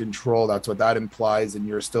not in control. That's what that implies. And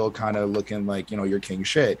you're still kind of looking like, you know, you're king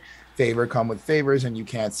shit. Favor come with favors, and you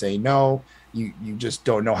can't say no. You just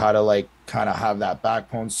don't know how to like kind of have that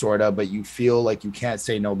backbone, sort of, but you feel like you can't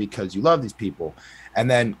say no because you love these people. And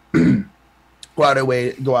then go out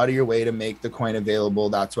of your way to make the coin available.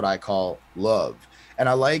 That's what I call love. And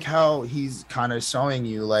I like how he's kind of showing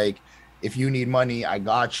you like, if you need money, I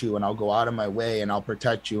got you, and I'll go out of my way, and I'll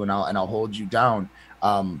protect you, and I'll hold you down.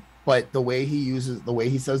 but the way he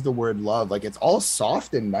says the word love, like it's all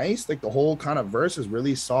soft and nice. Like the whole kind of verse is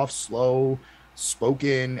really soft, slow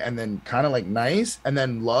spoken, and then kind of like nice. And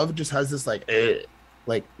then love just has this like,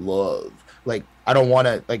 like love. Like I don't want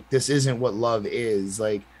to, like, this isn't what love is.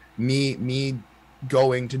 Like me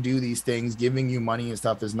going to do these things, giving you money and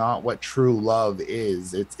stuff is not what true love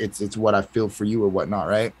is. It's what I feel for you or whatnot,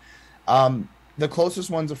 right? The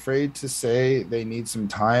closest one's afraid to say they need some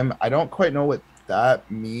time. I don't quite know what that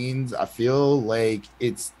means. I feel like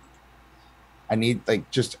it's I need like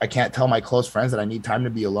just I can't tell my close friends that I need time to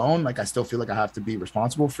be alone. Like I still feel like I have to be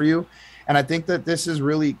responsible for you. And I think that this is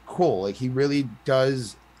really cool. Like he really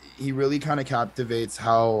kind of captivates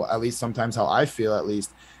how, at least sometimes how I feel, at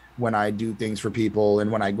least when I do things for people and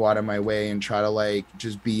when I go out of my way and try to like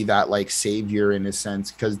just be that like savior in a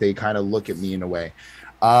sense, because they kind of look at me in a way.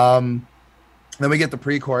 Um then we get the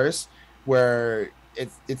pre-chorus where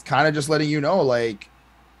it's kind of just letting you know, like,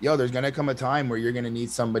 yo, there's gonna come a time where you're gonna need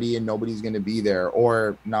somebody and nobody's gonna be there,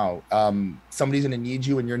 or no, somebody's gonna need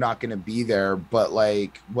you and you're not gonna be there. But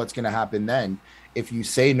like, what's gonna happen then? If you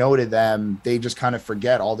say no to them, they just kind of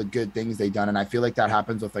forget all the good things they've done, and I feel like that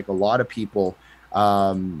happens with like a lot of people.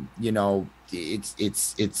 You know,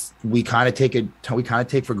 it's we kind of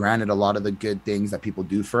take for granted a lot of the good things that people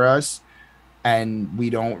do for us, and we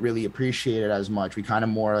don't really appreciate it as much. We kind of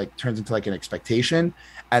more like turns into like an expectation.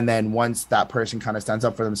 And then once that person kind of stands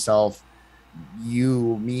up for themselves,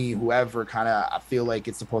 you, me, whoever, kind of, I feel like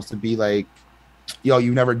it's supposed to be like, yo,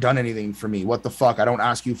 you've never done anything for me. What the fuck? I don't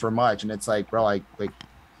ask you for much. And it's like, bro, like, you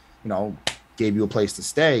know, gave you a place to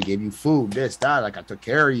stay, gave you food, this, that, like I took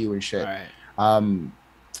care of you and shit. Right.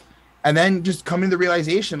 And then just coming to the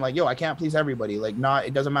realization, like, yo, I can't please everybody. Like, not,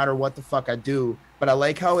 it doesn't matter what the fuck I do. But I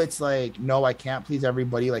like how it's like, no, I can't please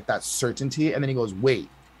everybody, like that certainty. And then he goes, wait,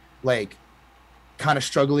 like kind of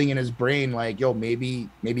struggling in his brain, like, yo, maybe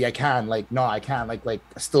I can. Like, no, I can't. Like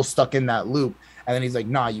still stuck in that loop. And then he's like,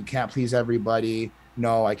 nah, you can't please everybody.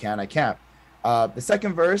 No, I can't. The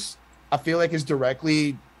second verse, I feel like is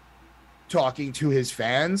directly talking to his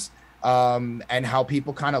fans, and how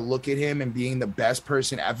people kind of look at him and being the best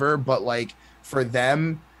person ever, but like for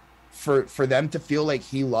them to feel like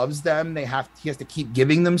he loves them, he has to keep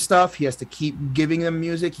giving them stuff, he has to keep giving them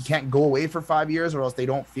music, he can't go away for 5 years or else they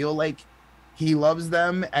don't feel like he loves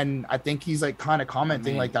them. And I think he's like kind of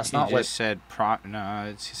commenting, like, that's not what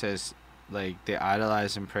he says, like, they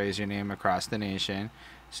idolize and praise your name across the nation.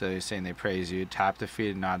 So he's saying they praise you, tap their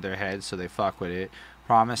feet and nod their heads, so they fuck with it.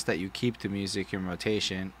 Promise that you keep the music in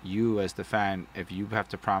rotation. You, as the fan, if you have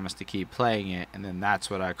to promise to keep playing it, and then that's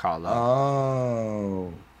what I call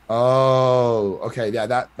love. Okay,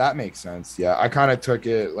 yeah, that makes sense. Yeah, I kind of took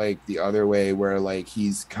it like the other way, where like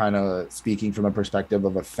he's kind of speaking from a perspective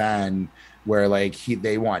of a fan, where like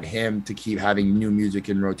they want him to keep having new music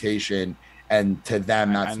in rotation, and to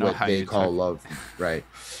them that's what they call love, right?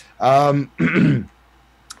 And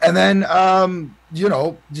then you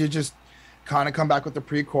know, you just kind of come back with the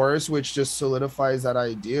pre-chorus, which just solidifies that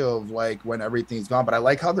idea of like when everything's gone. But I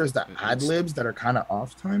like how there's the ad libs that are kind of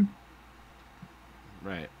off time,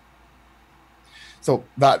 right? So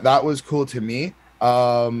that was cool to me.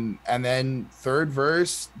 And then third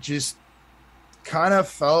verse just kind of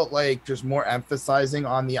felt like just more emphasizing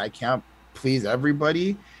on the I can't please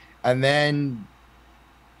everybody, and then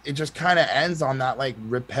it just kind of ends on that like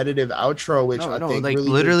repetitive outro, which I think like really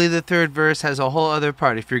literally the third verse has a whole other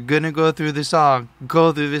part. If you're gonna go through the song,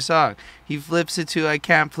 go through the song. He flips it to I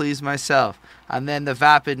can't please myself, and then the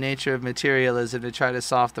vapid nature of materialism to try to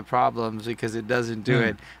solve the problems because it doesn't do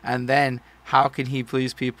it. And then how can he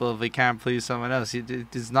please people if he can't please someone else?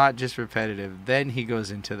 It's not just repetitive. Then he goes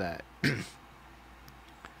into that.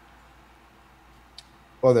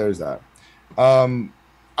 Well, there's that.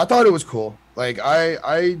 I thought it was cool. Like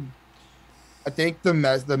I think the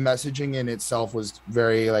messaging in itself was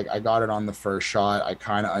very, like, I got it on the first shot. I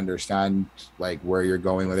kind of understand like where you're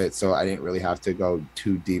going with it, so I didn't really have to go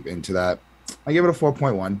too deep into that. I give it a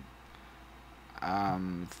 4.1.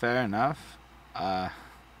 Fair enough.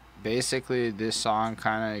 Basically this song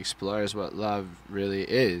kind of explores what love really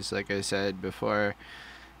is. Like I said before,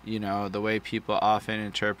 you know, the way people often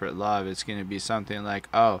interpret love, it's going to be something like,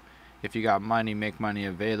 oh, if you got money, make money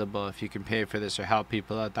available. If you can pay for this or help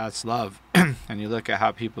people out, that's love. And you look at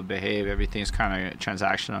how people behave, everything's kind of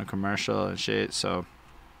transactional and commercial and shit. So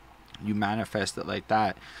you manifest it like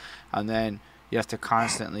that. And then you have to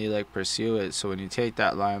constantly like pursue it. So when you take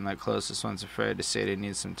that line, like closest one's afraid to say they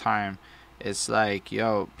need some time, it's like,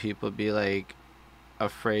 yo, people be like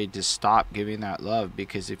afraid to stop giving that love,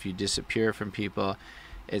 because if you disappear from people,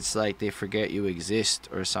 it's like they forget you exist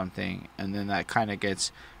or something. And then that kind of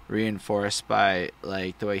gets reinforced by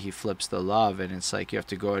like the way he flips the love, and it's like you have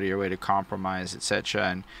to go out of your way to compromise, etc.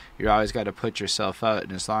 And you always got to put yourself out,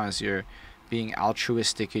 and as long as you're being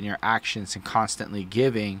altruistic in your actions and constantly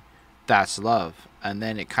giving, that's love. And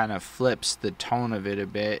then it kind of flips the tone of it a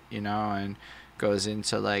bit, you know, and goes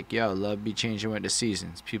into like, yo, love be changing with the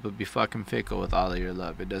seasons. People be fucking fickle with all of your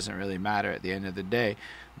love. It doesn't really matter at the end of the day,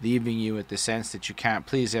 leaving you with the sense that you can't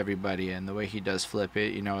please everybody. And the way he does flip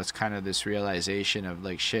it, you know, it's kind of this realization of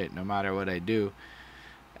like, shit, no matter what I do,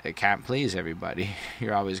 I can't please everybody.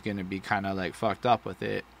 You're always going to be kind of like fucked up with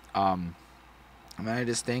it. I mean, I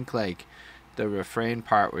just think like the refrain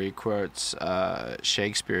part where he quotes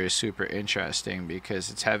Shakespeare is super interesting, because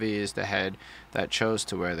it's heavy is the head that chose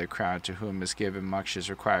to wear the crown, to whom is given much is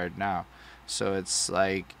required now. So it's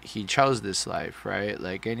like he chose this life, right?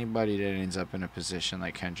 Like anybody that ends up in a position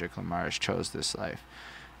like Kendrick Lamar has chose this life.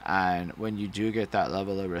 And when you do get that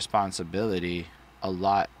level of responsibility, a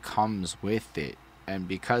lot comes with it. And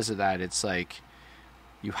because of that, it's like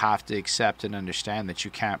you have to accept and understand that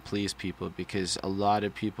you can't please people, because a lot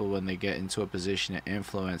of people, when they get into a position of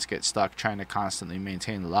influence, get stuck trying to constantly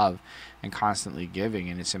maintain love and constantly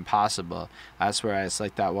giving, and it's impossible. That's where it's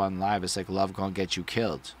like that one live, it's like love gonna get you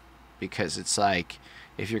killed, because it's like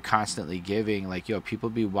if you're constantly giving, like, yo,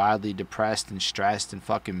 people be wildly depressed and stressed and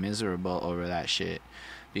fucking miserable over that shit,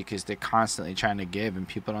 because they're constantly trying to give and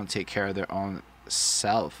people don't take care of their own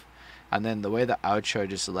self. And then the way the outro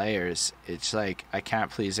just layers, it's like, I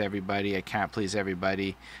can't please everybody, I can't please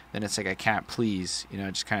everybody. Then it's like, I can't please, you know,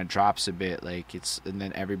 it just kind of drops a bit, like it's, and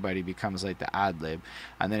then everybody becomes like the ad lib.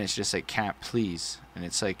 And then it's just like, can't please. And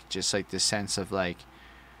it's like, just like this sense of like,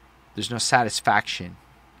 there's no satisfaction,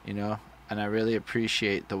 you know? And I really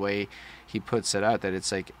appreciate the way he puts it out, that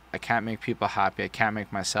it's like, I can't make people happy, I can't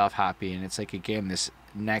make myself happy. And it's like, again, this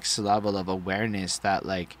next level of awareness that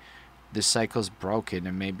like, this cycle's broken,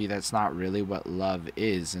 and maybe that's not really what love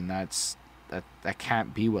is, and that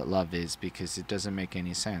can't be what love is, because it doesn't make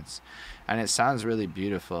any sense. And it sounds really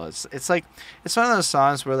beautiful. It's like, it's one of those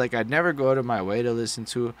songs where like I'd never go out of my way to listen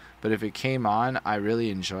to, but if it came on, I really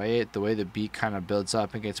enjoy it. The way the beat kind of builds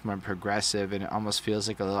up and gets more progressive, and it almost feels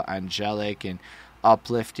like a little angelic and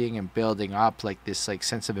uplifting and building up, like this like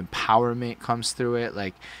sense of empowerment comes through it.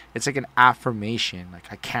 Like it's like an affirmation, like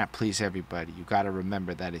I can't please everybody, you got to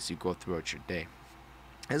remember that as you go throughout your day.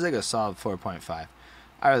 It's like a solid 4.5.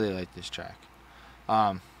 I really like this track.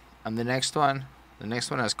 And the next one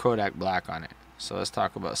has Kodak Black on it, so let's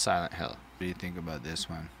talk about Silent Hill. What do you think about this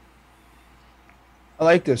one? I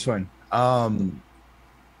like this one. I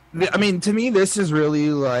mean, to me, this is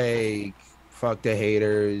really like, fuck the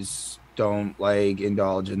haters, don't like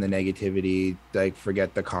indulge in the negativity, like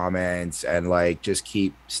forget the comments, and like just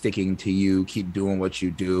keep sticking to you, keep doing what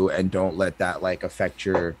you do, and don't let that like affect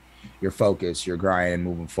your focus, your grind, and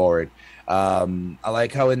moving forward. I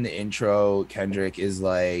like how in the intro Kendrick is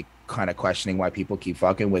like kind of questioning why people keep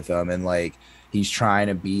fucking with him, and like he's trying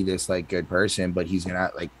to be this like good person, but he's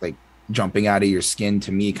gonna like jumping out of your skin.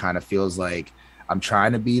 To me kind of feels like, I'm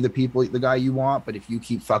trying to be the guy you want, but if you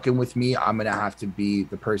keep fucking with me, I'm going to have to be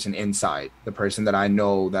the person inside, the person that I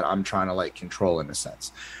know that I'm trying to like control in a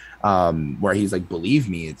sense. Where he's like, believe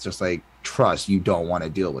me, it's just like, trust, you don't want to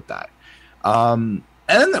deal with that. And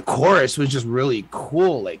then the chorus was just really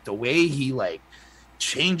cool. Like the way he like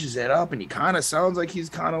changes it up, and he kind of sounds like he's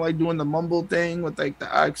kind of like doing the mumble thing with like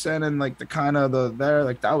the accent and like the kind of the there,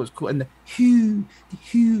 like that was cool. And the hue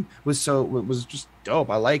was just dope.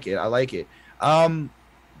 I like it.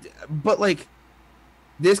 But like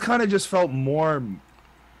this kind of just felt more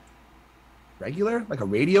regular, like a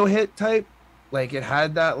radio hit type. Like it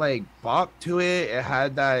had that like bop to it. It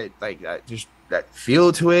had that like that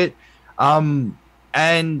feel to it.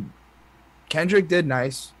 And Kendrick did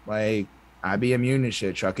nice. Like I be immune and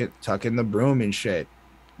shit. Tuck in the broom and shit.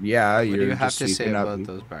 Yeah, what do you have to say about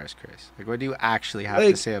those bars, Chris? Like, what do you actually have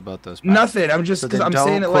to say about those bars? Nothing. I'm just because I'm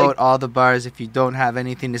saying it like, don't quote all the bars if you don't have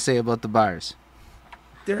anything to say about the bars.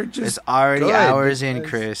 They're just it's already good, hours in,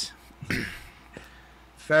 Chris.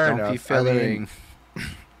 Fair enough. Don't be fillering.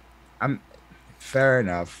 I'm fair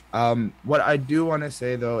enough. What I do want to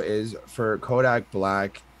say though is for Kodak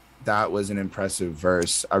Black, that was an impressive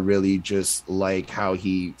verse. I really just like how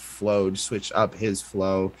he flowed, switched up his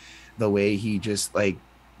flow, the way he just like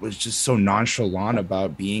was just so nonchalant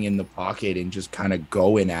about being in the pocket and just kind of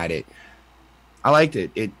going at it. I liked it.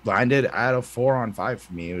 It landed at a 4 on 5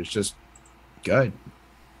 for me. It was just good.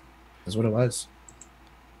 That's what it was.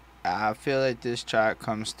 I feel like this track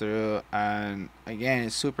comes through, and again,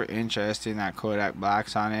 it's super interesting that Kodak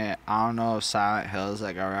Black's on it. I don't know if Silent Hill is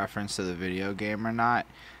like a reference to the video game or not,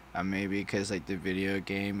 Maybe because like the video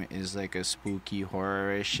game is like a spooky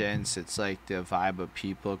horror-ish sense. It's like the vibe of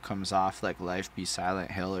people comes off like Life Be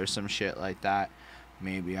Silent Hill or some shit like that.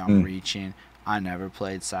 Maybe I'm reaching. I never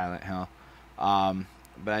played Silent Hill.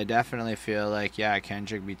 But I definitely feel like, yeah,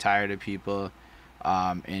 Kendrick be tired of people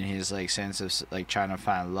in his like sense of like trying to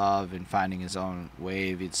find love and finding his own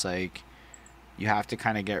wave. It's like you have to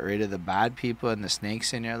kind of get rid of the bad people and the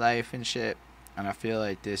snakes in your life and shit. And I feel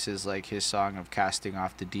like this is like his song of casting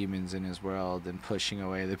off the demons in his world and pushing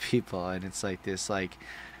away the people. And it's like this like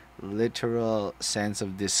literal sense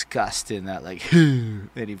of disgust in that like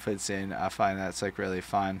that he puts in. I find that's like really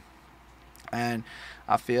fun. And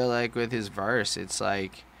I feel like with his verse, it's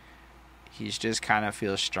like he's just kind of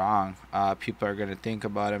feels strong. People are going to think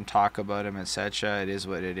about him, talk about him, etc. It is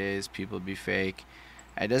what it is. People be fake.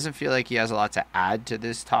 It doesn't feel like he has a lot to add to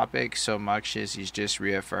this topic so much as he's just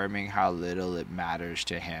reaffirming how little it matters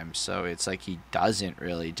to him. So it's like he doesn't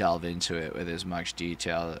really delve into it with as much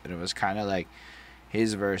detail. And it was kind of like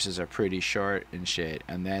his verses are pretty short and shit.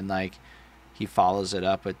 And then like he follows it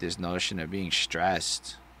up with this notion of being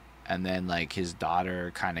stressed. And then like his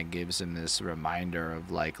daughter kind of gives him this reminder of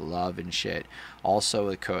like love and shit. Also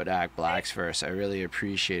with Kodak Black's verse, I really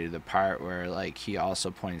appreciated the part where like he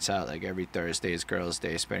also points out like every Thursday is girls'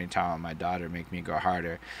 day, spending time with my daughter make me go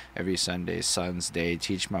harder. Every Sunday is son's day,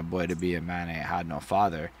 teach my boy to be a man, I ain't had no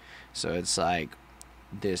father. So it's like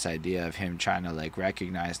this idea of him trying to like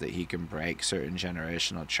recognize that he can break certain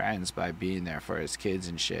generational trends by being there for his kids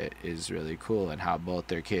and shit is really cool. And how both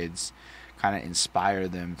their kids kind of inspire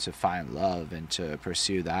them to find love and to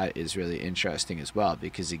pursue that is really interesting as well,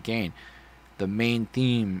 because again, the main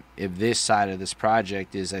theme of this side of this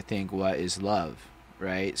project is, I think, what is love,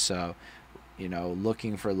 right? So, you know,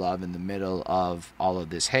 looking for love in the middle of all of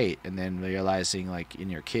this hate, and then realizing like in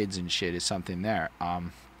your kids and shit is something there. And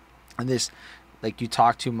this, like, you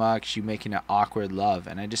talk too much, you making an awkward love,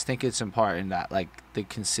 and I just think it's important that like the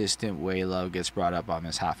consistent way love gets brought up on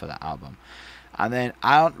this half of the album. And then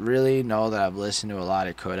I don't really know that I've listened to a lot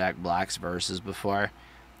of Kodak Black's verses before,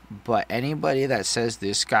 but anybody that says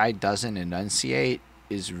this guy doesn't enunciate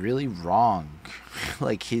is really wrong.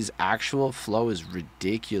 Like, his actual flow is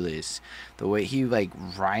ridiculous. The way he like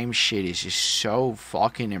rhyme shit is just so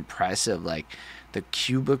fucking impressive. Like the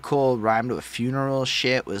cubicle rhymed with funeral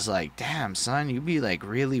shit was like, damn son, you be like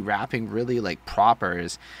really rapping really like proper.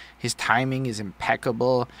 His timing is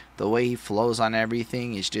impeccable. The way he flows on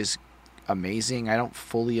everything is just amazing. I don't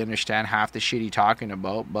fully understand half the shit he's talking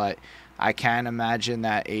about, but I can't imagine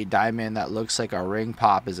that a diamond that looks like a ring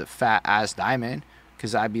pop is a fat ass diamond,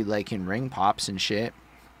 because I'd be liking ring pops and shit.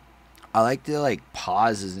 I like the like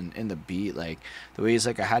pauses in the beat, like the way he's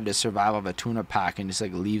like, I had to survive off a tuna pack, and just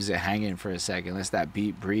like leaves it hanging for a second, lets that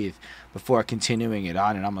beat breathe before continuing it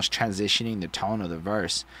on and almost transitioning the tone of the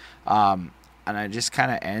verse. And it just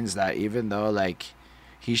kind of ends that even though like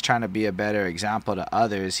he's trying to be a better example to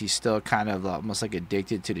others, he's still kind of almost like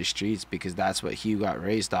addicted to the streets, because that's what he got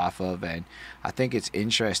raised off of. And I think it's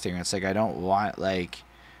interesting. It's like, I don't want to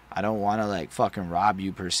like fucking rob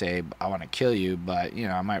you per se. I want to kill you, but you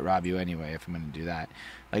know, I might rob you anyway if I'm going to do that.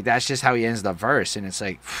 Like, that's just how he ends the verse. And it's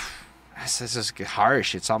like, that's just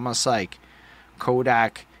harsh. It's almost like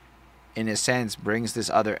Kodak, in a sense, brings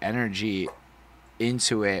this other energy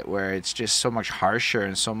into it where it's just so much harsher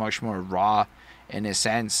and so much more raw, in a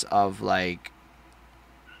sense of like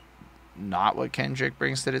not what Kendrick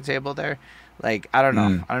brings to the table there. Like, I don't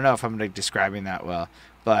know. I don't know if I'm like describing that well,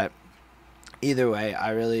 but either way,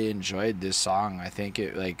 I really enjoyed this song. I think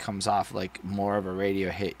it like comes off like more of a radio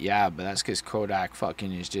hit, yeah, but that's because Kodak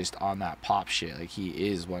fucking is just on that pop shit. Like, he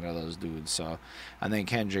is one of those dudes. So I think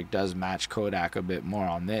Kendrick does match Kodak a bit more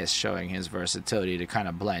on this, showing his versatility to kind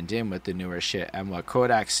of blend in with the newer shit. And what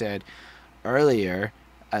Kodak said earlier,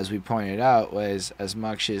 as we pointed out, was as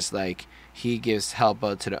much as like he gives help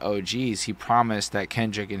out to the OGs, he promised that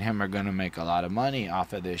Kendrick and him are gonna make a lot of money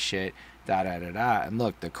off of this shit. And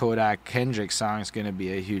look, the Kodak Kendrick song is gonna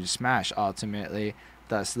be a huge smash ultimately,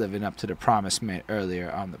 thus living up to the promise made earlier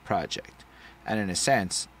on the project. And in a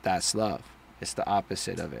sense, that's love. It's the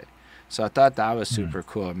opposite of it. So I thought that was super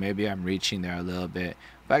cool. Maybe I'm reaching there a little bit,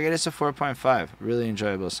 but I get it's a 4.5. Really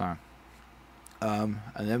enjoyable song. And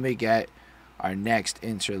then we get our next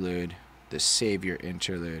interlude, the Savior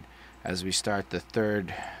interlude, as we start the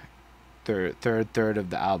third of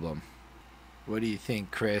the album. What do you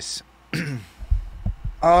think, Chris?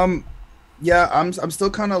 Yeah, I'm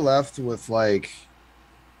still kind of left with like,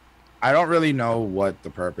 I don't really know what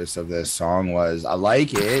the purpose of this song was. I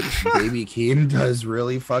like it. Baby Keem does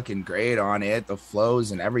really fucking great on it. The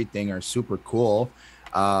flows and everything are super cool.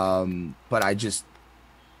 But I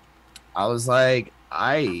was like,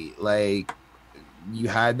 I like you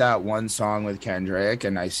had that one song with Kendrick,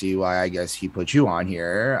 and I see why. I guess he put you on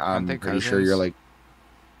here. Aren't I'm they pretty sure you're cousins? like,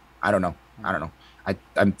 I don't know. I don't know.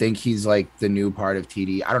 I think he's like the new part of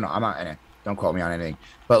TD. I don't know. I'm not. Don't quote me on anything.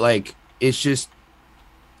 But like, it's just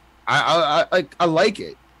I like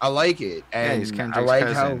it. I like it, Yeah, he's and I Kendrick's like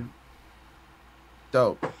how cousin.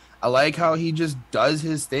 dope. I like how he just does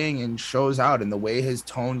his thing and shows out, and the way his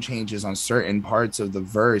tone changes on certain parts of the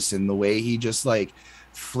verse, and the way he just like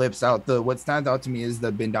flips out. The what stands out to me is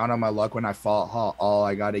the been down on my luck when I fall. All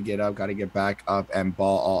I gotta get up, gotta get back up, and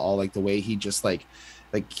ball. All like the way he just like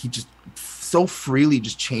he just so freely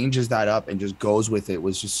just changes that up and just goes with it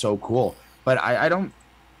was just so cool. But I don't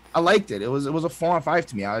I liked it. It was a 4 on 5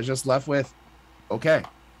 to me. I was just left with okay,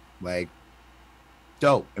 like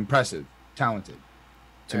dope, impressive, talented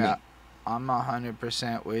to Yeah, me. I'm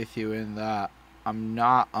 100% with you in that. I'm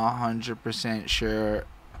not 100% sure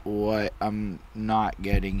what I'm not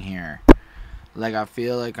getting here. Like, I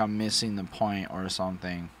feel like I'm missing the point or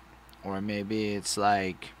something. Or maybe it's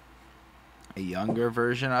like a younger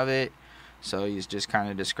version of it. So he's just kind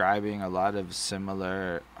of describing a lot of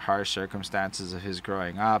similar harsh circumstances of his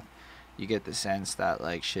growing up. You get the sense that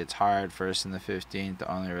like shit's hard. First in the 15th,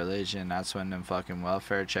 the only religion. That's when them fucking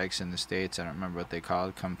welfare checks in the states. I don't remember what they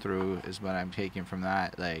called. Come through is what I'm taking from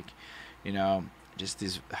that. Like, you know, just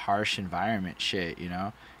this harsh environment shit. You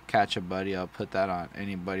know, catch a buddy. I'll put that on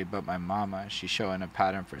anybody but my mama. She's showing a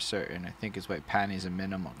pattern for certain. I think it's white panties and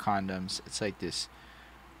minimal condoms. It's like this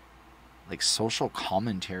like social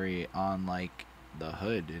commentary on like the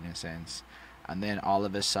hood in a sense. And then all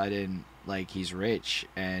of a sudden like he's rich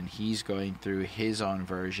and he's going through his own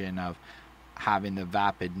version of having the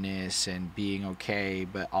vapidness and being okay,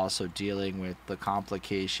 but also dealing with the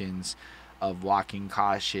complications of walking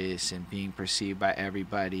cautious and being perceived by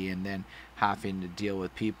everybody and then having to deal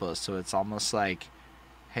with people. So it's almost like,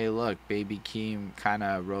 hey, look, Baby Keem kind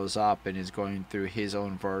of rose up and is going through his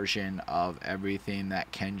own version of everything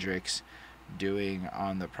that Kendrick's doing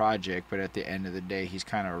on the project, but at the end of the day, he's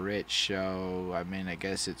kind of rich, so I mean, I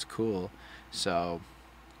guess it's cool. So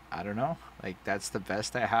I don't know. Like that's the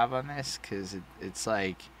best I have on this because it's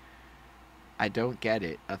like I don't get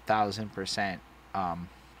it 1,000%. Um,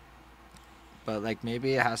 but like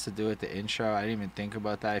maybe it has to do with the intro. I didn't even think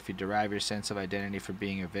about that. If you derive your sense of identity from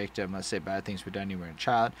being a victim, let's say bad things were done when you were a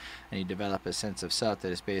child, and you develop a sense of self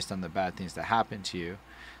that is based on the bad things that happened to you.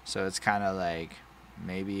 So it's kind of like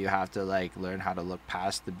maybe you have to like learn how to look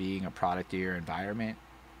past the being a product of your environment,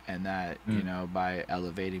 and that you Mm. know by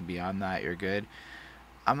elevating beyond that you're good.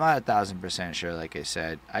 I'm not 1,000% sure. Like I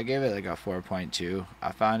said, I gave it like a 4.2.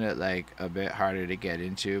 I found it like a bit harder to get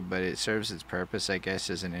into, but it serves its purpose, I guess,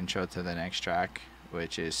 as an intro to the next track,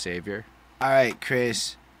 which is Savior. All right,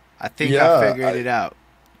 Chris. I think I Yeah, figured it out.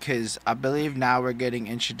 Because I believe now we're getting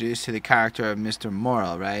introduced to the character of Mr.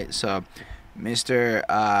 Moral, right? So, Mr.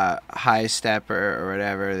 High Stepper, or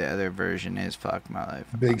whatever the other version is, fuck my life.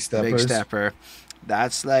 big Big steppers. Stepper.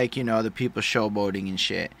 That's like, you know, the people showboating and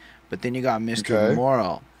shit. But then you got Mr. Okay.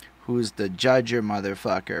 Moral, who's the judger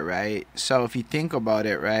motherfucker, right? So if you think about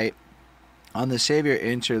it, right, on the Savior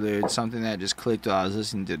interlude, something that just clicked while I was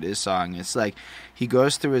listening to this song, it's like he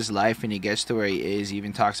goes through his life and he gets to where he is. He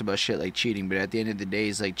even talks about shit like cheating, but at the end of the day,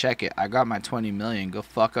 he's like, check it, I got my 20 million, go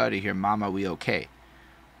fuck out of here, mama, we okay.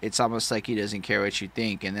 It's almost like he doesn't care what you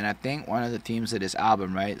think. And then I think one of the themes of this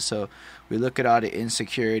album, right? So we look at all the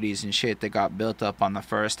insecurities and shit that got built up on the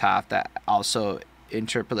first half that also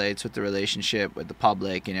interpolates with the relationship with the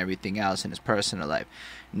public and everything else in his personal life.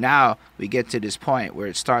 Now we get to this point where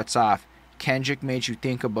it starts off, Kendrick made you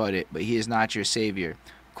think about it, but he is not your savior.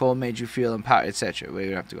 Cole made you feel empowered, etc. We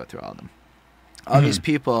don't have to go through all of them. All these Mhm.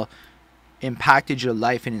 people impacted your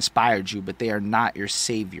life and inspired you, but they are not your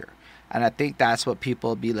savior. And I think that's what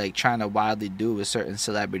people be like trying to wildly do with certain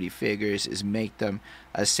celebrity figures is make them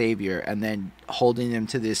a savior and then holding them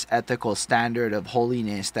to this ethical standard of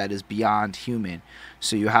holiness that is beyond human.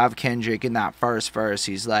 So you have Kendrick in that first verse,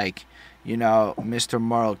 he's like, you know, Mr.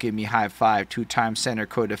 Moral, give me high five, 2-time center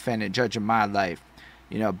co-defendant, judge of my life,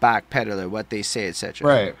 you know, backpedaler, what they say, etc.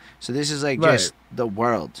 Right. So this is like Right. just the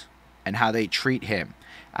world and how they treat him.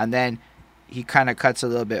 And then he kind of cuts a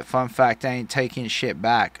little bit. Fun fact, I ain't taking shit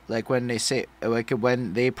back. Like when they say, like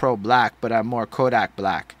when they pro black, but I'm more Kodak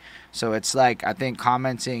black. So it's like, I think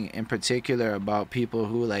commenting in particular about people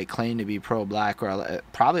who like claim to be pro black, or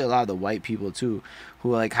probably a lot of the white people too,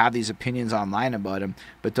 who like have these opinions online about him,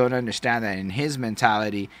 but don't understand that in his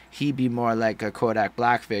mentality, he be more like a Kodak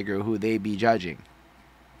black figure who they be judging.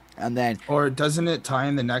 And then, Or doesn't it tie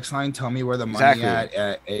in the next line? Tell me where the money exactly.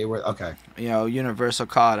 at A where okay. You know, universal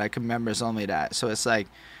code, I can members only that. So it's like,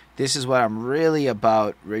 this is what I'm really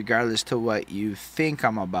about, regardless to what you think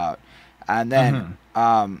I'm about. And then,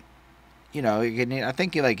 you know, I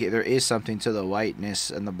think like there is something to the whiteness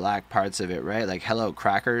and the black parts of it, right? Like, hello,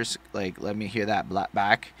 crackers. Like, let me hear that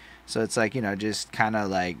back. So it's like, you know, just kind of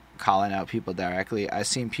like calling out people directly. I've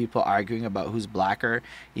seen people arguing about who's blacker,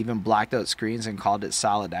 even blacked out screens and called it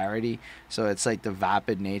solidarity. So it's like the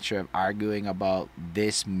vapid nature of arguing about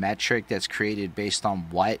this metric that's created based on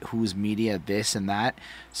what, whose media, this and that.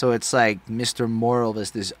 So it's like Mr. Moral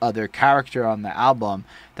is this other character on the album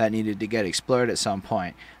that needed to get explored at some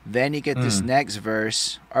point. Then you get this next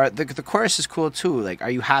verse, or the chorus is cool too. Like,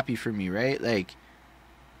 are you happy for me, right? Like,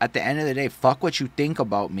 at the end of the day, fuck what you think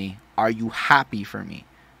about me. Are you happy for me?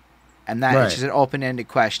 And that is just an open-ended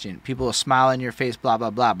question. People will smile in your face, blah, blah,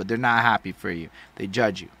 blah, but they're not happy for you. They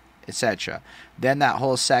judge you, etc. Then that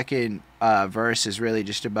whole second verse is really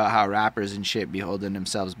just about how rappers and shit be holding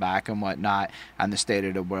themselves back and whatnot, and the state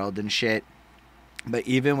of the world and shit. But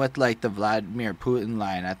even with like the Vladimir Putin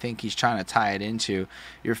line, I think he's trying to tie it into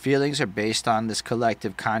your feelings are based on this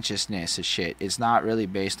collective consciousness of shit. It's not really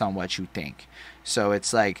based on what you think. So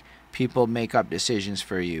it's like people make up decisions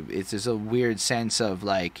for you. It's just a weird sense of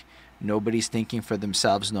like nobody's thinking for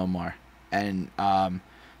themselves no more. And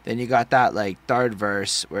then you got that like third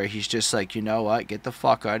verse where he's just like, you know what, get the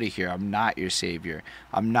fuck out of here. I'm not your savior.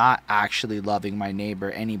 I'm not actually loving my neighbor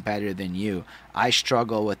any better than you. I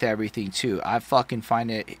struggle with everything too. I fucking find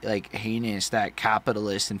it like heinous that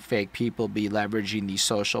capitalists and fake people be leveraging these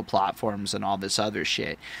social platforms and all this other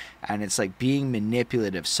shit. And it's like being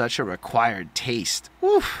manipulative, such a required taste.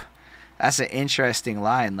 Oof. That's an interesting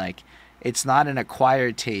line. Like, it's not an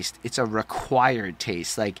acquired taste. It's a required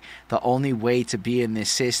taste. Like, the only way to be in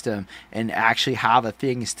this system and actually have a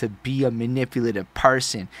thing is to be a manipulative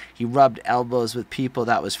person. He rubbed elbows with people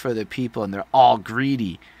that was for the people, and they're all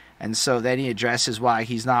greedy. And so then he addresses why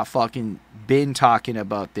he's not fucking been talking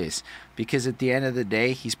about this. Because at the end of the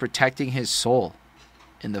day, he's protecting his soul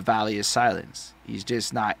in the Valley of Silence. He's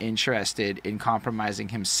just not interested in compromising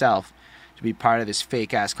himself to be part of this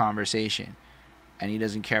fake-ass conversation. And he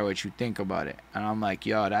doesn't care what you think about it. And I'm like,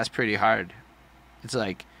 yo, that's pretty hard. It's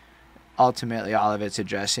like, ultimately, all of it's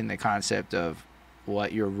addressing the concept of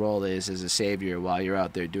what your role is as a savior while you're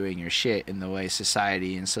out there doing your shit in the way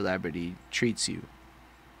society and celebrity treats you.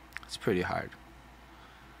 It's pretty hard.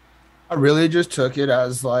 I really just took it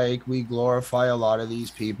as like we glorify a lot of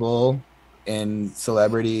these people in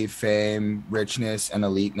celebrity, fame, richness, and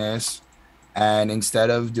eliteness. And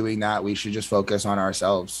instead of doing that, we should just focus on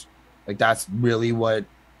ourselves. Like, that's really what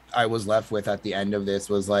I was left with at the end of this,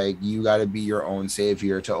 was like, you got to be your own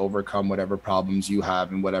savior to overcome whatever problems you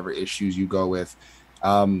have and whatever issues you go with.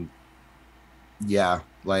 Yeah,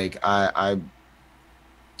 like I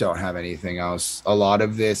don't have anything else. A lot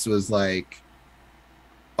of this was like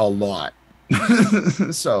a lot.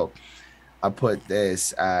 So I put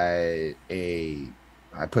this at a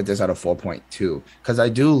 4.2 because I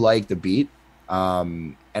do like the beat.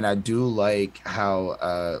 And I do like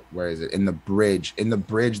how where is it, in the bridge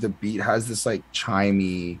the beat has this like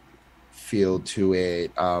chimey feel to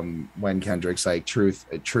it. When Kendrick's like truth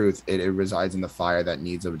it resides in the fire that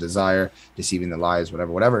needs of desire, deceiving the lies,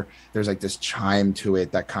 whatever, there's like this chime to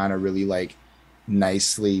it that kind of really like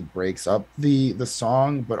nicely breaks up the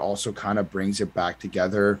song, but also kind of brings it back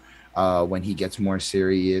together when he gets more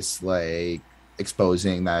serious, like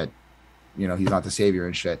exposing that, you know, he's not the savior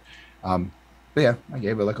and shit. But yeah, I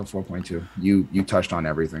gave it like a 4.2. You touched on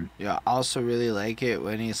everything. Yeah, I also really like it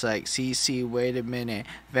when he's like, CC, wait a minute,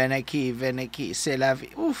 ven aquí, c'est la vie.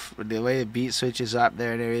 Oof, the way the beat switches up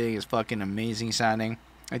there and everything is fucking amazing sounding.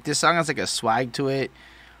 Like, this song has like a swag to it.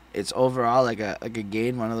 It's overall like a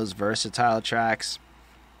gain, one of those versatile tracks.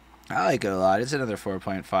 I like it a lot. It's another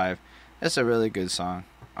 4.5. It's a really good song.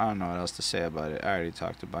 I don't know what else to say about it. I already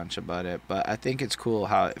talked a bunch about it, but I think it's cool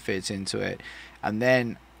how it fits into it. And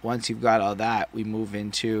then once you've got all that, we move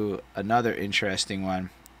into another interesting one,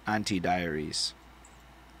 Anti-Diaries.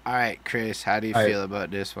 All right, Chris, how do you feel about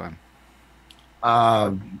this one?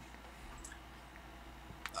 I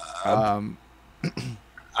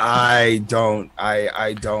don't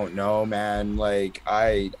know, man. Like,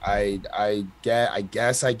 I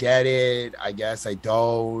guess I get it. I guess I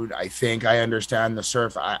don't. I think I understand the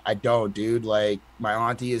surf. I don't, dude. Like, my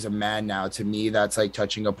auntie is a man now. To me, that's like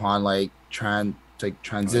touching upon like transitioning.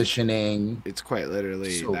 It's quite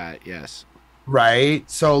literally that, yes. Right.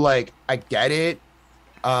 So like, I get it.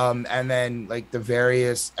 And then like the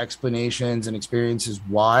various explanations and experiences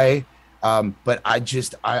why. But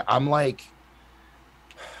I'm like,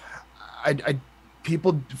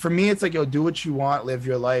 people, for me, it's like, yo, do what you want, live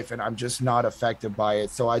your life, and I'm just not affected by it.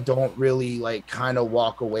 So I don't really like kind of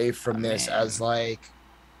walk away from this as like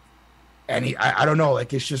any, I don't know,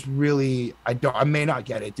 like it's just really, I may not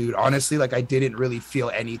get it, dude. Honestly, like I didn't really feel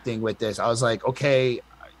anything with this. I was like, okay,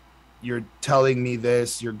 you're telling me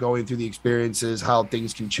this, you're going through the experiences, how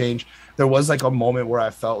things can change. There was like a moment where I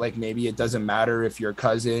felt like maybe it doesn't matter if your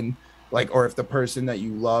cousin, like, or if the person that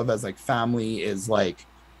you love as like family is like,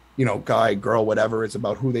 you know, guy, girl, whatever, it's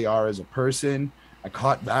about who they are as a person. I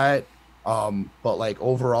caught that. But like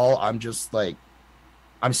overall, I'm just like,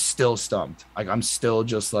 I'm still stumped. Like I'm still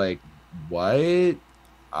just like, what?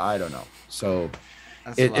 I don't know. So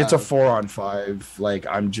it's a 4 on 5. Like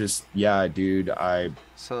I'm just, yeah, dude.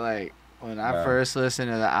 So like when I first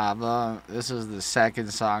listened to the album, this was the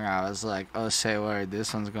second song. I was like, oh, say word,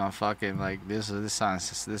 this one's gonna fucking like this song.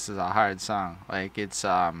 This is a hard song. Like it's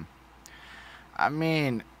I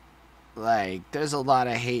mean, like there's a lot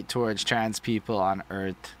of hate towards trans people on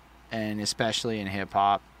Earth, and especially in hip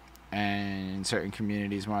hop, and in certain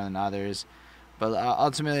communities more than others. But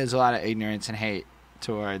ultimately, there's a lot of ignorance and hate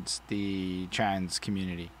towards the trans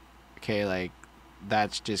community. Okay, like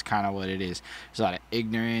that's just kind of what it is. There's a lot of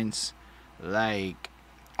ignorance. Like,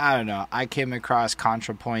 I don't know. I came across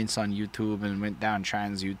ContraPoints on YouTube and went down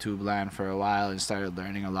trans YouTube land for a while and started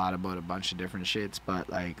learning a lot about a bunch of different shits. But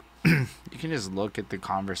like, you can just look at the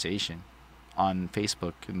conversation on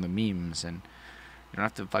Facebook and the memes, and you don't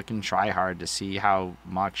have to fucking try hard to see how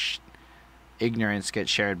much ignorance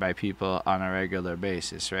gets shared by people on a regular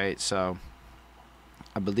basis, right? So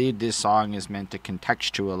I believe this song is meant to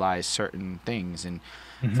contextualize certain things, and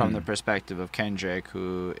from the perspective of Kendrick,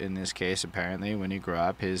 who in this case apparently when he grew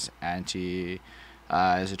up his auntie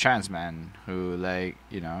is a trans man who, like,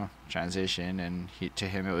 you know, transitioned, and to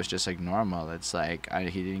him it was just like normal. It's like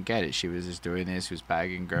he didn't get it. She was just doing this, he was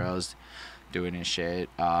bagging girls, doing his shit.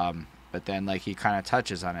 But then, like, he kind of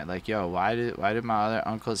touches on it, like, yo, why did my other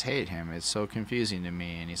uncles hate him? It's so confusing to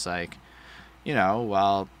me. And he's like, you know,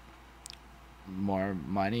 well, more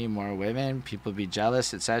money, more women, people be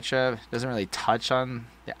jealous, etc. Doesn't really touch on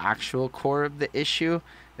the actual core of the issue.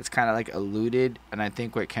 It's kind of like alluded, and I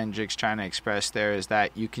think what Kendrick's trying to express there is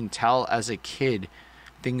that you can tell as a kid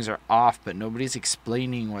things are off, but nobody's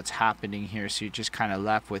explaining what's happening here, so you're just kind of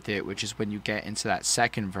left with it, which is when you get into that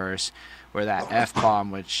second verse where that F-bomb,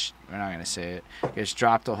 which we're not going to say it, gets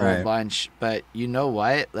dropped a whole bunch. But you know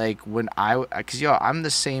what? Like, when because, I'm the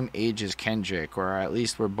same age as Kendrick, or at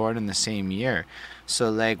least we're born in the same year. So,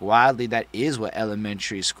 like, wildly, that is what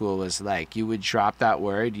elementary school was like. You would drop that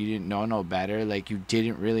word, you didn't know no better. Like, you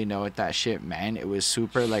didn't really know what that shit meant. It was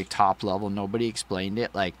super, like, top level. Nobody explained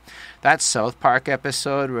it. Like, that South Park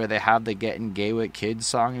episode where they have the Getting Gay with Kids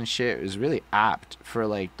song and shit was really apt for,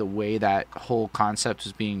 like, the way that whole concept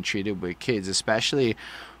was being treated with kids, especially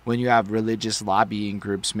when you have religious lobbying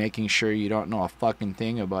groups making sure you don't know a fucking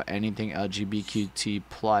thing about anything LGBTQ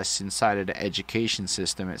plus inside of the education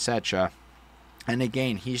system, etc. And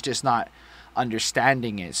again, he's just not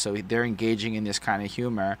understanding it, so they're engaging in this kind of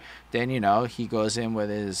humor. Then, you know, he goes in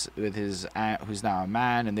with his aunt, who's now a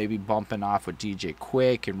man, and they be bumping off with DJ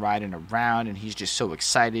Quick and riding around, and he's just so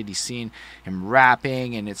excited. He's seen him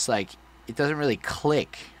rapping, and it's like it doesn't really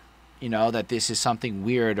click, you know, that this is something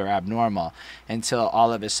weird or abnormal, until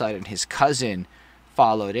all of a sudden his cousin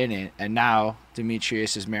followed in it, and now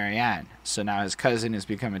Demetrius is Marianne. So now his cousin has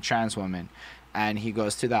become a trans woman. And he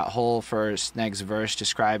goes through that whole next verse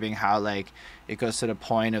describing how, like, it goes to the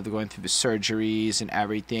point of going through the surgeries and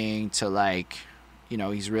everything to, like, you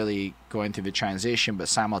know, he's really going through the transition, but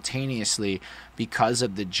simultaneously, because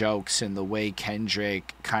of the jokes and the way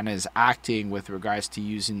Kendrick kind of is acting with regards to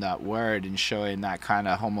using that word and showing that kind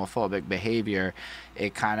of homophobic behavior,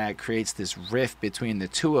 it kind of creates this rift between the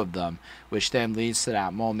two of them, which then leads to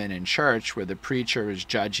that moment in church where the preacher is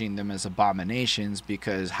judging them as abominations,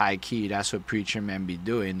 because high key, that's what preacher men be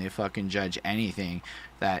doing. They fucking judge anything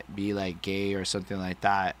that be like gay or something like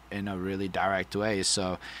that in a really direct way.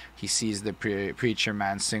 So he sees the preacher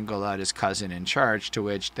man single out his cousin in church, to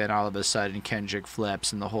which then all of a sudden Kendrick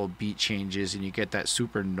flips and the whole beat changes, and you get that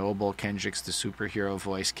super noble Kendrick's the superhero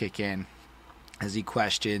voice kick in as he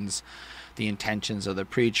questions the intentions of the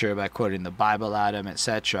preacher by quoting the Bible at him,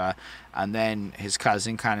 etc. And then his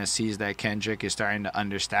cousin kind of sees that Kendrick is starting to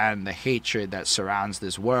understand the hatred that surrounds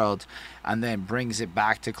this world, and then brings it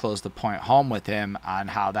back to close the point home with him on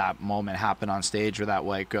how that moment happened on stage where that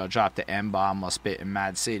white girl dropped the M-bomb while spitting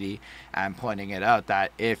Mad City, and pointing it out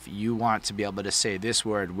that if you want to be able to say this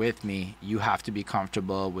word with me, you have to be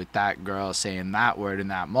comfortable with that girl saying that word in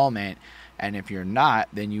that moment. And if you're not,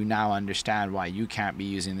 then you now understand why you can't be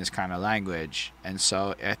using this kind of language language. And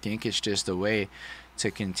so I think it's just a way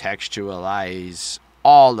to contextualize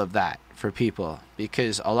all of that for people,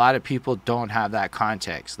 because a lot of people don't have that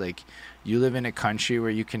context. Like, you live in a country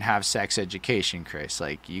where you can have sex education, Chris.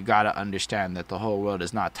 Like, you got to understand that the whole world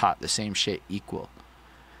is not taught the same shit equal.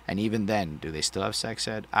 And even then, do they still have sex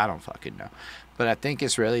ed? I don't fucking know. But I think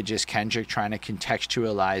it's really just Kendrick trying to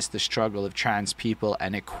contextualize the struggle of trans people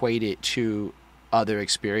and equate it to other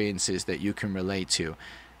experiences that you can relate to,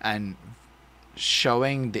 and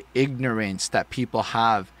showing the ignorance that people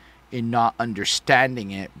have in not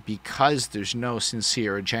understanding it because there's no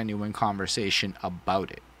sincere or genuine conversation about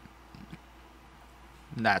it.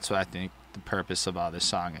 And that's what I think the purpose of all this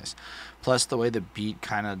song is. Plus the way the beat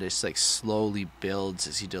kind of just like slowly builds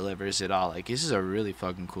as he delivers it all. Like, this is a really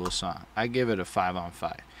fucking cool song. I give it a 5 on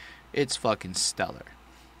 5. It's fucking stellar.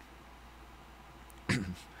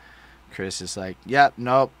 Chris is like, yep,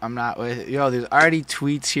 nope, I'm not with it. Yo, there's already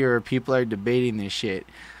tweets here where people are debating this shit.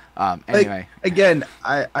 Anyway. Like, again,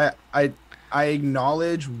 I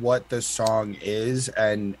acknowledge what the song is,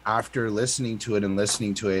 and after listening to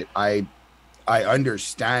it, I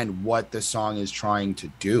understand what the song is trying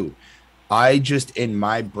to do. I just, in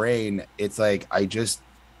my brain, it's like, I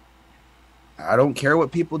don't care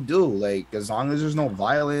what people do. Like, as long as there's no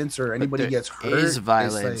violence or anybody gets hurt. There is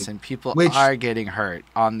violence, like, and people are getting hurt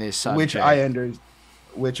on this subject.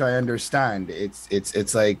 Which I understand.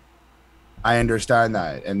 It's like, I understand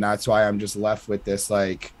that, and that's why I'm just left with this,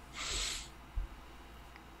 like,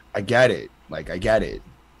 I get it. Like, I get it.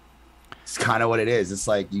 It's kind of what it is. It's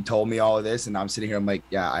like, you told me all of this, and I'm sitting here, I'm like,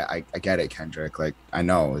 yeah, I get it, Kendrick. Like, I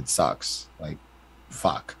know it sucks. Like,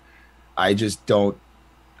 fuck. I don't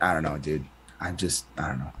know, dude. I don't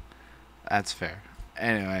know. That's fair.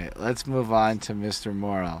 Anyway, let's move on to Mr.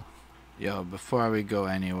 Moral. Yo, before we go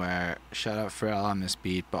anywhere, shout out Pharrell on this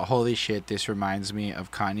beat, but holy shit, this reminds me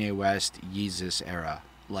of Kanye West Yeezus era.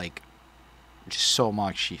 Like, just so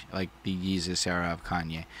much like the Yeezus era of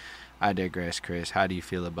Kanye. I digress, Chris. How do you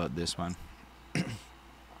feel about this one?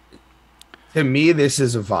 To me, this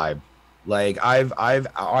is a vibe. Like, I've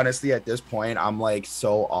honestly, at this point, I'm like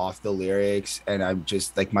so off the lyrics, and I'm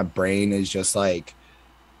just like, my brain is just like,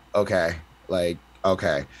 okay.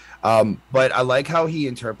 But I like how he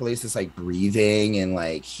interpolates this like breathing and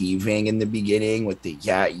like heaving in the beginning with the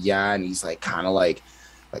yeah, and he's like kind of like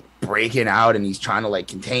breaking out, and he's trying to like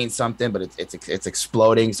contain something, but it's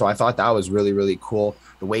exploding. So I thought that was really, really cool.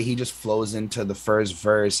 The way he just flows into the first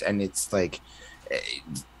verse, and it's like,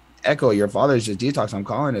 Echo, your father's just detox. I'm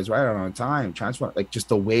calling is right on time. Transport, like, just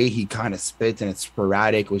the way he kind of spits and it's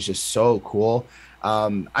sporadic was just so cool.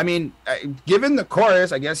 I mean, given the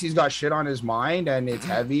chorus, I guess he's got shit on his mind and it's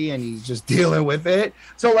heavy and he's just dealing with it.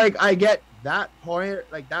 So like, I get that point,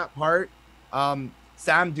 like that part.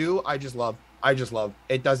 Sam Do, I just love.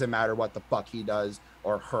 It doesn't matter what the fuck he does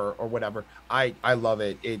or her or whatever. I love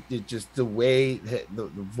it. It just the way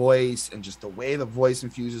the voice, and just the way the voice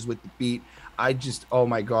infuses with the beat. I just, oh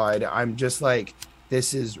my God, I'm just like,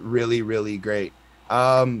 this is really, really great.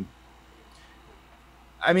 I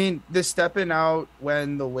mean, the stepping out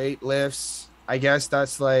when the weight lifts, I guess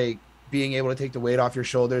that's like being able to take the weight off your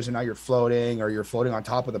shoulders, and now you're floating, or you're floating on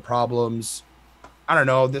top of the problems. I don't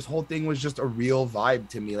know. This whole thing was just a real vibe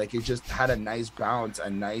to me. Like, it just had a nice bounce,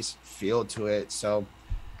 a nice feel to it. So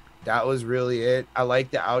that was really it. I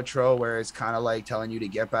like the outro where it's kind of like telling you to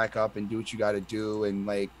get back up and do what you got to do, and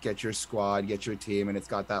like get your squad, get your team. And it's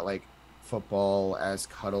got that like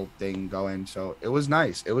football-esque huddle thing going. So it was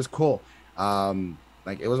nice. It was cool.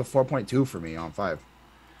 Like, it was a 4.2 for me on 5.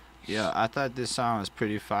 Yeah, I thought this song was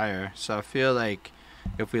pretty fire. So I feel like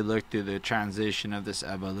if we look through the transition of this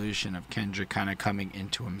evolution of Kendrick kind of coming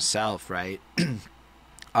into himself, right?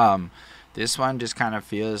 This one just kind of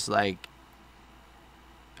feels like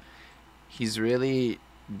he's really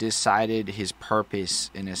decided his purpose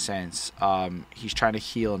in a sense. He's trying to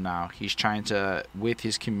heal now. He's trying to, with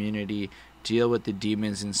his community, deal with the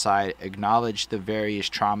demons inside, acknowledge the various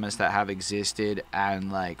traumas that have existed,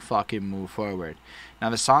 and like fucking move forward. Now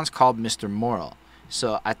the song's called Mr. Moral.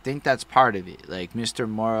 So I think that's part of it. Like, Mr.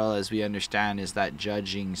 Moral, as we understand, is that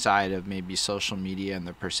judging side of maybe social media and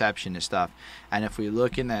the perception and stuff. And if we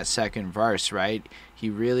look in that second verse, right, he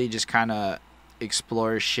really just kind of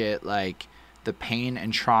explores shit like the pain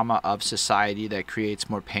and trauma of society that creates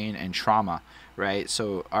more pain and trauma, right?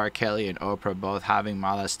 So R. Kelly and Oprah both having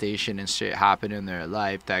molestation and shit happen in their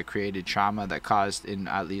life that created trauma that caused, in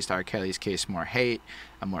at least R. Kelly's case, more hate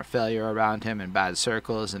and more failure around him and bad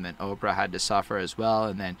circles. And then Oprah had to suffer as well.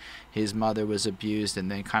 And then his mother was abused,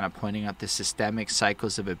 and then kind of pointing out the systemic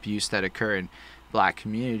cycles of abuse that occur. And black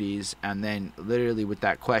communities, and then literally with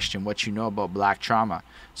that question, what you know about black trauma.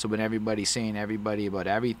 So when everybody's saying everybody about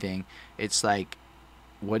everything, it's like,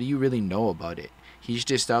 what do you really know about it? He's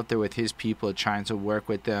just out there with his people trying to work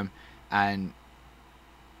with them and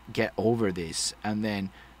get over this, and then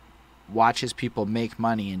watch his people make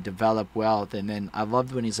money and develop wealth. And then I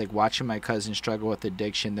loved when he's like, watching my cousin struggle with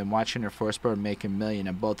addiction, then watching her firstborn make $1 million,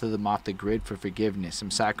 and both of them off the grid for forgiveness.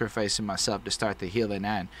 I'm sacrificing myself to start the healing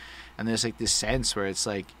end. And there's like this sense where it's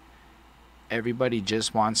like everybody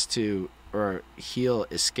just wants to or heal,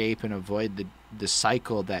 escape, and avoid the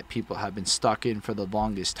cycle that people have been stuck in for the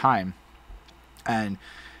longest time. And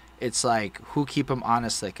it's like, who keep them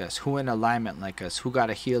honest like us? Who in alignment like us? Who got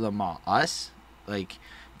to heal them all? Us? Like,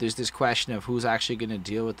 there's this question of who's actually going to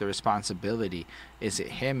deal with the responsibility. Is it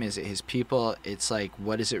him? Is it his people? It's like,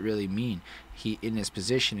 what does it really mean? He in his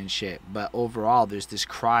position and shit. But overall, there's this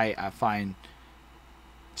cry I find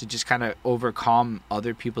to just kind of overcome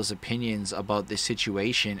other people's opinions about the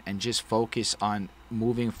situation and just focus on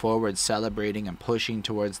moving forward, celebrating, and pushing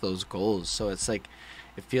towards those goals. So it's like,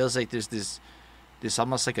 it feels like there's this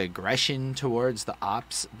almost like aggression towards the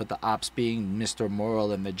ops, but the ops being Mr.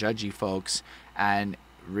 Moral and the judgy folks, and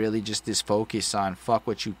really just this focus on fuck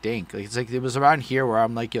what you think. Like, it's like, it was around here where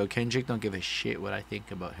I'm like, yo, Kendrick don't give a shit what I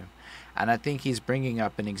think about him. And I think he's bringing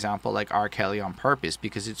up an example like R. Kelly on purpose,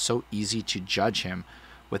 because it's so easy to judge him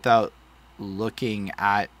without looking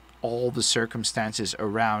at all the circumstances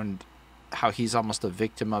around how he's almost a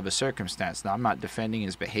victim of a circumstance. Now, I'm not defending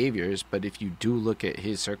his behaviors, but if you do look at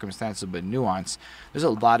his circumstances with nuance, there's a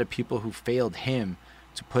lot of people who failed him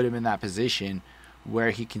to put him in that position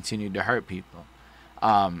where he continued to hurt people.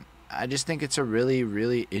 I just think it's a really,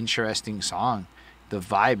 really interesting song. The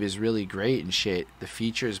vibe is really great and shit. The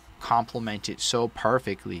features complement it so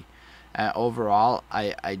perfectly. Overall,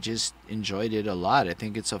 I just enjoyed it a lot. I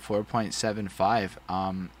think it's a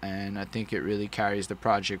 4.75, and I think it really carries the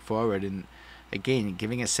project forward. And again,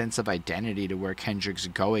 giving a sense of identity to where Kendrick's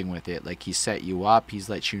going with it. Like, he set you up. He's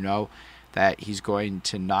let you know that he's going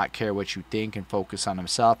to not care what you think and focus on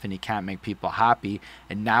himself, and he can't make people happy.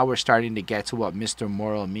 And now we're starting to get to what Mr.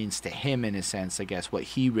 Moral means to him, in a sense, I guess, what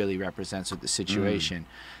he really represents with the situation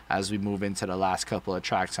as we move into the last couple of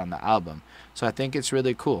tracks on the album. So I think it's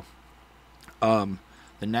really cool. The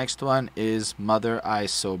next one is Mother I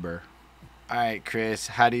Sober. All right, Chris,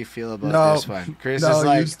 how do you feel about this one? Chris is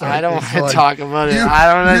like, I don't want to talk about it.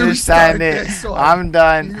 I don't understand it. I'm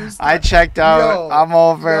done. I checked out. I'm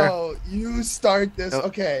over. No, you start this.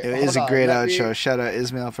 Okay. It is a great outro. Shout out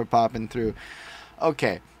Ismail for popping through.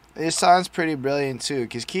 Okay. This song's pretty brilliant, too,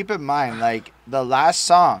 because keep in mind, like, the last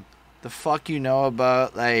song, the fuck you know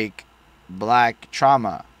about, like, black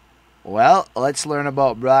trauma. Well, let's learn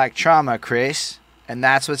about black trauma, Chris. And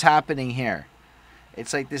that's what's happening here.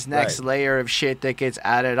 It's like this next layer of shit that gets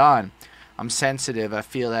added on. I'm sensitive. I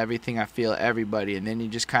feel everything. I feel everybody. And then he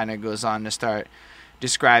just kind of goes on to start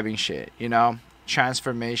describing shit, you know?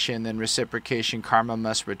 Transformation, then reciprocation, karma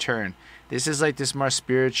must return. This is like this more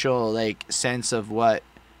spiritual, like, sense of what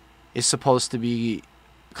is supposed to be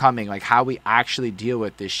coming, like how we actually deal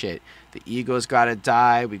with this shit. The ego's gotta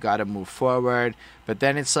die, we gotta move forward. But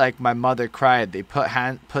then it's like, my mother cried, they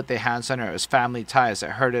put their hands on her, it was family ties,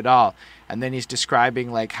 it hurt it all. And then he's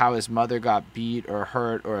describing like how his mother got beat or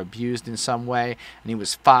hurt or abused in some way, and he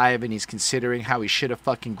was 5, and he's considering how he should have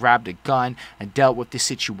fucking grabbed a gun and dealt with this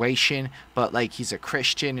situation, but like, he's a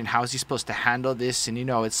Christian, and how is he supposed to handle this? And you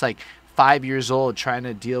know, it's like 5 years old trying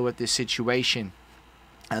to deal with this situation.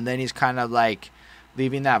 And then he's kind of like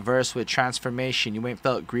leaving that verse with transformation. You ain't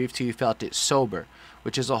felt grief till you felt it sober,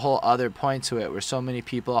 which is a whole other point to it, where so many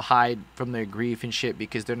people hide from their grief and shit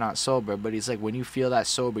because they're not sober. But he's like, when you feel that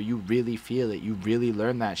sober, you really feel it. You really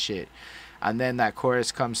learn that shit. And then that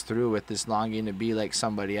chorus comes through with this longing to be like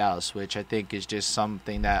somebody else, which I think is just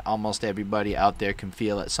something that almost everybody out there can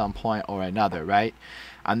feel at some point or another, right?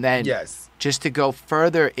 And then just to go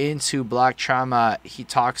further into black trauma, he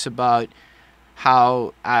talks about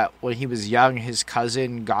how when he was young, his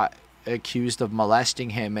cousin got accused of molesting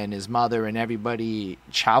him, and his mother and everybody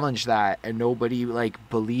challenged that, and nobody like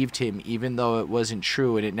believed him, even though it wasn't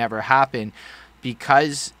true and it never happened.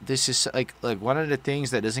 Because this is like one of the things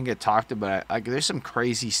that doesn't get talked about. Like, there's some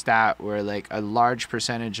crazy stat where like a large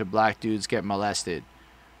percentage of black dudes get molested,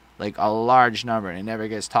 like a large number, and it never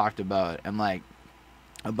gets talked about, and like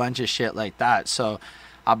a bunch of shit like that. So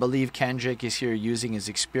I believe Kendrick is here using his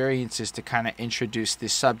experiences to kind of introduce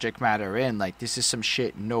this subject matter in. Like, this is some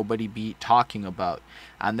shit nobody be talking about.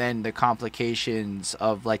 And then the complications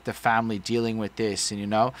of, like, the family dealing with this. And, you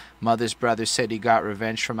know, mother's brother said he got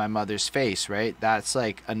revenge for my mother's face, right? That's,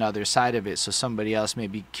 like, another side of it. So somebody else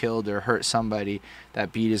maybe killed or hurt somebody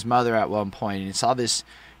that beat his mother at one point. And it's all this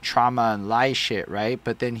trauma and lie shit, right?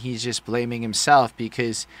 But then he's just blaming himself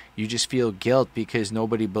because you just feel guilt because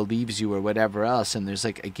nobody believes you or whatever else, and there's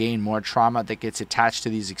like again more trauma that gets attached to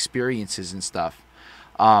these experiences and stuff.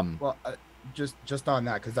 Well, just on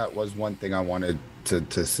that, because that was one thing I wanted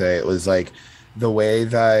to say. It was like the way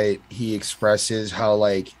that he expresses how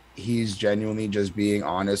like he's genuinely just being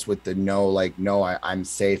honest with the no, I'm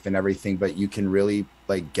safe and everything, but you can really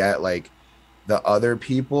like get like the other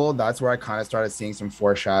people. That's where I kind of started seeing some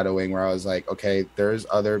foreshadowing where I was like, okay, there's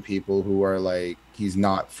other people who are like, he's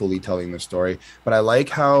not fully telling the story. But I like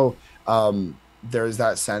how there's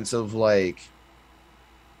that sense of like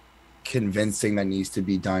convincing that needs to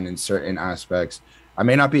be done in certain aspects. I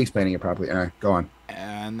may not be explaining it properly. Go on.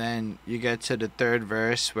 And then you get to the third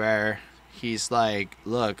verse where he's like,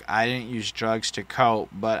 look, I didn't use drugs to cope,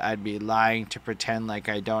 but I'd be lying to pretend like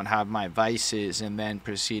I don't have my vices, and then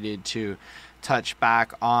proceeded to touch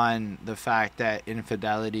back on the fact that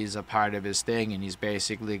infidelity is a part of his thing, and he's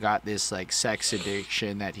basically got this like sex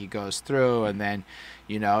addiction that he goes through. And then,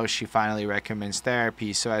 you know, she finally recommends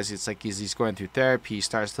therapy. So as it's like he's going through therapy, he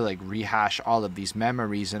starts to like rehash all of these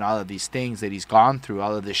memories and all of these things that he's gone through,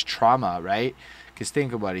 all of this trauma, right? Because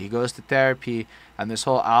think about it, he goes to therapy, and this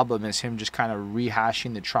whole album is him just kind of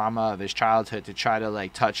rehashing the trauma of his childhood to try to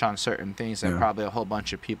like touch on certain things that probably a whole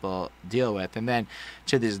bunch of people deal with. And then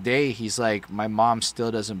to this day, he's like, my mom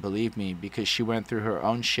still doesn't believe me because she went through her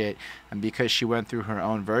own shit, and because she went through her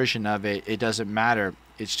own version of it, it doesn't matter.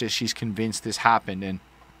 It's just she's convinced this happened. And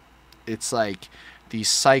it's like these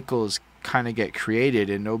cycles kind of get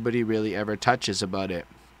created and nobody really ever touches about it.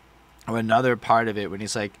 Or another part of it when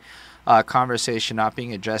he's like, conversation not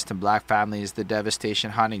being addressed in black families, the devastation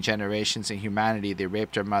haunting generations in humanity. They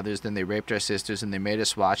raped our mothers, then they raped our sisters, and they made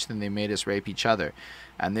us watch, then they made us rape each other.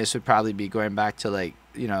 And this would probably be going back to like,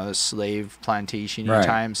 you know, slave plantation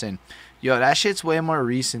times. And yo, that shit's way more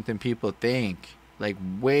recent than people think. Like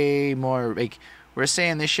way more, like we're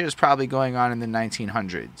saying this shit is probably going on in the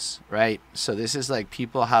 1900s, right? So this is like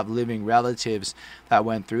people have living relatives that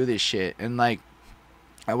went through this shit. And like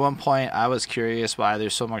at one point, I was curious why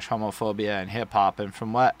there's so much homophobia in hip-hop, and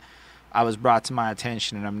from what I was brought to my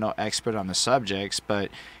attention, and I'm no expert on the subjects,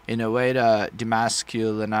 but in a way to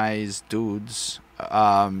demasculinize dudes,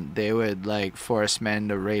 they would, like, force men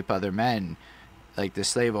to rape other men, like the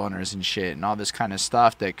slave owners and shit, and all this kind of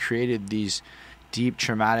stuff that created these deep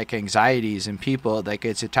traumatic anxieties in people that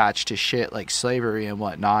gets attached to shit like slavery and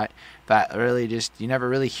whatnot that really just, you never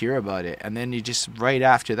really hear about it. And then you just, right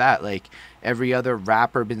after that, like every other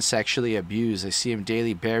rapper been sexually abused. I see him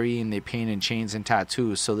daily burying, they paint in chains and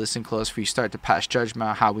tattoos. So listen close for you start to pass judgment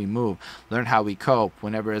on how we move, learn how we cope.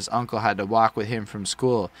 Whenever his uncle had to walk with him from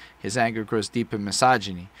school, his anger grows deep in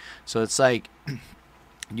misogyny. So it's like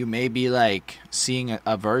you may be like seeing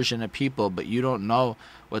a version of people, but you don't know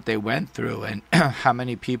what they went through and how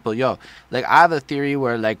many people, like I have a theory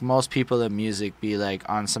where like most people in music be like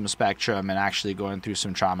on some spectrum and actually going through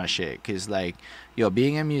some trauma shit. Cause like,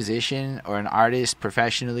 being a musician or an artist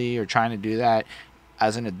professionally or trying to do that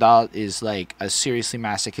as an adult is like a seriously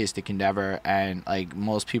masochistic endeavor. And like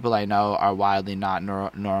most people I know are wildly not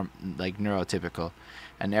neurotypical,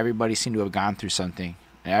 and everybody seemed to have gone through something.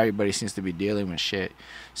 And everybody seems to be dealing with shit.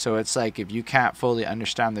 So it's like if you can't fully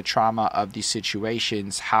understand the trauma of these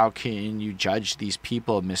situations, how can you judge these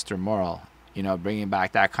people, Mr. Moral? Bringing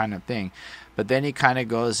back that kind of thing. But then he kind of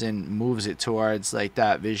goes and moves it towards like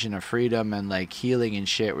that vision of freedom and like healing and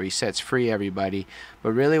shit where he sets free everybody.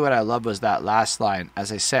 But really what I love was that last line,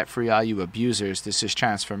 as I set free all you abusers, this is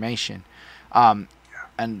transformation.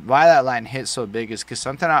 And why that line hits so big is because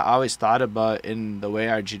something I always thought about in the way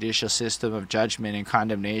our judicial system of judgment and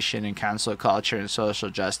condemnation and cancel culture and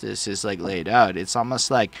social justice is like laid out. It's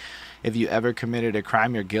almost like if you ever committed a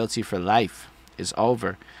crime, you're guilty for life. It's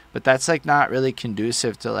over. But that's like not really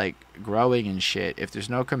conducive to like growing and shit. If there's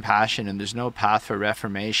no compassion and there's no path for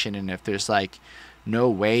reformation, and if there's like no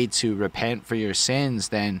way to repent for your sins,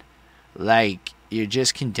 then like you're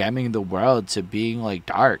just condemning the world to being like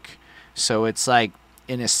dark. So it's like,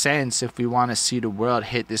 in a sense, if we want to see the world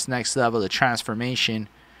hit this next level of transformation,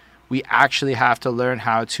 we actually have to learn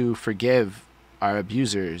how to forgive our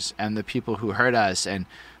abusers and the people who hurt us and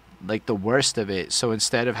like the worst of it. So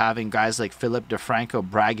instead of having guys like Philip DeFranco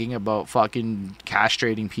bragging about fucking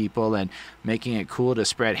castrating people and making it cool to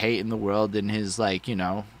spread hate in the world in his, like, you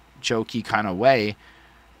know, jokey kind of way,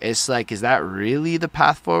 it's like, is that really the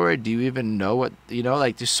path forward? Do you even know what, you know,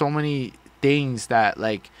 like, there's so many things that,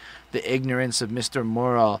 like, the ignorance of Mr.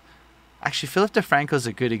 Moral. Actually, Philip DeFranco is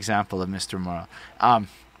a good example of Mr. Moral. I'm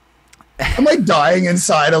like dying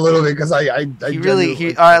inside a little bit because I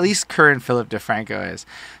or at least current Philip DeFranco is.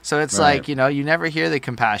 So it's Right. like, you know, you never hear the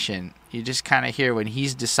compassion. You just kind of hear when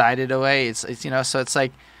he's decided away. It's, you know, so it's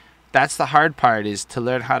like, that's the hard part, is to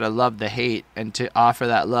learn how to love the hate and to offer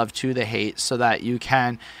that love to the hate so that you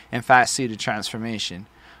can, in fact, see the transformation.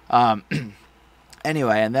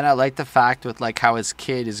 Anyway, and then I like the fact with, like, how his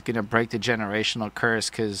kid is going to break the generational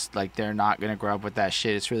curse because, like, they're not going to grow up with that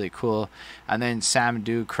shit. It's really cool. And then Sam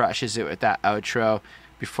Dew crushes it with that outro.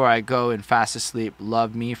 Before I go and fast asleep,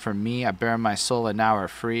 love me for me. I bear my soul and now are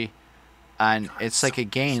free. And it's like,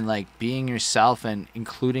 again, like, being yourself and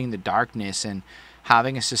including the darkness and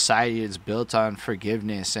having a society that's built on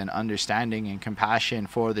forgiveness and understanding and compassion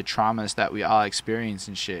for the traumas that we all experience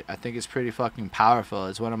and shit. I think it's pretty fucking powerful.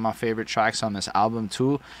 It's one of my favorite tracks on this album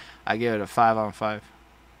too. I give it a 5 on 5.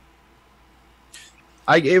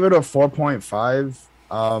 I gave it a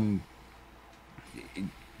 4.5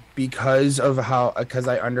 because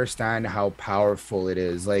I understand how powerful it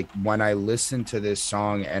is. Like, when I listen to this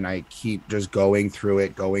song and I keep just going through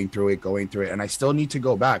it, and I still need to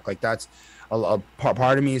go back. Like, that's a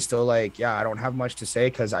part of me is still like, yeah, I don't have much to say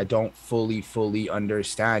because I don't fully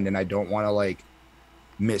understand, and I don't want to, like,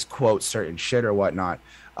 misquote certain shit or whatnot.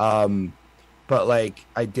 But, like,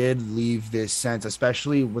 I did leave this sense,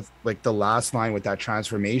 especially with, like, the last line with that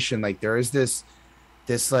transformation. Like, there is this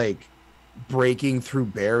like breaking through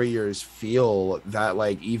barriers feel that,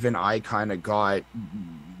 like, even I kind of got.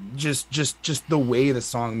 Just the way the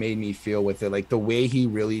song made me feel with it, like the way he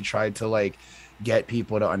really tried to, like, get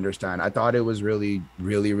people to understand. I thought it was really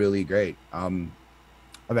great.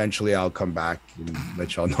 Eventually I'll come back and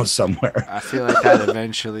let y'all know somewhere. I feel like that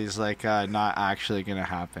eventually is, like, not actually gonna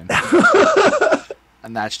happen.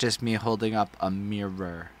 And that's just me holding up a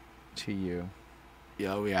mirror to you.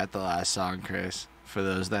 Yo, we at the last song, Chris. For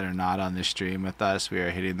those that are not on the stream with us, we are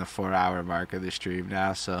hitting the 4-hour mark of the stream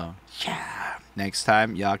now, so yeah. Next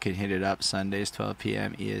time, y'all can hit it up Sundays, 12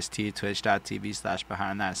 p.m. EST,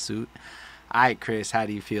 twitch.tv/behindthatsuit. Alright, Chris, how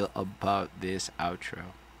do you feel about this outro?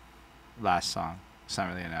 Last song. It's not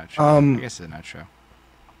really an outro. I guess it's an outro.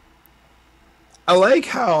 I like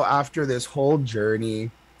how after this whole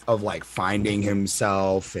journey of, like, finding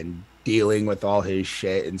himself and dealing with all his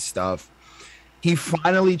shit and stuff, he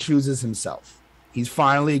finally chooses himself. He's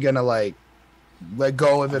finally gonna, like, let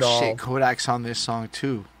go of it all. Shit, Kodak's on this song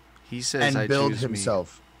too. He says, and I build choose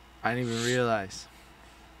himself. Me. I didn't even realize.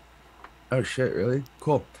 Oh shit, really?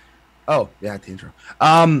 Cool. Oh, yeah, the intro.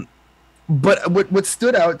 But what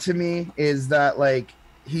stood out to me is that, like,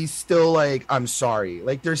 he's still like, I'm sorry.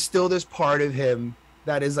 Like, there's still this part of him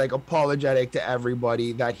that is, like, apologetic to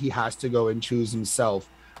everybody that he has to go and choose himself.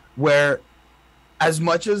 Where, as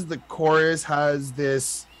much as the chorus has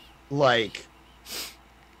this, like,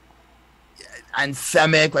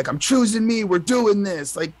 anthemic, like, I'm choosing me, we're doing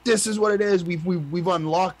this, like, this is what it is, we've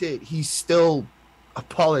unlocked it, he's still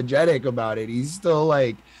apologetic about it. He's still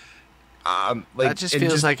like that just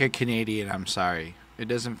feels like a Canadian I'm sorry. It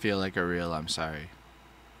doesn't feel like a real I'm sorry.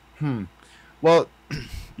 Well,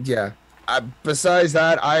 yeah. Besides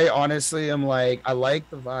that, I honestly am like, I like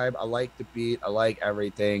the vibe, I like the beat, I like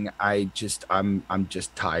everything. I'm just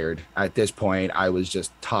tired at this point. I was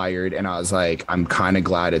just tired, and I was like, I'm kind of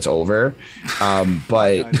glad it's over.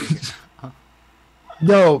 But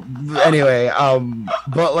no, anyway,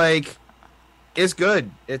 but, like, it's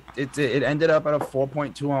good. It ended up at a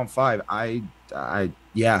 4.2 on 5.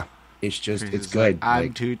 Yeah. It's just, it's good. Like,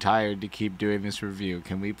 I'm too tired to keep doing this review.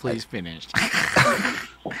 Can we please finish?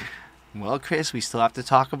 Well, Chris, we still have to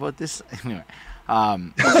talk about this. Anyway,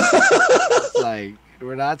 like,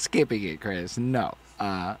 we're not skipping it, Chris. No.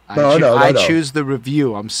 I choose the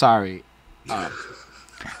review. I'm sorry. And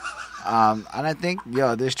I think,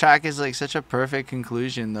 this track is, like, such a perfect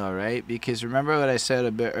conclusion, though, right? Because remember what I said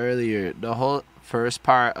a bit earlier. The whole first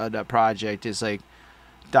part of the project is, like,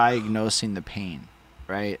 diagnosing the pain,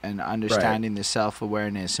 right? And understanding the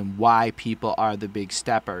self-awareness and why people are the big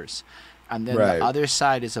steppers. And then the other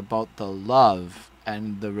side is about the love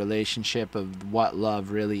and the relationship of what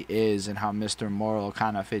love really is and how Mr. Moral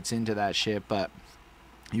kind of fits into that shit. But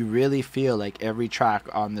you really feel like every track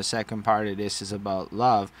on the second part of this is about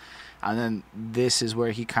love. And then this is where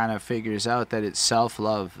he kind of figures out that it's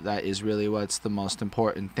self-love that is really what's the most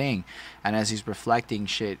important thing. And as he's reflecting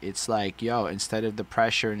shit, it's like, yo, instead of the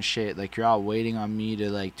pressure and shit, like, you're all waiting on me to,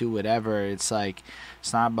 like, do whatever. It's like,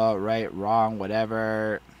 it's not about right, wrong,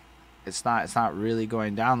 whatever. It's not really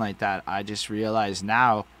going down like that. I just realize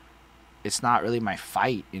now it's not really my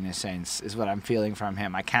fight, in a sense, is what I'm feeling from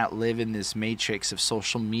him. I can't live in this matrix of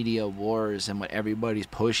social media wars and what everybody's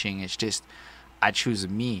pushing. It's just, I choose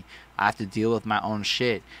me. I have to deal with my own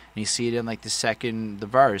shit. And you see it in, like, the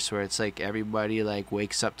verse, where it's like everybody, like,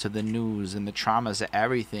 wakes up to the news and the traumas of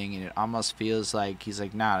everything, and it almost feels like he's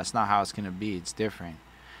like, nah, that's not how it's gonna be. It's different.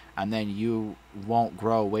 And then you won't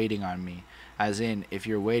grow waiting on me. As in, if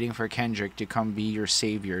you're waiting for Kendrick to come be your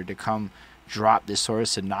savior, to come drop this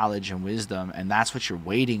source of knowledge and wisdom, and that's what you're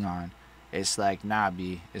waiting on, it's like, nah,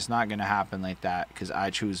 B, it's not gonna happen like that, because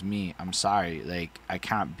I choose me. I'm sorry, like, I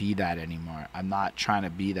can't be that anymore. I'm not trying to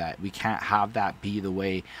be that. We can't have that be the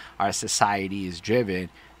way our society is driven,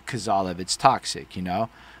 because all of it's toxic, you know.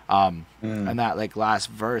 And that, like, last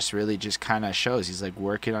verse really just kind of shows he's, like,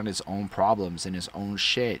 working on his own problems and his own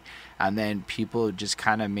shit, and then people just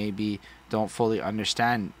kind of maybe don't fully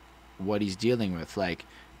understand what he's dealing with. Like,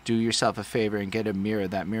 do yourself a favor and get a mirror,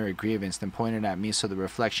 that mirror grievance, then point it at me so the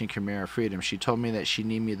reflection can mirror freedom. She told me that she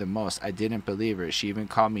needed me the most. I didn't believe her. She even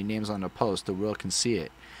called me names on the post. The world can see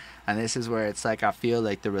it. And this is where it's like, I feel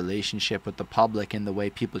like the relationship with the public and the way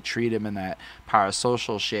people treat him and that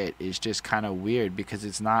parasocial shit is just kind of weird, because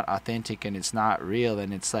it's not authentic and it's not real.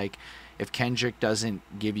 And it's like, if Kendrick doesn't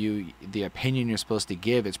give you the opinion you're supposed to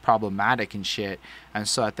give, it's problematic and shit. And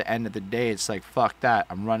so at the end of the day, it's like, fuck that.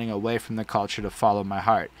 I'm running away from the culture to follow my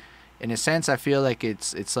heart. In a sense, I feel like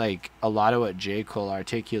it's like a lot of what J. Cole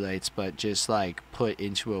articulates, but just, like, put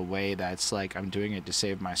into a way that's like, I'm doing it to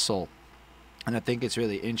save my soul. And I think it's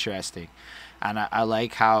really interesting. And I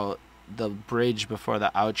like how the bridge before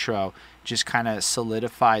the outro just kind of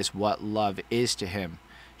solidifies what love is to him.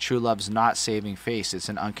 True love's not saving face. It's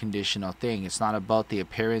an unconditional thing. It's not about the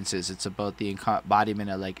appearances. It's about the embodiment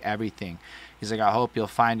of, like, everything. He's like, I hope you'll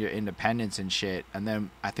find your independence and shit. And then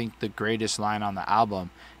I think the greatest line on the album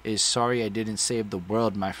is, sorry I didn't save the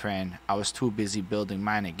world, my friend. I was too busy building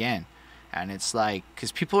mine again. And it's like,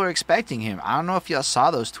 because people were expecting him. I don't know if y'all saw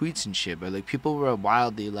those tweets and shit, but, like, people were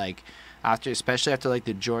wildly, like, especially after, like,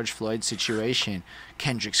 the George Floyd situation,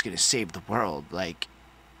 Kendrick's gonna save the world. Like,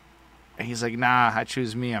 and he's like, nah, I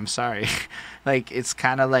choose me. I'm sorry. Like, it's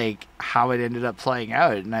kind of like how it ended up playing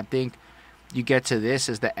out. And I think you get to this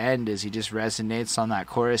as the end, as he just resonates on that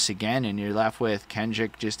chorus again, and you're left with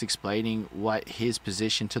Kendrick just explaining what his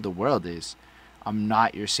position to the world is. I'm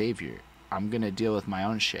not your savior. I'm going to deal with my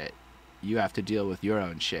own shit. You have to deal with your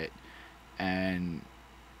own shit. And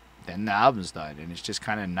then the album's done, and it's just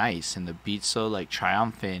kind of nice, and the beat's so, like,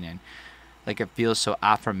 triumphant, and, like, it feels so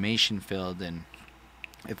affirmation filled, and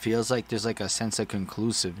it feels like there's, like, a sense of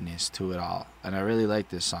conclusiveness to it all. And I really like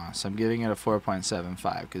this song, so I'm giving it a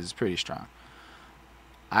 4.75 because it's pretty strong.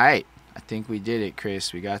 Alright, I think we did it,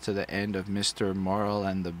 Chris. We got to the end of Mr. Moral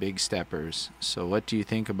and the Big Steppers. So what do you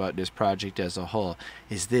think about this project as a whole?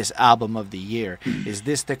 Is this album of the year? Is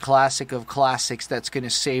this the classic of classics that's going to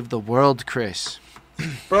save the world, Chris?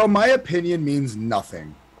 Bro, my opinion means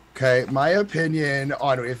nothing. Okay? My opinion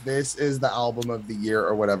on if this is the album of the year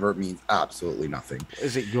or whatever means absolutely nothing.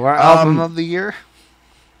 Is it your album of the year?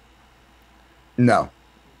 No.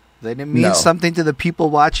 Then it means something to the people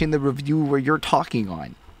watching the review where you're talking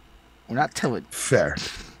on. We're not telling. Fair.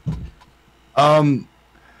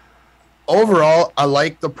 Overall, I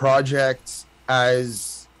like the project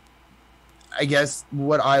as, I guess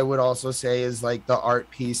what I would also say is, like, the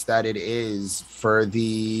art piece that it is for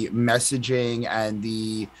the messaging and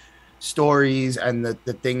the stories and the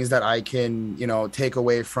things that I can, you know, take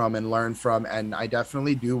away from and learn from. And I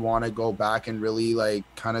definitely do want to go back and really, like,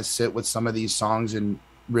 kind of sit with some of these songs and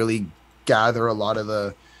really gather a lot of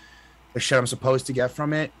the shit I'm supposed to get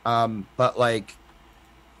from it. But, like,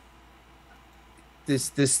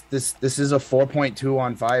 this is a 4.2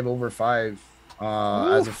 on 5/5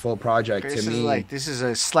 as a full project. Chris to me, is like, this is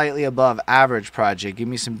a slightly above average project. Give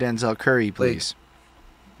me some Denzel Curry, please.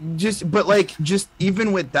 Like, just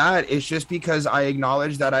even with that, it's just because I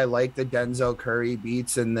acknowledge that I like the Denzel Curry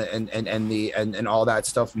beats and all that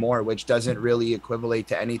stuff more, which doesn't really equivalent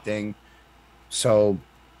to anything. So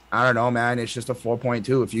I don't know, man. It's just a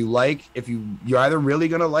 4.2. If you're either really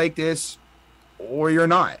gonna like this or you're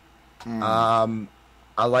not.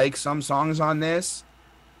 I like some songs on this,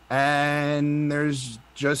 and there's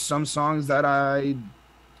just some songs that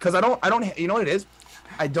because I don't, you know what it is?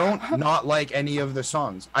 I don't not like any of the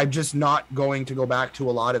songs. I'm just not going to go back to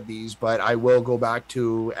a lot of these, but I will go back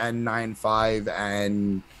to N95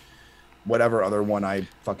 and whatever other one I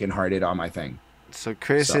fucking hearted on my thing. So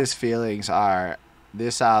Chris's feelings are,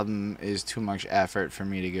 this album is too much effort for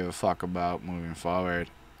me to give a fuck about moving forward.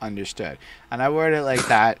 Understood. And I word it like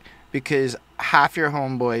that because half your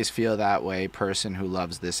homeboys feel that way, person who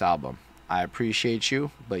loves this album. I appreciate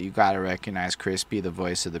you, but you gotta recognize Chris be the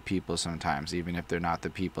voice of the people sometimes, even if they're not the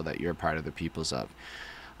people that you're part of the peoples of.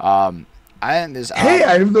 I think this album, Hey,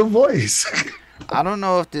 I'm the voice. I don't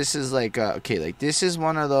know if this is like okay, like this is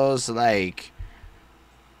one of those like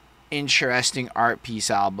interesting art piece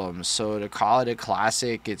albums. So to call it a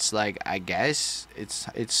classic, it's like, I guess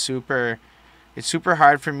it's super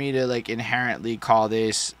hard for me to like inherently call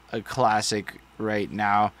this a classic right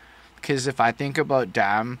now, because if I think about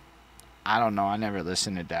Damn, I don't know, I never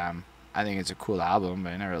listened to Damn. I think it's a cool album,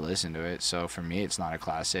 but I never listened to it. So for me, it's not a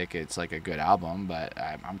classic. It's like a good album, but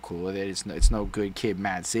I'm cool with it. It's no Good Kid,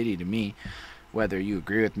 Mad City to me. Whether you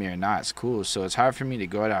agree with me or not, it's cool. So it's hard for me to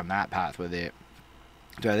go down that path with it.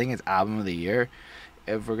 Do I think it's album of the year?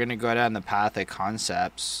 If we're gonna go down the path of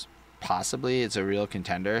concepts, possibly it's a real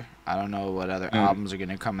contender. I don't know what other albums are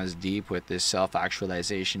gonna come as deep with this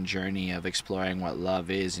self-actualization journey of exploring what love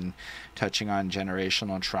is and touching on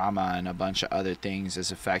generational trauma and a bunch of other things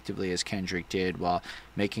as effectively as Kendrick did, while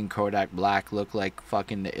making Kodak Black look like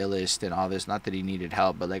fucking the illest and all this. Not that he needed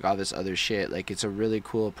help, but like all this other shit. Like, it's a really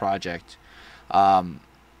cool project.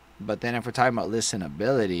 But then if we're talking about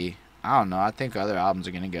listenability, I don't know. I think other albums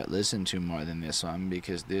are going to get listened to more than this one,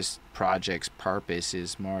 because this project's purpose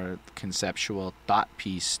is more conceptual thought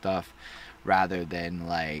piece stuff rather than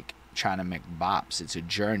like trying to make bops. It's a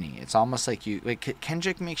journey. It's almost like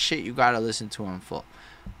Kendrick makes shit you got to listen to in full.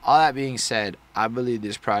 All that being said, I believe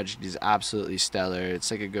this project is absolutely stellar. It's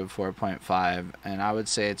like a good 4.5, and I would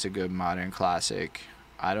say it's a good modern classic.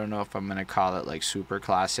 I don't know if I'm going to call it like super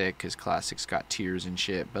classic, because classics got tiers and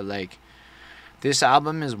shit, but like, this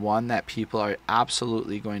album is one that people are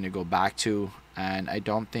absolutely going to go back to, and I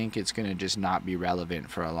don't think it's going to just not be relevant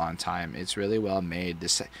for a long time. It's really well made.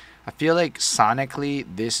 I feel like sonically,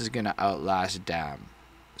 this is going to outlast Damn.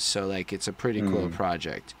 So like, it's a pretty cool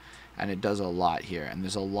project, and it does a lot here, and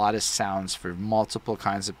there's a lot of sounds for multiple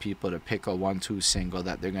kinds of people to pick a 1-2 single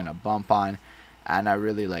that they're going to bump on, and I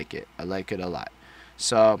really like it. I like it a lot.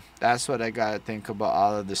 So that's what I got to think about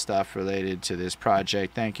all of the stuff related to this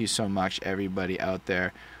project. Thank you so much, everybody out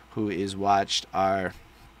there who is watched our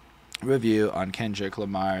review on Kendrick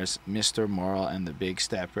Lamar's Mr. Moral and the Big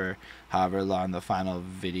Stepper, however long the final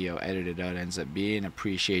video edited out ends up being.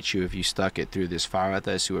 Appreciate you if you stuck it through this far with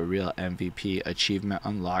us. You a real MVP, achievement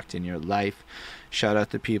unlocked in your life. Shout out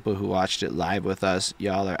to people who watched it live with us.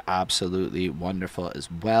 Y'all are absolutely wonderful as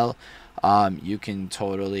well. You can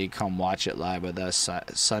totally come watch it live with us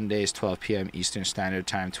Sundays 12 p.m. Eastern Standard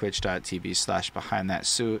Time,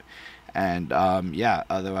 twitch.tv/BehindThatSuit. And yeah,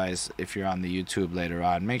 otherwise, if you're on the YouTube later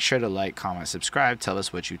on, make sure to like, comment, subscribe, tell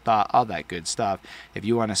us what you thought, all that good stuff. If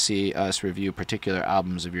you want to see us review particular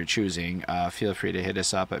albums of your choosing, feel free to hit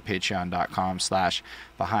us up at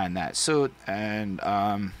patreon.com/BehindThatSuit. And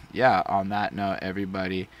yeah, on that note,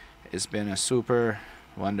 everybody, it's been a super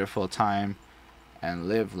wonderful time, and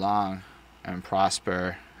live long and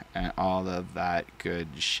prosper and all of that good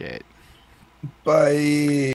shit. Bye.